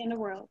to see in the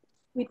world.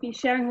 We'd be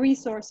sharing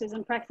resources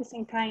and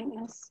practicing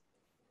kindness.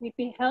 We'd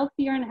be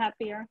healthier and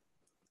happier.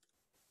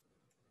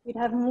 We'd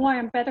have more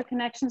and better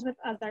connections with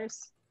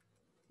others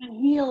and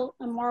heal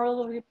a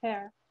moral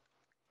repair.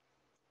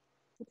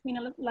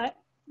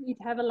 We'd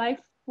have a life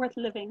worth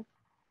living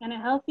and a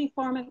healthy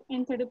form of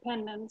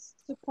interdependence,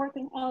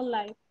 supporting all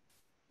life,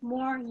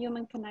 more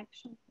human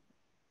connection.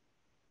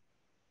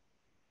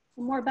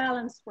 A more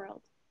balanced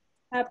world,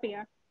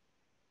 happier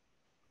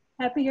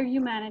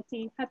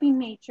humanity, happy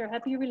nature,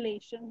 happy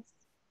relations,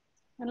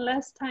 and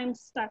less time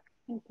stuck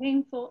in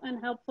painful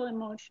and helpful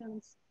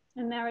emotions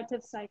and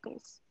narrative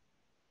cycles.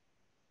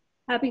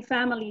 Happy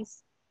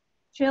families,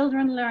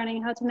 children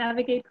learning how to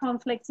navigate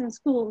conflicts in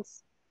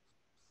schools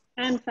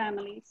and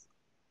families.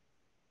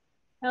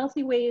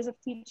 Healthy ways of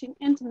teaching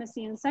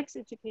intimacy and sex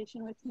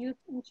education with youth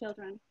and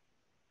children,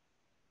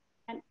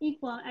 and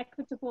equal and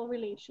equitable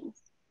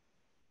relations.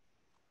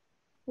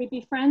 We'd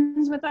be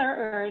friends with our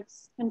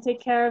earths and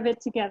take care of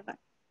it together.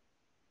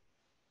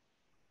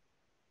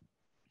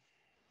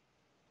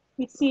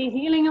 We'd see a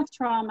healing of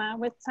trauma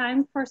with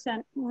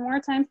more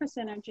time for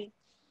synergy.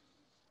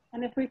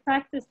 And if we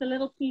practice the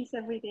little piece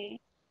every day,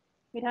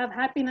 we'd have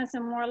happiness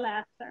and more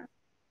laughter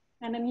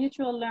and a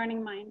mutual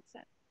learning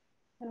mindset.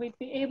 And we'd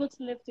be able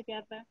to live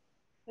together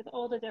with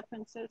all the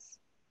differences.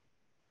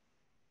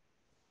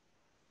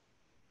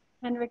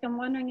 Henrik, I'm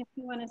wondering if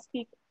you want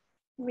to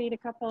read a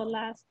couple of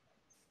last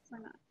or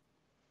not.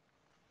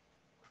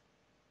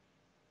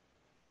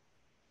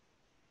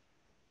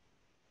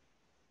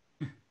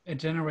 A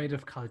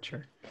generative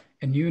culture,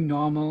 a new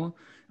normal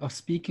of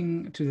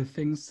speaking to the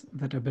things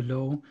that are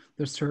below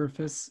the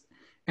surface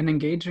and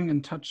engaging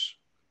in tough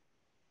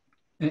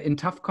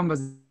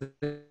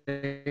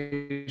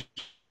conversations,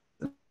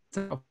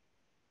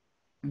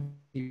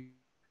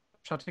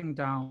 shutting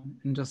down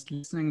and just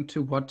listening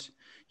to what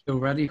you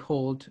already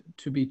hold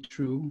to be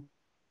true.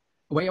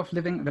 A way of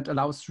living that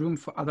allows room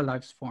for other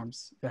life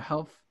forms, the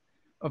health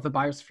of the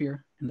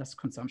biosphere and less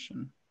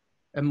consumption.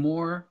 A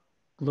more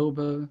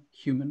global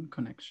human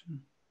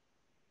connection.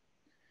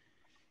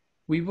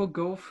 We will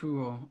go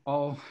through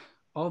all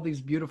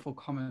these beautiful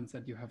comments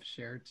that you have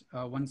shared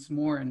once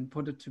more and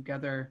put it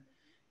together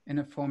in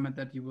a format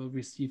that you will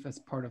receive as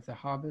part of the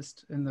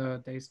harvest in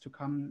the days to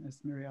come,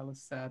 as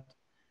Mary-Alice said.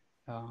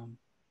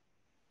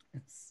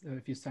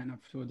 If you sign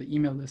up for the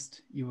email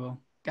list, you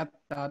will get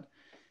that.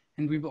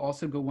 And we will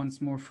also go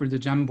once more through the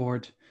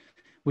Jamboard,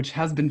 which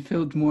has been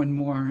filled more and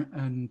more.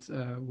 And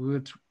we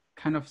will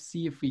kind of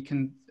see if we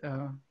can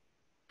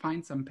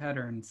find some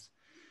patterns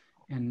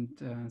and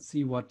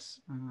see what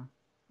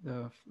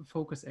the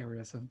focus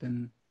areas have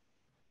been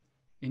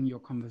in your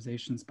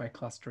conversations by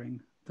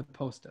clustering the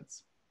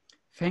post-its.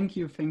 Thank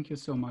you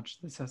so much.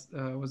 This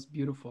was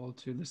beautiful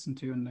to listen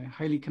to, and I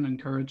highly can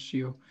encourage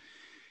you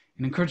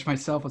and encourage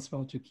myself as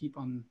well to keep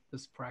on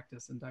this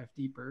practice and dive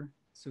deeper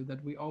so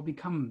that we all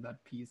become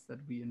that peace that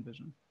we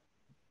envision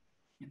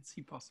and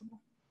see possible.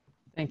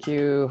 Thank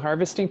you,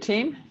 harvesting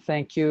team.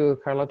 Thank you,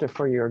 Carlotta,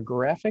 for your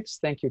graphics.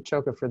 Thank you,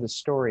 Toke, for the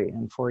story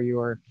and for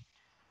your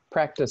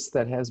practice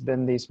that has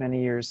been these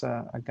many years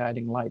a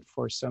guiding light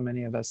for so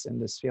many of us in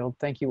this field.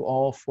 Thank you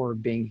all for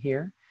being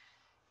here.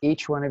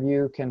 Each one of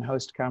you can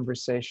host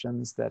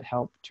conversations that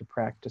help to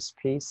practice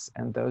peace,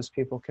 and those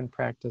people can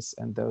practice,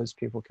 and those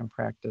people can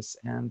practice,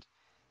 and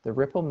the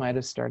ripple might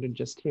have started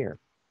just here.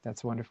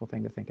 That's a wonderful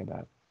thing to think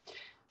about.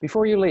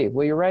 Before you leave,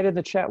 will you write in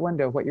the chat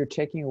window what you're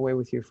taking away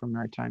with you from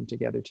our time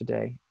together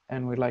today?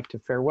 And we'd like to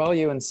farewell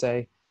you and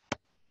say,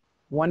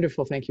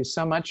 wonderful, thank you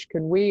so much.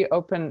 Can we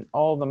open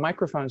all the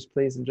microphones,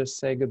 please, and just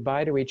say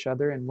goodbye to each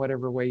other in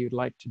whatever way you'd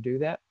like to do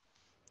that?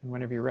 And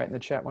whenever you write in the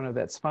chat window,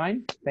 that's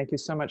fine. Thank you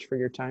so much for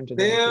your time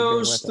today.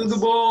 Deus, tudo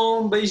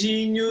bom?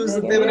 Beijinhos,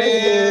 até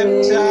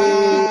breve.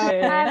 Tchau.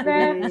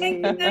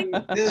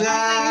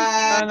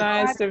 So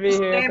nice to be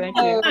here. Thank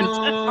you.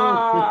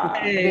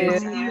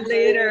 See you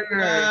later.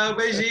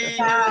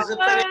 Beijinhos.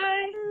 Bye.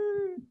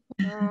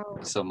 Thank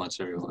you so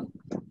much, everyone.